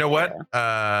 You know what?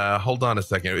 Hold on a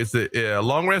second. Is it a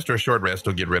long rest or a short rest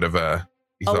will get rid of exhaustion?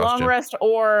 A long rest,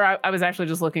 or I was actually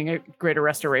just looking at greater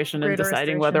restoration and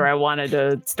deciding whether I wanted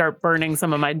to start burning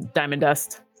some of my diamond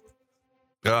dust.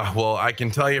 Well, I can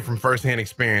tell you from firsthand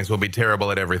experience, we'll be terrible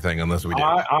at everything unless we do.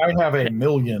 I have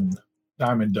 1,000,000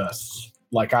 diamond dusts.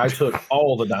 Like I took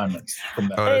all the diamonds from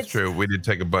that. Oh, that's true. We did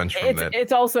take a bunch from that.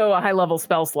 It's also a high level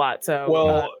spell slot.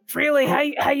 So, Freely,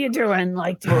 how you doing?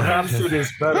 Like, perhaps it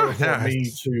is better for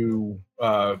me to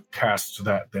cast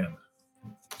that then.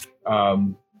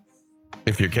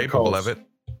 If you're capable of it.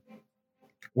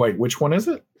 Wait, which one is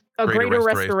it? A greater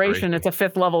restoration. It's a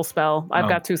 5th level spell. I've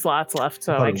got 2 slots left,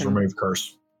 so I can remove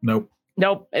curse.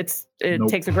 Nope. It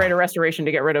takes a greater restoration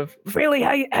to get rid of. Freely,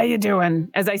 how you doing?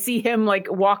 As I see him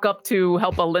walk up to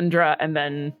help Alindra, and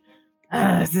then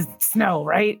it's snow,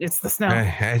 right? It's the snow.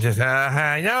 I just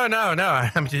no.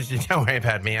 I'm just don't worry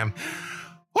about me.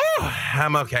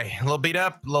 I'm okay. A little beat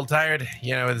up, a little tired.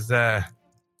 It's that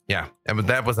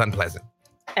was unpleasant.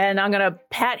 And I'm gonna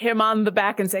pat him on the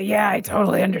back and say, "Yeah, I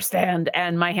totally understand."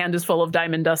 And my hand is full of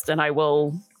diamond dust, and I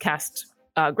will cast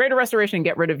greater restoration and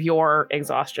get rid of your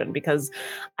exhaustion, because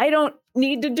I don't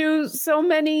need to do so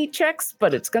many checks,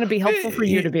 but it's going to be helpful for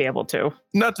you to be able to.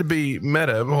 Not to be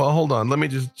meta. Well, hold on. Let me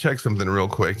just check something real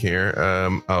quick here.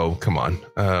 Come on.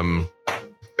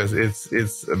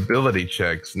 It's ability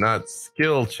checks, not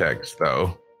skill checks,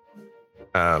 though.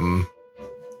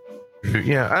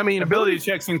 Yeah, I mean, ability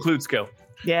checks include skill.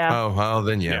 Yeah. Oh, well,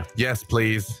 then yeah. Yes,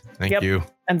 please. Thank you.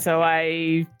 And so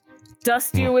I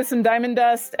dust you with some diamond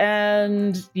dust,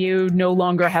 and you no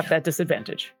longer have that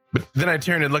disadvantage. But then I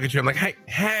turn and look at you. I'm like,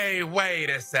 hey,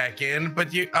 wait a second. But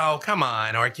come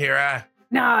on, Orkira.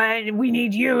 No, we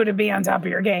need you to be on top of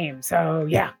your game. So,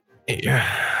 yeah.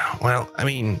 Well, I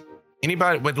mean,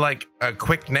 anybody would a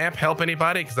quick nap help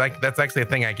anybody? Because that's actually a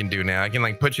thing I can do now. I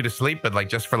can put you to sleep, but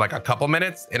just for a couple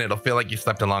minutes, and it'll feel like you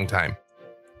slept a long time.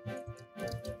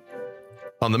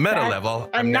 On the meta level,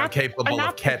 I'm now capable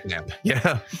of catnap.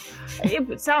 Yeah.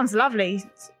 It sounds lovely.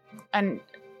 And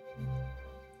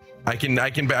I can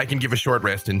give a short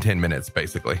rest in 10 minutes,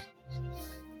 basically.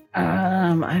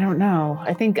 I don't know.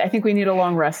 I think we need a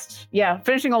long rest. Yeah,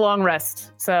 finishing a long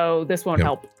rest. So this won't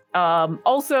help.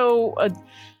 Also,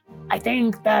 I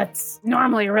think that's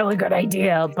normally a really good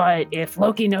idea, but if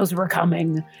Loki knows we're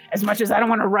coming, as much as I don't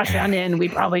want to rush on in, we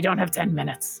probably don't have 10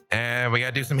 minutes. We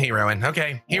gotta do some heroing.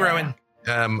 Okay, heroing.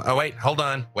 Wait, hold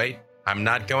on. Wait, I'm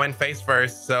not going face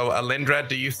first. So, Alindra,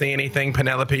 do you see anything?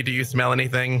 Penelope, do you smell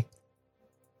anything?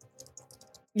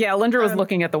 Yeah, Alindra was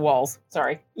looking at the walls.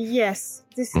 Sorry. Yes,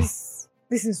 this is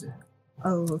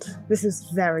old. This is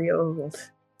very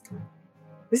old.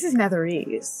 This is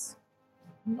Netherese.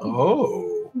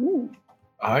 Oh. Ooh.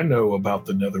 I know about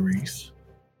the Netherese.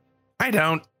 I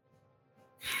don't.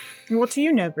 What do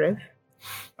you know, Briv?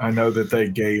 I know that they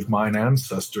gave mine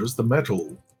ancestors the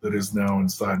metal that is now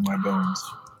inside my bones.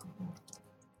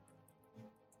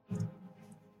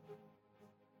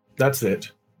 That's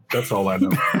it. That's all I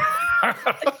know. I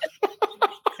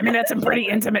mean, that's some pretty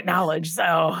intimate knowledge,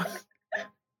 so.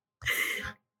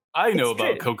 I know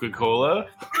about Coca-Cola.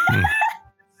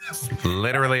 It's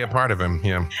literally a part of him,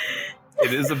 yeah.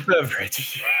 It is a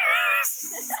beverage.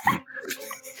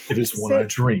 It is one I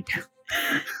drink.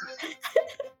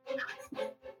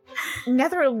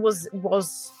 Netheril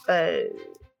was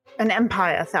an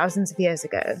empire thousands of years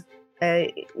ago,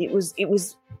 It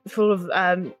was full of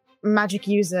magic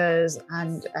users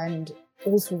and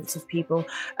all sorts of people.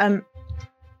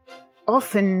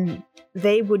 Often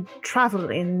they would travel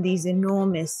in these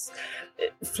enormous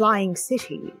flying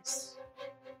cities.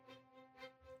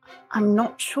 I'm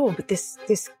not sure, but this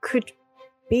could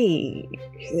be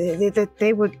that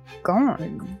they were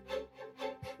gone.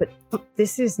 But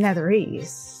this is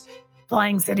Netherese.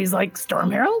 Flying cities like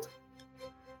Storm Herald?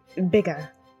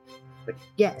 Bigger. But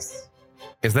yes.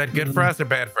 Is that good for us or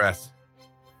bad for us?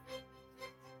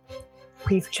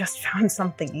 We've just found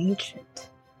something ancient.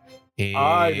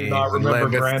 I do not remember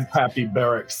Grandpappy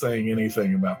Barrack saying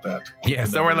anything about that. Yeah,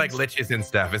 so we're like liches and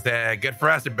stuff. Is that good for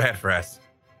us or bad for us?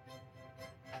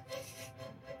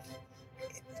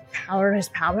 Power is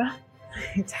power.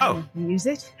 It's how you use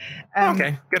it.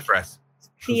 Okay, good for us.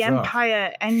 The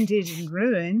Empire ended in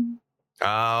ruin.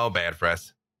 Oh, bad for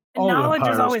us. Knowledge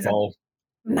is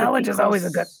always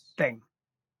a good thing.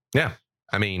 Yeah.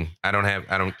 I mean, I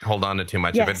don't hold on to too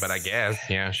much of it, but I guess,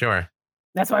 yeah, sure.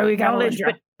 That's why we got knowledge,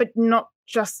 but not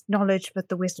just knowledge, but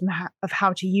the wisdom of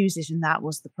how to use it, and that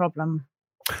was the problem.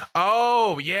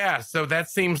 Oh, yeah. So that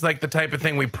seems like the type of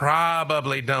thing we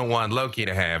probably don't want Loki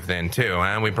to have then, too.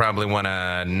 Huh? We probably want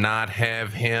to not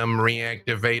have him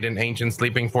reactivate an ancient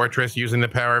sleeping fortress using the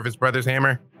power of his brother's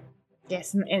hammer.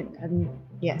 Yes, and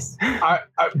yes.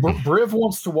 Briv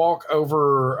wants to walk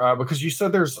over because you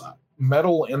said there's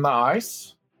metal in the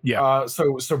ice. Yeah.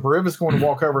 So Briv is going to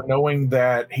walk over knowing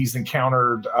that he's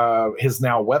encountered his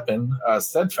now weapon,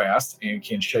 Steadfast, and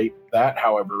can shape that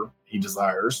however he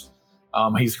desires.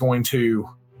 He's going to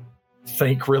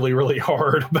think really, really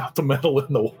hard about the metal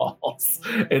in the walls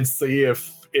and see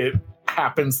if it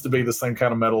happens to be the same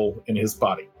kind of metal in his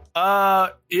body.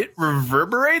 It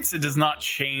reverberates. It does not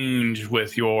change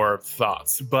with your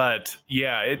thoughts, but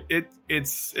yeah,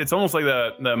 it's almost like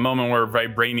the moment where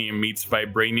vibranium meets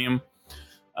vibranium.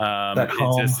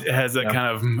 It has a kind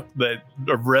of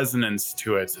a resonance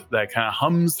to it that kind of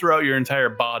hums throughout your entire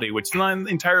body, which is not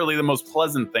entirely the most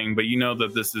pleasant thing, but you know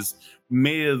that this is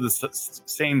made of the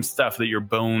same stuff that your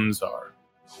bones are.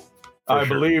 I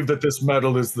believe that this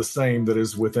metal is the same that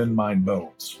is within mine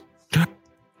bones.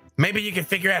 Maybe you could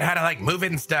figure out how to like move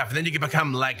it and stuff, and then you could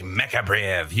become like Mecha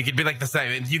Briv. You could be like the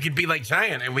same. You could be like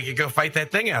giant, and we could go fight that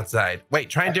thing outside.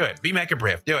 Wait, try and do it. Be Mecha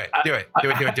Briv. Do it. Do it.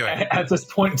 At this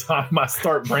point in time, I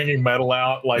start bringing metal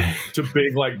out like to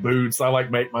big like boots. I like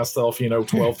make myself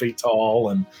 12 feet tall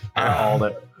and all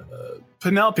that.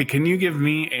 Penelope, can you give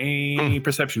me a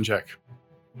perception check?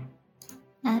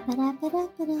 Is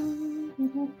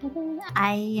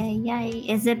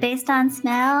it based on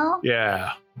smell?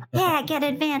 Yeah. Yeah, get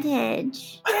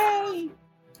advantage. Yay!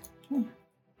 Okay.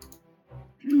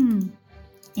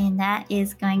 And that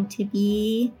is going to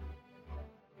be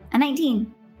a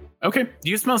 19. Okay.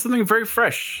 You smell something very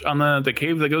fresh on the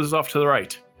cave that goes off to the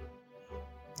right.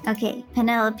 Okay.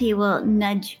 Penelope will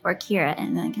nudge Orkira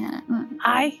and then kind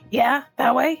of... Yeah,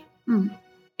 that way.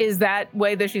 Is that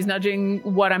way that she's nudging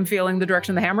what I'm feeling the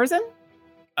direction the hammer's in?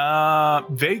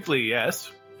 Vaguely,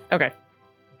 yes. Okay.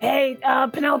 Hey,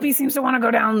 Penelope seems to want to go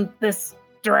down this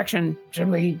direction. Should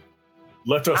we?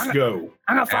 Let us go.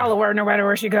 I'm going to follow her no matter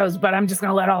where she goes, but I'm just going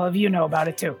to let all of you know about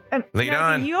it too. Lead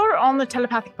on. You're on the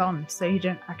telepathic bond, so you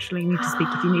don't actually need to speak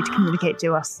if you need to communicate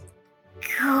to us.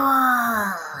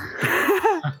 Cool.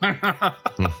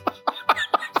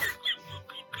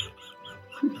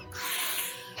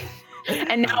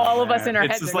 And now all of us in our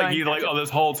it's heads just are like going, you like this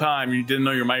whole time you didn't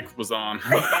know your mic was on.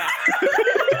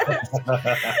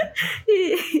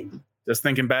 Just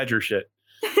thinking badger shit.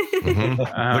 Looking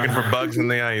for bugs in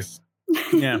the ice.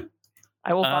 Yeah.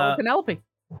 I will follow Penelope.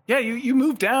 Yeah, you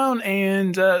move down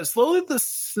and slowly the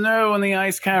snow and the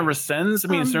ice kind of rescinds.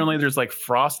 I mean, certainly there's like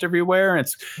frost everywhere. And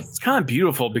it's kind of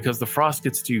beautiful because the frost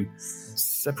gets to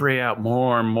separate out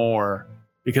more and more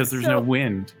because there's no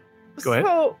wind. Go ahead.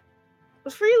 So,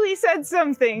 Freely said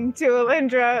something to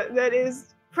Alindra that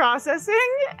is processing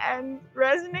and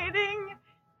resonating,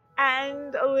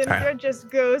 and Alindra just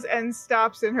goes and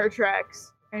stops in her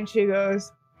tracks, and she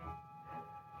goes,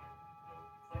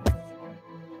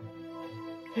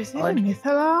 "Is it a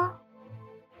Mythala?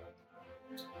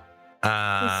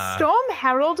 Is Storm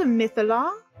Herald a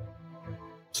Mythala?"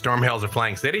 Storm Herald's a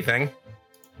flying city thing.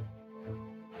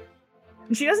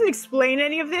 She doesn't explain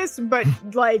any of this, but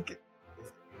like,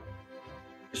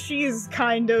 she's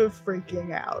kind of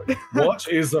freaking out. What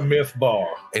is a myth bar?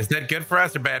 Is that good for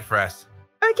us or bad for us?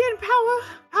 Again,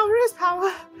 power is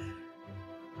power.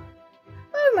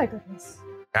 Oh my goodness.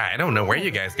 I don't know where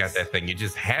you guys got that thing. You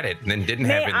just had it and then didn't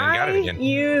have it and then got it again.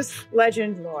 Use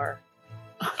legend lore?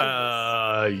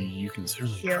 You can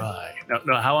certainly try.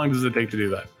 No, how long does it take to do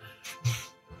that?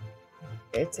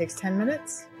 It takes 10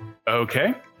 minutes.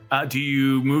 Okay. Do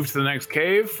you move to the next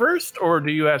cave first, or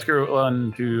do you ask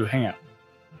everyone to hang out?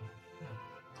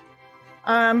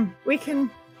 We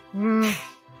can.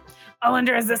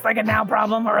 Alindra, is this like a now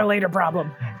problem or a later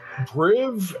problem?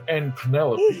 Briv and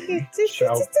Penelope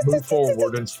shall move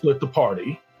forward and split the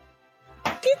party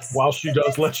while she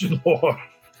does legend lore.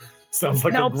 Sounds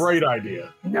like a great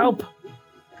idea. Nope.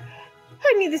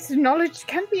 Honey, this knowledge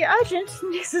can be urgent.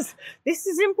 This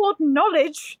is important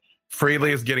knowledge.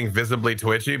 Freely is getting visibly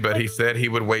twitchy, but he said he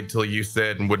would wait till you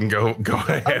said and wouldn't go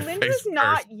ahead. Alindra's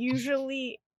not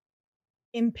usually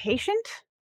impatient,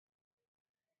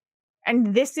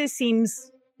 and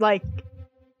seems like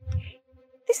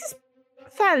this is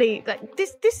fairly like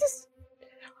this is.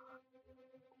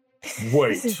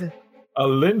 Wait,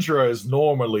 Alindra is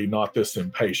normally not this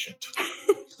impatient,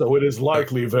 so it is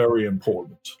likely very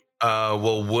important.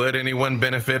 Well, would anyone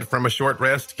benefit from a short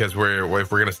rest? Because if we're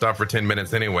going to stop for 10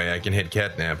 minutes anyway, I can hit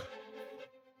catnap.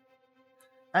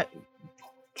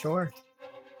 Sure.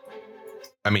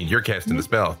 I mean, you're casting the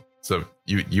spell, so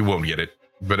you won't get it.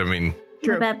 But I mean,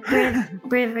 True. What about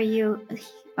Briv, are you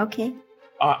okay?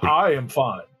 I am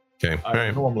fine. Okay,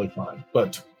 I'm normally fine.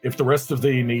 But if the rest of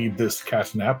thee need this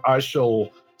catnap, I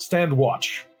shall stand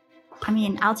watch. I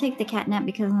mean, I'll take the catnap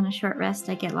because on a short rest,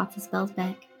 I get lots of spells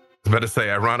back. I was about to say,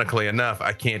 ironically enough,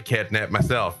 I can't catnap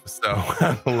myself. So,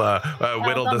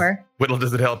 Whittle,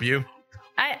 does it help you?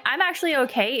 I'm actually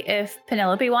okay if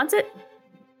Penelope wants it.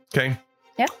 Okay.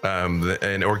 Yeah. And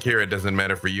Orkira, it doesn't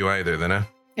matter for you either, then, huh?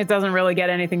 It doesn't really get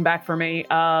anything back for me.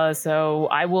 So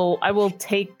I will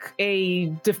take a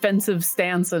defensive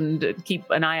stance and keep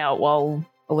an eye out while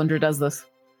Alindra does this.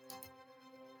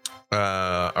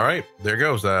 All right, there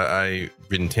goes.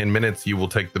 In 10 minutes, you will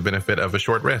take the benefit of a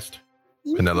short rest.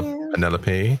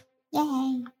 Penelope.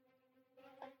 Yay.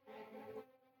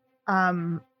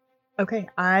 Okay,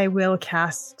 I will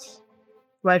cast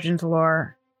Legend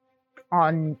Lore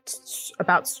on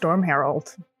about Storm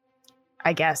Herald,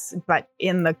 I guess, but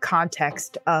in the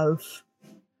context of.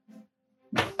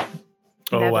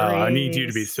 Oh wow! I need you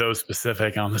to be so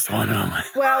specific on this one.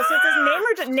 Well, so it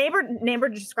says name or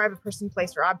describe a person,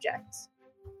 place, or object.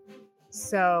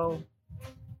 So.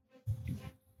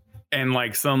 And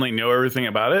like suddenly know everything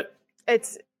about it.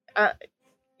 It's pretty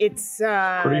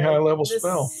high level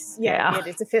spell. Yeah,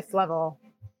 it's a 5th level.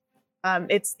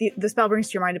 It's the spell brings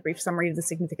to your mind a brief summary of the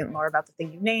significant lore about the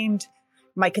thing you named.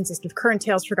 Might consist of current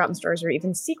tales, forgotten stories, or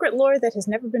even secret lore that has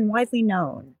never been widely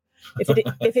known. If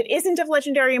it isn't of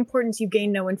legendary importance, you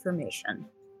gain no information.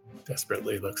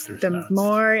 Desperately looks through the notes.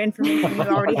 more information you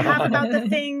already have about the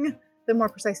thing, the more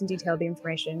precise and detailed the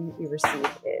information you receive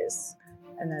is.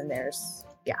 And then there's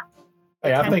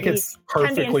Hey, I think it's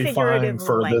perfectly fine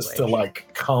for this to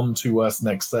like come to us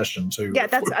next session too. Yeah,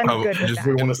 I'm good with that.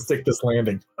 We want to stick this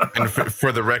landing. And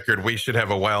for the record, we should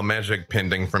have a wild magic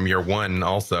pending from year 1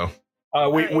 also.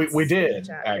 We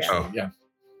did actually, yeah.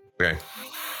 Okay.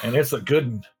 And it's a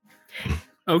good.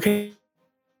 Okay.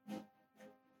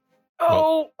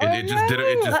 Legend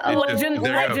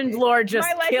Lore just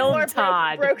killed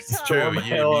Todd. It's true.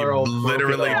 You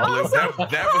literally blew. That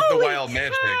was the wild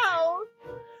magic.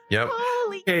 Yep.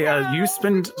 Hey, you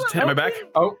spend am I back?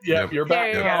 Oh, yeah, you're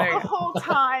back. The whole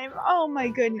time. Oh my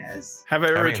goodness. Have I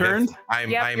returned?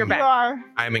 You're back. You are.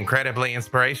 I'm incredibly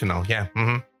inspirational. Yeah.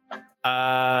 Mm-hmm.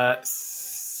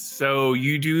 So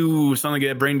you do suddenly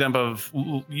get a brain dump of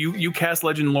you cast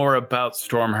Legend Lore about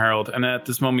Storm Herald, and at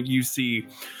this moment you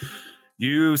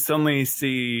suddenly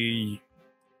see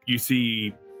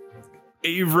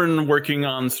Avron working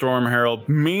on Storm Herald.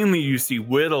 Mainly you see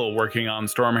Whittle working on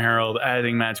Storm Herald,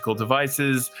 adding magical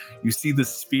devices. You see the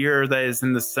spear that is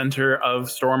in the center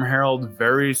of Storm Herald,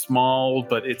 very small,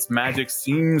 but its magic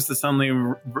seems to suddenly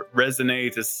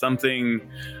resonate as something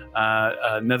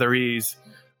Netherese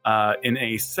in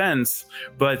a sense.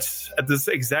 But at this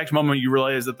exact moment, you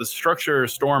realize that the structure of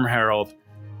Storm Herald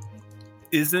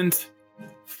isn't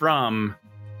from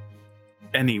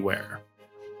anywhere.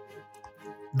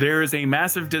 There is a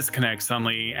massive disconnect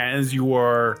suddenly as you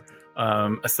are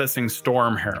assessing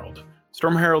Storm Herald.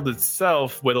 Storm Herald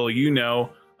itself, Whittle,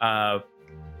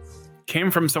 came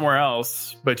from somewhere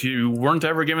else, but you weren't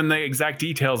ever given the exact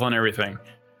details on everything,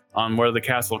 on where the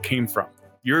castle came from.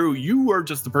 You are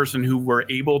just the person who were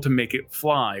able to make it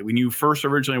fly. When you first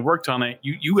originally worked on it,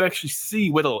 you actually see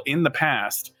Whittle in the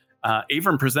past,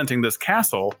 Avron presenting this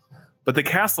castle, but the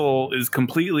castle is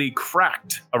completely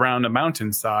cracked around a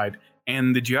mountainside,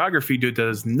 and the geography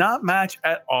does not match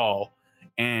at all.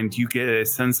 And you get a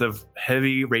sense of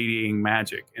heavy radiating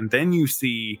magic. And then you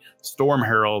see Storm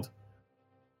Herald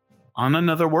on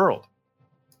another world.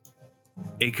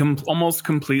 almost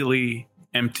completely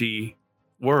empty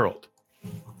world.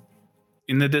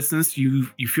 In the distance, you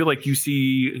feel like you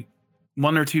see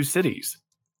one or two cities,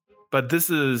 but this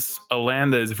is a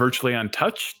land that is virtually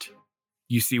untouched.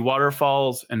 You see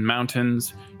waterfalls and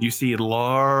mountains. You see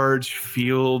large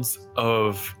fields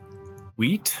of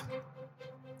wheat,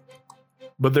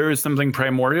 but there is something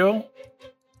primordial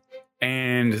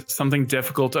and something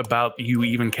difficult about you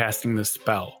even casting this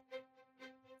spell.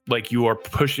 Like you are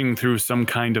pushing through some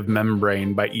kind of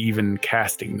membrane by even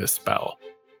casting this spell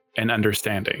and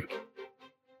understanding.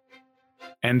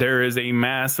 And there is a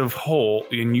massive hole,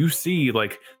 and you see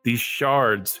like these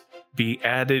shards be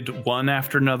added one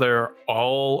after another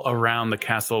all around the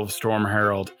castle of Storm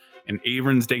Herald. And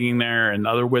Avern's digging there, and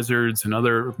other wizards and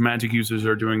other magic users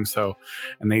are doing so.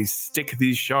 And they stick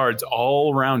these shards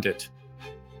all around it.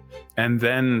 And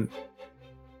then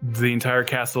the entire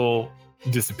castle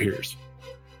disappears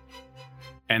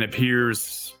and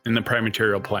appears in the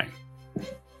prime-material plane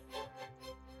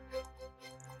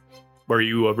where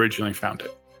you originally found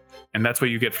it. And that's what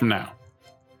you get from now.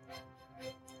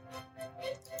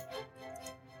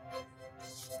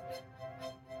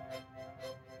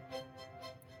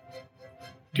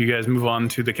 Do you guys move on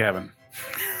to the cabin?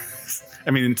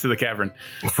 To the cavern.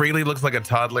 Freely looks like a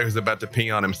toddler who's about to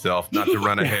pee on himself, not to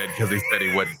run ahead because he said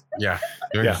he wouldn't. Yeah.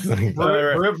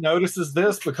 Briv notices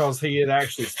this because he had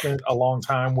actually spent a long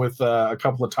time with a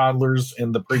couple of toddlers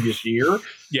in the previous year.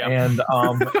 Yeah. And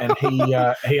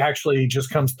he actually just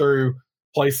comes through,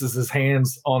 places his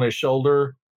hands on his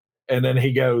shoulder, and then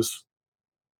he goes,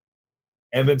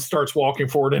 and then starts walking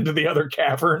forward into the other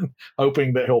cavern,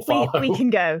 hoping that he'll follow. We can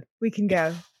go. We can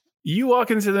go. You walk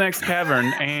into the next cavern,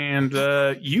 and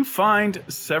you find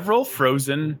several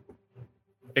frozen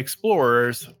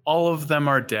explorers. All of them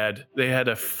are dead. They had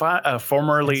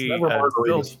formerly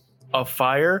built a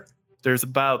fire. There's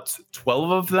about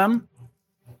 12 of them.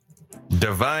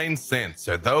 Divine sense.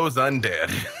 Are those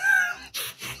undead?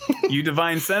 You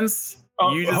divine sense.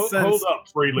 You just sense. Hold up,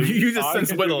 Freely. You just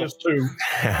sense Whittle.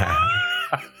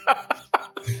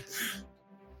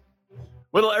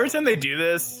 Whittle, every time they do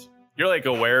this, you're like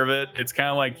aware of it. It's kind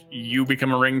of like you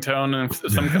become a ringtone,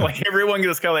 and like everyone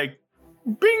gets kind of like,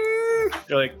 bing.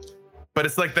 You're like, but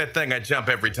it's like that thing. I jump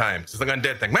every time. It's like an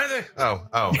undead thing. Oh,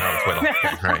 it's Whittle.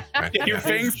 Okay, right. Your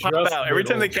fangs pop out every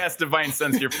time they cast divine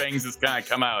sense. Your fangs just kind of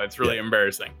come out. It's really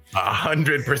embarrassing.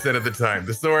 100% of the time.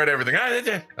 The sword, everything.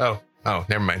 Oh,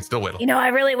 never mind. Still Whittle. You know, I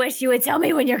really wish you would tell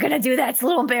me when you're going to do that. It's a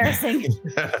little embarrassing.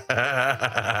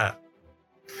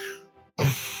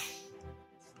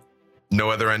 No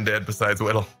other undead besides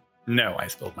Whittle? No, I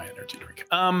spilled my energy drink.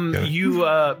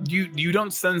 You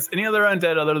don't sense any other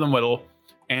undead other than Whittle,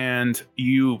 and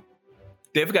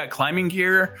they've got climbing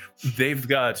gear. They've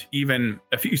got even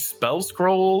a few spell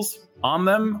scrolls on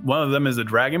them. One of them is a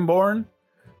Dragonborn,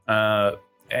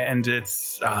 and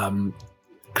it's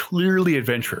clearly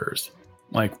adventurers.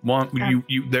 Like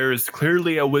there's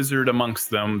clearly a wizard amongst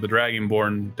them. The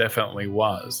Dragonborn definitely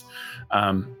was.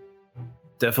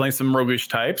 Definitely some roguish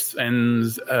types, and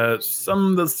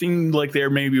some that seem like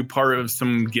they're maybe part of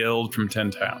some guild from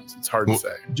 10 Towns. It's hard to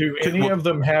say. Do any of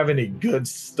them have any good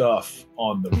stuff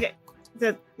on them? Okay.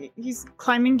 He's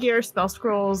climbing gear, spell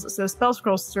scrolls. So spell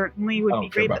scrolls certainly would be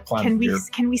great. But can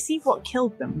we see what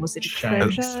killed them? Was it a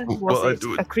treasure? Was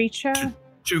it a creature?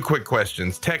 Two quick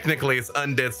questions. Technically, it's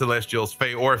undead celestials,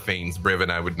 fae, or fiends. Briv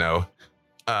and I would know.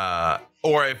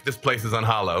 Or if this place is on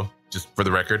Hollow, just for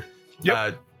the record.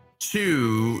 Yep.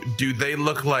 2, do they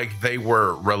look like they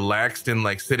were relaxed and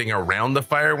like sitting around the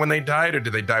fire when they died, or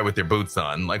did they die with their boots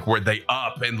on? Like, were they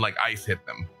up and like ice hit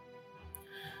them?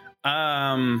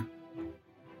 A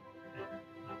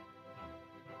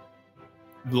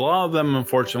lot of them,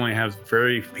 unfortunately, have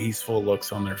very peaceful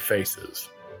looks on their faces.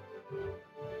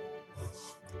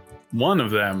 One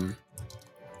of them,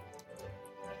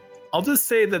 I'll just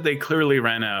say that they clearly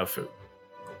ran out of food.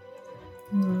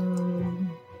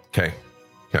 Okay.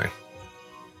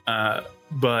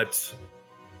 But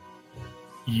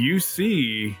you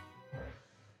see,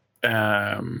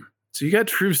 so you got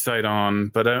True Sight on,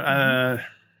 but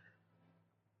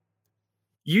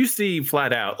you see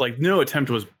flat out, like no attempt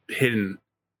was hidden.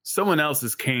 Someone else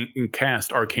has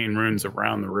cast arcane runes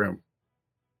around the room.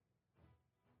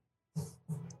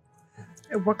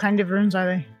 What kind of runes are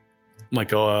they?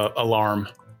 Like a alarm.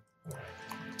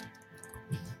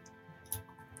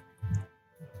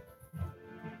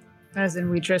 As in,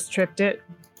 we just tripped it?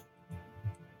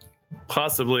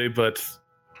 Possibly, but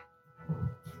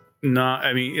not.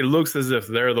 I mean, it looks as if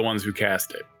they're the ones who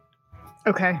cast it.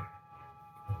 Okay.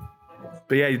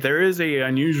 But yeah, there is a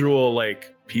unusual,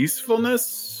 like,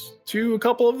 peacefulness to a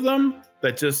couple of them.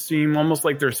 that just seem almost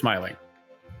like they're smiling.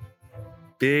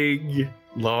 Big,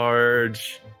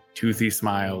 large, toothy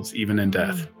smiles, even in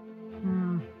death.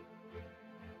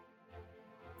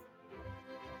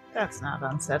 That's not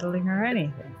unsettling or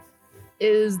anything.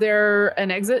 Is there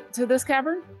an exit to this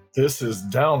cavern? This is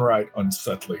downright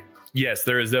unsettling. Yes,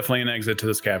 there is definitely an exit to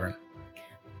this cavern.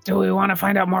 Do we want to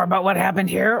find out more about what happened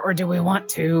here, or do we want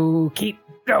to keep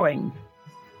going?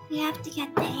 We have to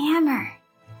get the hammer.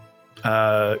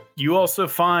 You also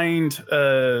find,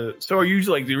 so are you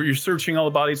like, you're searching all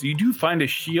the bodies. You do find a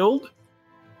shield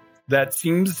that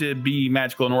seems to be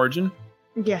magical in origin.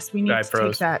 Yes, we need to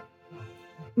take that.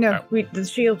 No, the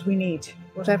shield we need.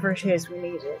 Whatever it is, we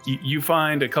need it. You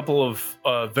find a couple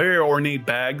of very ornate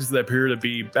bags that appear to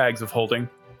be bags of holding.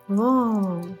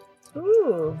 Oh.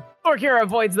 Ooh. Orkira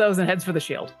avoids those and heads for the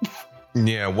shield.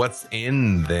 Yeah, what's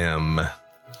in them?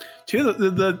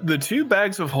 The two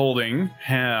bags of holding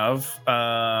have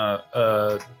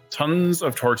tons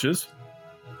of torches,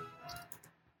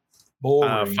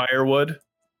 firewood,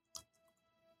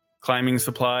 climbing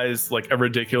supplies, like a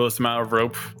ridiculous amount of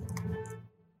rope.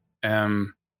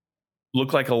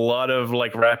 Look like a lot of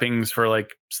like wrappings for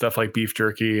like stuff like beef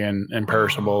jerky and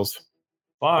perishables.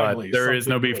 Finally, but there is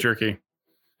no beef jerky.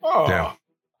 Oh,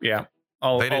 yeah.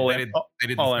 They didn't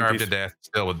starve to death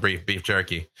still with beef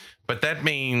jerky. But that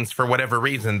means, for whatever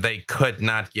reason, they could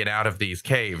not get out of these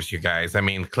caves, you guys. I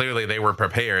mean, clearly they were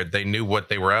prepared. They knew what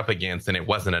they were up against, and it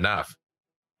wasn't enough.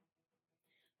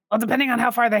 Well, depending on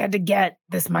how far they had to get,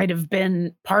 this might have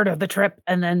been part of the trip.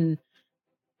 And then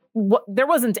there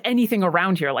wasn't anything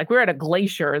around here. Like, we're at a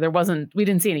glacier. We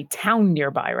didn't see any town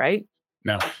nearby, right?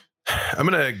 No. I'm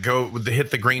going to go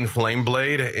hit the green flame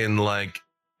blade and like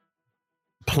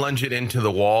plunge it into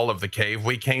the wall of the cave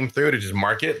we came through to just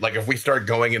mark it. Like if we start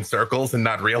going in circles and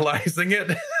not realizing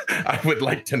it, I would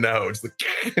like to know. It's like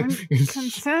I'm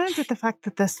concerned with the fact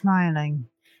that they're smiling.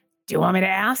 Do you want me to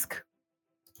ask?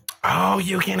 Oh,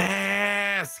 you can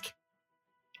ask.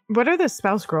 What are the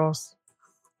spell scrolls?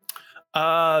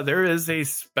 There is a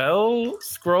spell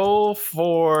scroll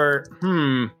for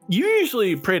you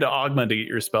usually pray to Ogma to get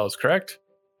your spells, correct?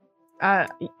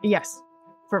 Yes.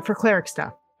 For cleric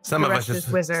stuff. Some of us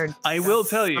just wizard. I will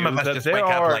tell you some of us that just there wake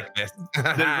are up like this.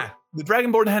 the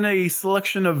Dragonborn had a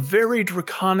selection of very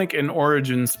draconic and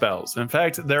origin spells. In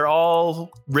fact, they're all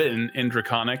written in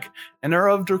draconic and are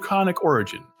of draconic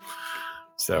origin.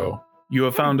 So you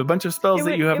have found a bunch of spells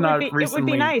that you have not recently. It would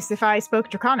be nice if I spoke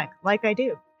draconic, like I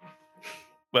do.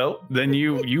 Well, then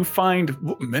you find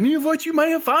many of what you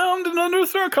may have found in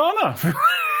Unearthed Arcana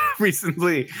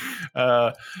recently.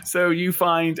 So you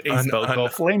find a spell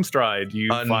called Flame Stride. You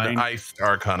find Uniced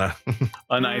Arcana.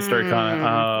 Uniced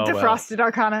Arcana. Defrosted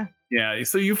Arcana. Yeah,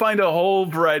 so you find a whole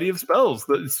variety of spells.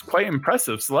 It's quite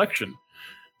impressive selection.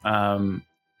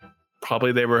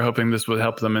 Probably they were hoping this would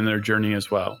help them in their journey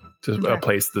as well to a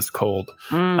place this cold.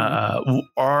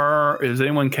 Is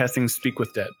anyone casting Speak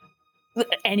with Dead?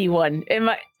 Anyone?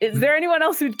 Is there anyone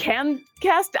else who can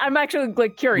cast? I'm actually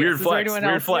like curious.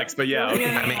 Weird flex, but yeah.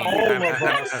 Okay. I mean,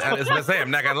 I was gonna say, I'm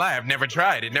not gonna lie, I've never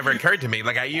tried. It never occurred to me.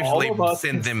 Like I usually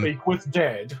send them. Speak with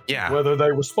dead. Yeah. Whether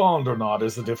they respond or not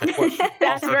is a different question.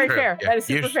 That's very true. fair. Yeah. That is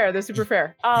super fair. That's super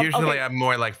fair. Usually, I'm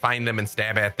more like find them and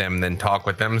stab at them than talk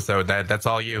with them. So that's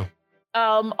all you.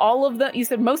 All of them. You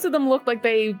said most of them looked like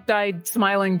they died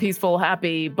smiling, peaceful,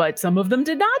 happy, but some of them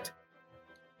did not.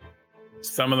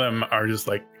 Some of them are just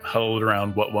like huddled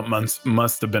around what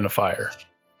must have been a fire.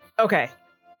 Okay.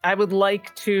 I would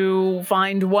like to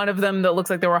find one of them that looks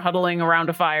like they were huddling around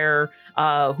a fire,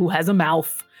 who has a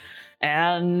mouth.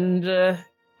 And we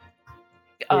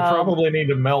probably need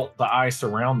to melt the ice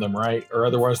around them, right? Or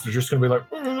otherwise they're just going to be like...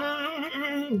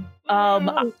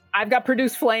 I've got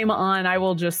Produce Flame on. I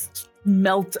will just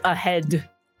melt a head.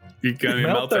 You're gonna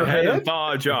melt their head and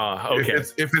thaw a jaw. Okay.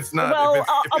 If it's not, well,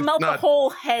 I'll melt the whole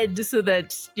head so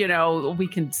that we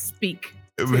can speak.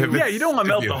 Yeah, you don't want to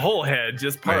melt the whole head,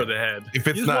 just part of the head. If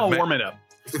it's you not want to warm it up.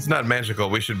 If it's not magical,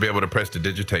 we should be able to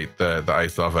prestidigitate the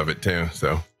ice off of it too.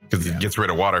 So because it gets rid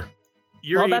of water.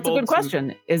 That's a good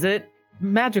question. Is it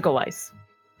magical ice?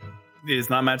 It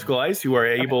is not magical ice. You are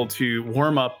able to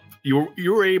warm up. You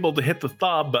are able to hit the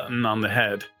thaw button on the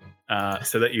head,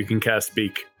 so that you can cast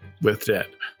Speak with Dead.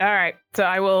 All right. So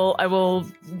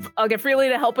I'll get Freely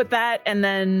to help with that. And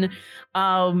then,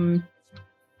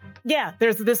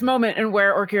 there's this moment in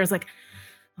where Orkira is like,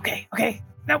 okay.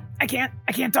 Nope, I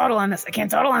can't dawdle on this. I can't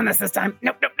dawdle on this time.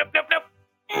 Nope.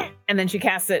 And then she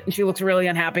casts it and she looks really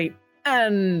unhappy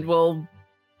and we'll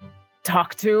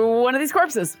talk to one of these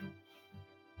corpses.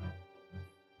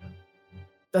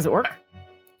 Does it work?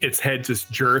 Its head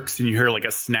just jerks and you hear like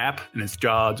a snap and its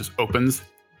jaw just opens.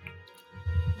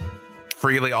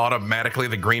 Freely, automatically,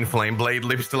 the green flame blade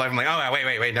leaps to life. I'm like,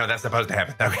 oh, wait, no, that's supposed to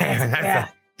happen. Okay.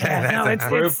 No, it's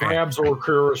Riv grabs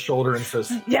Orkura's shoulder and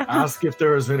says, ask if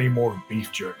there is any more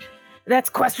beef jerky. That's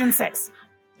question 6.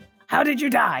 How did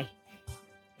you die?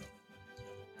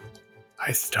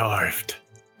 I starved.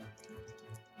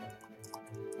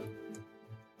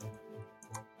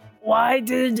 Why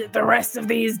did the rest of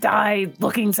these die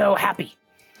looking so happy?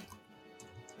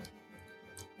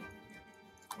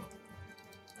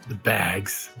 The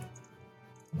bags.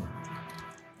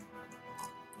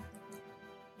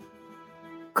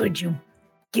 Could you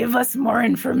give us more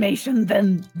information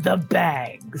than the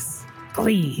bags,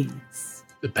 please?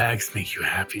 The bags make you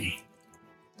happy.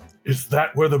 Is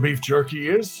that where the beef jerky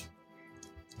is?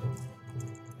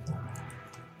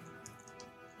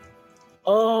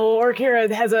 Oh,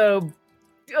 Orkira has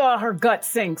her gut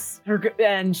sinks.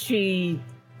 And she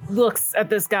looks at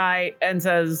this guy and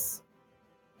says,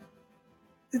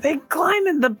 Did they climb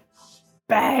in the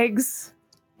bags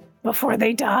before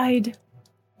they died?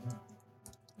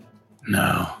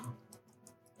 No.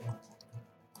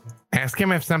 Ask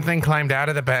him if something climbed out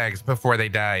of the bags before they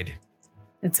died.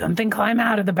 Did something climb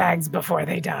out of the bags before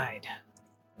they died?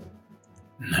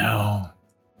 No.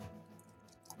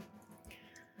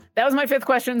 that was my 5th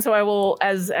question. So I will,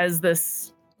 as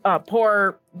this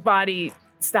poor body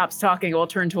stops talking, I'll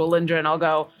turn to Alindra and I'll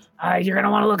go, you're going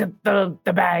to want to look at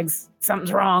the bags.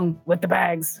 Something's wrong with the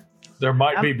bags. There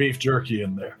might be beef jerky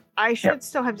in there. I should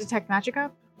still have Detect Magic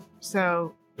up.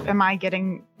 So am I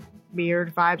getting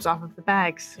weird vibes off of the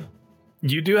bags?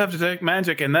 You do have to Detect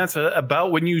Magic, and that's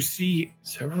about when you see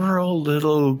several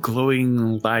little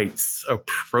glowing lights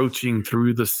approaching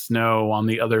through the snow on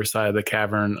the other side of the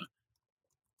cavern.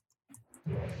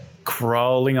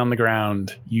 Crawling on the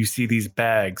ground, you see these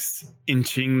bags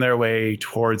inching their way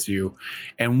towards you,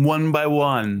 and one by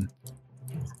one,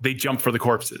 they jump for the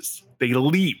corpses. They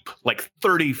leap like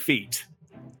 30 feet,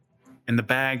 and the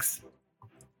bags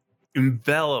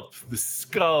envelop the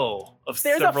skull of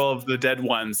several of the dead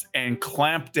ones and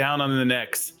clamp down on the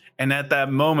necks. And at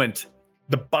that moment,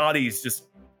 the bodies just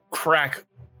crack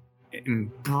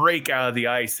and break out of the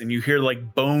ice, and you hear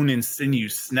like bone and sinew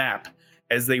snap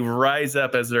as they rise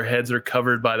up as their heads are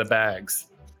covered by the bags.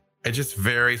 I just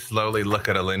very slowly look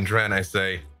at Alindra and I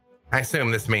say, I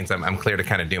assume this means I'm clear to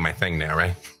kind of do my thing now,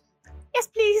 right? Yes,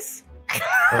 please.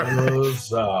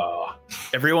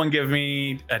 Everyone give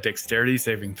me a dexterity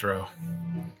saving throw.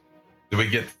 Do we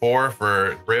get 4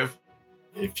 for Riv?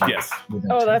 Yes.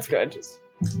 Oh, that's good.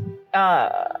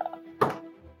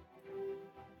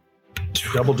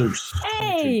 Double deuce.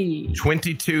 Hey!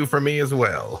 22 for me as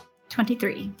well.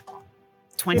 23.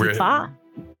 25.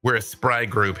 We're a spry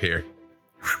group here.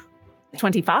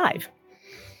 25.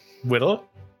 Whittle?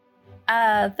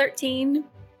 13.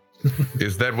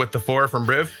 Is that with the 4 from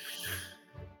Riv?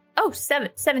 Oh,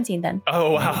 17 then.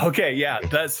 Oh, wow. Okay, yeah.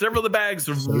 Several of the bags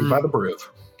by the Briv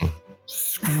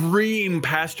scream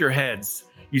past your heads.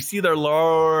 You see their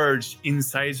large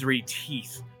incisory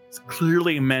teeth. It's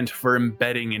clearly meant for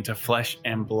embedding into flesh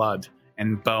and blood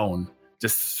and bone.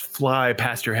 Just fly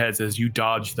past your heads as you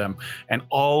dodge them. And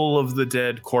all of the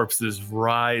dead corpses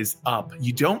rise up.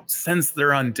 You don't sense they're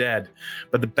undead,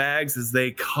 but the bags, as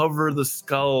they cover the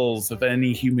skulls of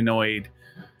any humanoid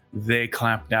they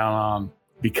clamp down on,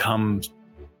 become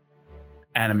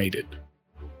animated.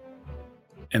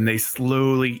 And they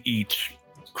slowly each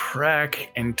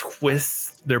crack and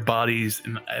twist their bodies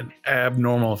in an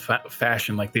abnormal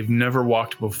fashion like they've never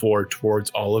walked before towards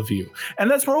all of you. And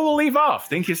that's where we'll leave off.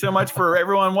 Thank you so much for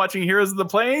everyone watching Heroes of the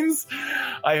Plains.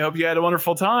 I hope you had a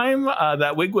wonderful time.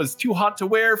 That wig was too hot to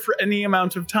wear for any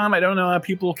amount of time. I don't know how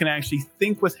people can actually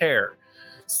think with hair.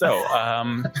 So,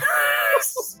 well,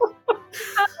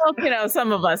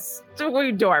 some of us,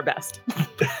 we do our best.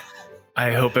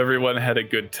 I hope everyone had a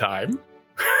good time.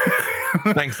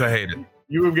 Thanks, I hate it.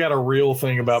 You have got a real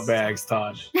thing about bags,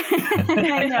 Taj.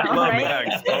 I know, Love right?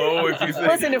 bags. Oh, if you think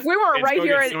Listen, if we weren't right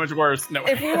here, so much worse. No.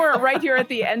 if we weren't right here at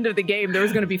the end of the game, there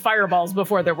was going to be fireballs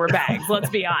before there were bags. Let's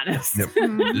be honest. Yep.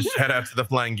 Just head out to the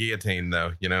flying guillotine,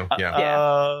 though. You know,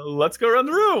 Let's go around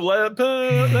the room.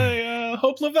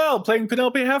 Hope Lavelle playing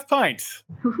Penelope Half Pint.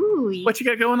 Woohoo. What you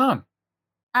got going on?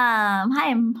 Hi,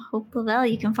 I'm Hope Lavelle.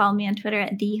 You can follow me on Twitter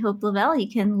at @TheHopeLavelle. You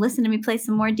can listen to me play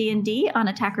some more D&D on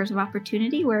Attackers of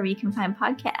Opportunity, wherever you can find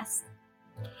podcasts.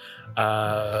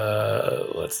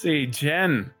 Let's see,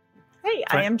 Jen. Hey,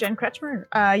 I am Jen Kretschmer.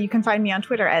 You can find me on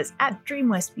Twitter as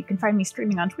 @DreamWisp. You can find me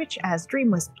streaming on Twitch as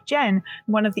DreamWispJen,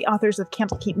 one of the authors of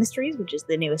Camp Keep Mysteries, which is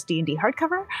the newest D&D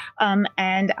hardcover.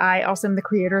 And I also am the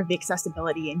creator of the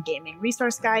Accessibility in Gaming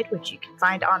Resource Guide, which you can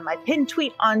find on my pinned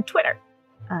tweet on Twitter.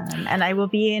 And I will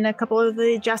be in a couple of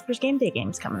the Jasper's Game Day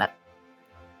games coming up,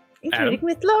 including Adam?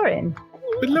 with Lauren.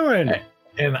 With Lauren.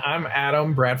 And I'm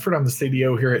Adam Bradford. I'm the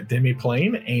CDO here at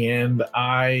Demiplane, and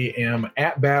I am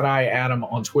at Bad Eye Adam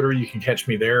on Twitter. You can catch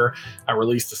me there. I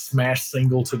released a Smash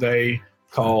single today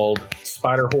called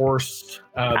Spider Horse.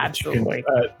 Absolutely.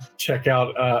 That you can check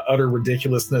out. Utter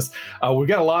ridiculousness. We've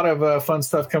got a lot of fun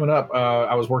stuff coming up.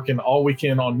 I was working all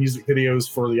weekend on music videos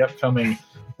for the upcoming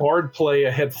Bard Play,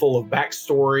 a head full of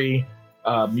backstory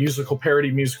musical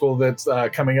parody musical that's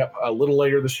coming up a little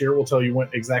later this year. We'll tell you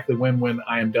exactly when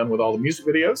I am done with all the music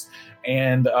videos.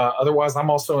 And otherwise, I'm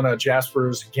also in a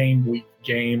Jasper's Game Week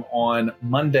game on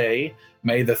Monday,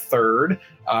 May the 3rd,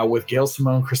 with Gail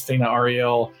Simone, Christina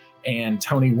Ariel, and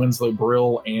Tony Winslow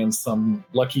Brill, and some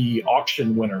lucky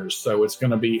auction winners. So it's going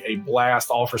to be a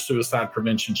blast, all for suicide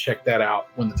prevention. Check that out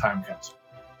when the time comes.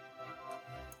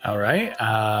 All right.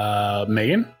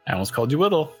 Megan, I almost called you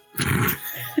Whittle.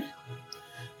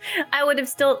 I would have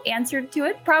still answered to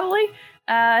it, probably.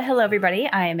 Hello, everybody.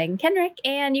 I am Megan Kenrick,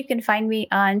 and you can find me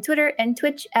on Twitter and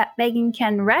Twitch at Megan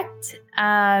Kenrect.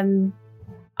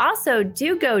 Also,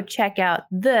 do go check out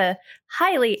the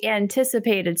highly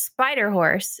anticipated Spider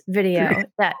Horse video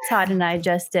that Todd and I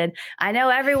just did. I know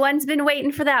everyone's been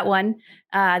waiting for that one.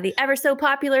 The ever so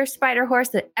popular Spider Horse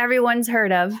that everyone's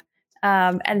heard of.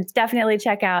 And definitely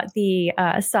check out the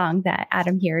song that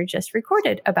Adam here just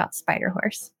recorded about Spider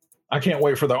Horse. I can't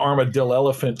wait for the Armadillo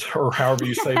Elephant, or however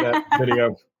you say that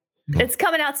video. It's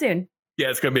coming out soon. Yeah,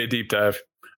 it's going to be a deep dive.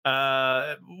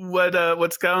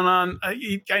 What's going on?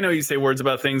 I know you say words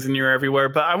about things and you're everywhere,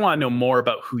 but I want to know more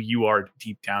about who you are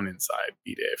deep down inside,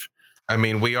 B-Dave. I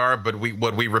mean, we are, but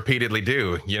what we repeatedly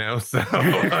do, you know? So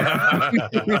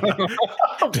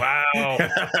wow.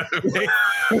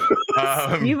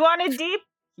 You wanted deep?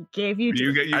 He gave you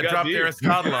deep. I dropped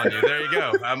Aristotle on you. There you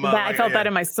go. I felt that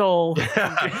in my soul.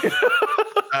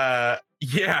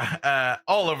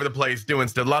 All over the place doing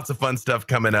stuff. Lots of fun stuff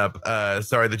coming up.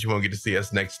 Sorry that you won't get to see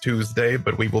us next Tuesday,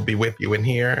 but we will be with you in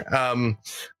here.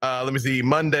 Let me see.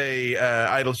 Monday,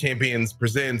 Idle Champions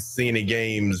presents CNE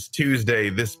Games. Tuesday,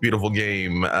 This Beautiful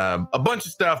Game. A bunch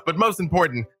of stuff, but most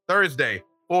important, Thursday,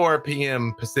 4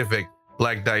 p.m. Pacific,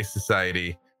 Black Dice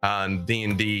Society on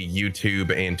D&D, YouTube,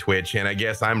 and Twitch. And I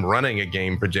guess I'm running a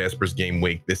game for Jasper's Game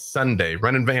Week this Sunday,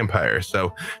 running Vampire.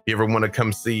 So if you ever want to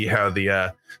come see how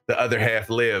the other half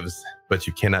lives, but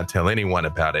you cannot tell anyone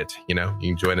about it, you know,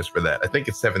 you can join us for that. I think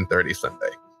it's 7:30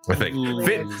 Sunday. I think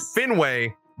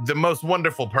Finway, the most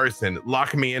wonderful person,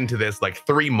 locked me into this like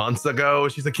 3 months ago.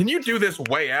 She's like, can you do this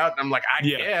way out? And I'm like, I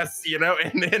guess, you know,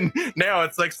 and then now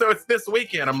it's like, so it's this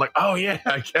weekend. I'm like, oh yeah,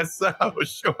 I guess so.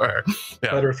 Sure.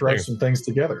 Yeah. Better throw some things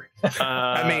together.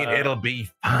 I mean, it'll be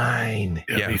fine.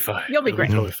 It'll be fine. You'll be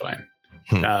great. It'll be fine.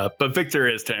 But Victor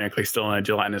is technically still in a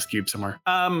gelatinous cube somewhere.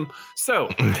 So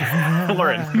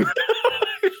Lauren,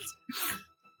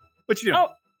 what you doing? Oh,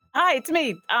 hi, it's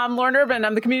me. I'm Lauren Urban.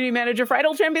 I'm the community manager for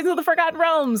Idle Champions of the Forgotten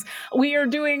Realms. We are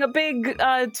doing a big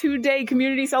 2-day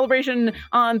community celebration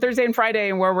on Thursday and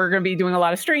Friday, where we're going to be doing a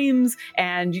lot of streams,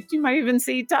 and you might even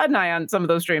see Todd and I on some of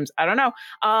those streams. I don't know.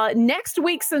 Next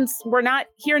week, since we're not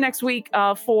here next week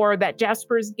for that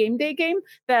Jasper's Game Day game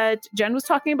that Jen was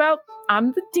talking about,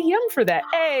 I'm the DM for that.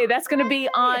 Hey, that's going to be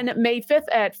on May 5th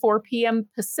at 4 p.m.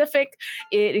 Pacific.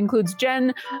 It includes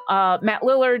Jen, Matt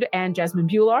Lillard, and Jasmine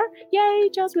Bular. Yay,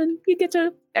 Jasmine. I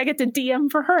get to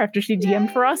DM for her after she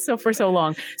DM'd for us for so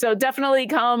long. So definitely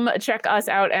come check us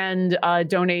out and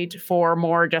donate for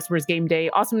more Jasper's Game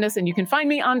Day awesomeness. And you can find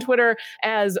me on Twitter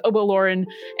as Obo Lauren,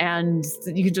 and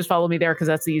you can just follow me there because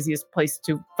that's the easiest place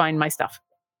to find my stuff.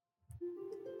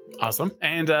 Awesome.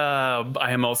 And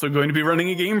I am also going to be running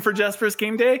a game for Jasper's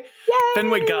Game Day. Yay!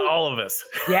 Fenwick got all of us.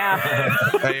 Yeah.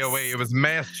 Hey, oh, wait, it was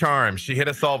Mass Charm. She hit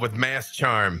us all with Mass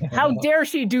Charm. How dare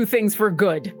she do things for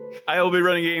good? I will be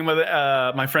running a game with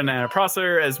my friend Anna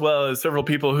Prosser, as well as several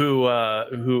people who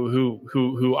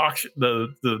auction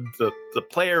the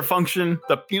player function,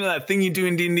 that thing you do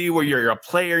in D&D where you're a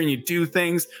player and you do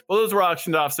things. Well, those were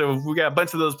auctioned off, so we got a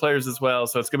bunch of those players as well.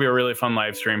 So it's gonna be a really fun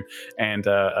live stream, and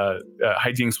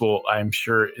hijinks will, I'm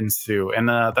sure, ensue. And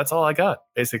that's all I got.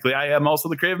 Basically, I am also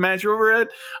the creative manager over at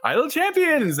Idle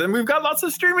Champions, and we've got lots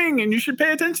of streaming, and you should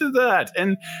pay attention to that.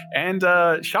 And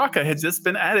Shaka has just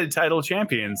been added to Idle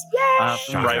Champions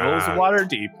from Rivals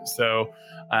Waterdeep. So,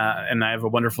 and I have a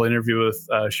wonderful interview with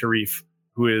Sharif,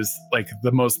 who is like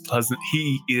the most pleasant.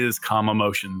 He is calm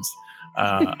emotions.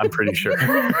 I'm pretty sure.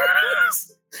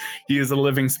 He is a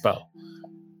living spell.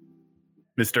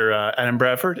 Mr. Adam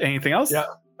Bradford, anything else? Yeah.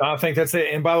 I think that's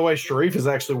it. And by the way, Sharif is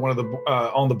actually one of the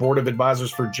on the board of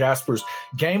advisors for Jasper's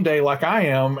Game Day, like I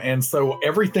am, and so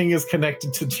everything is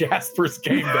connected to Jasper's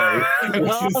Game Day, which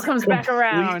all comes back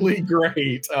around. Completely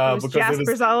great because Jasper's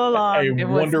it is all along. a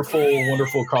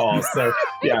wonderful cause. So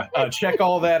yeah, check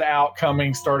all that out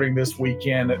coming starting this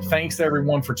weekend. Thanks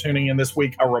everyone for tuning in this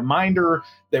week. A reminder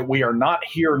that we are not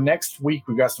here next week.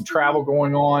 We've got some travel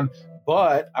going on.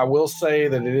 But I will say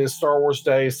that it is Star Wars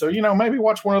Day. So, maybe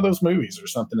watch one of those movies or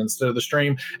something instead of the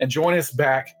stream and join us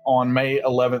back on May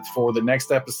 11th for the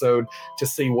next episode to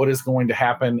see what is going to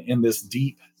happen in this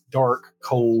deep, dark,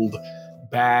 cold,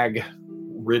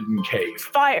 bag-ridden cave.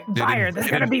 Fire. There's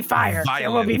going to be fire. There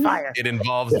will be fire. It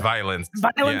involves violence.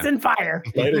 Violence and fire.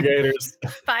 Later, Gators.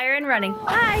 Fire and running.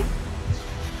 Bye.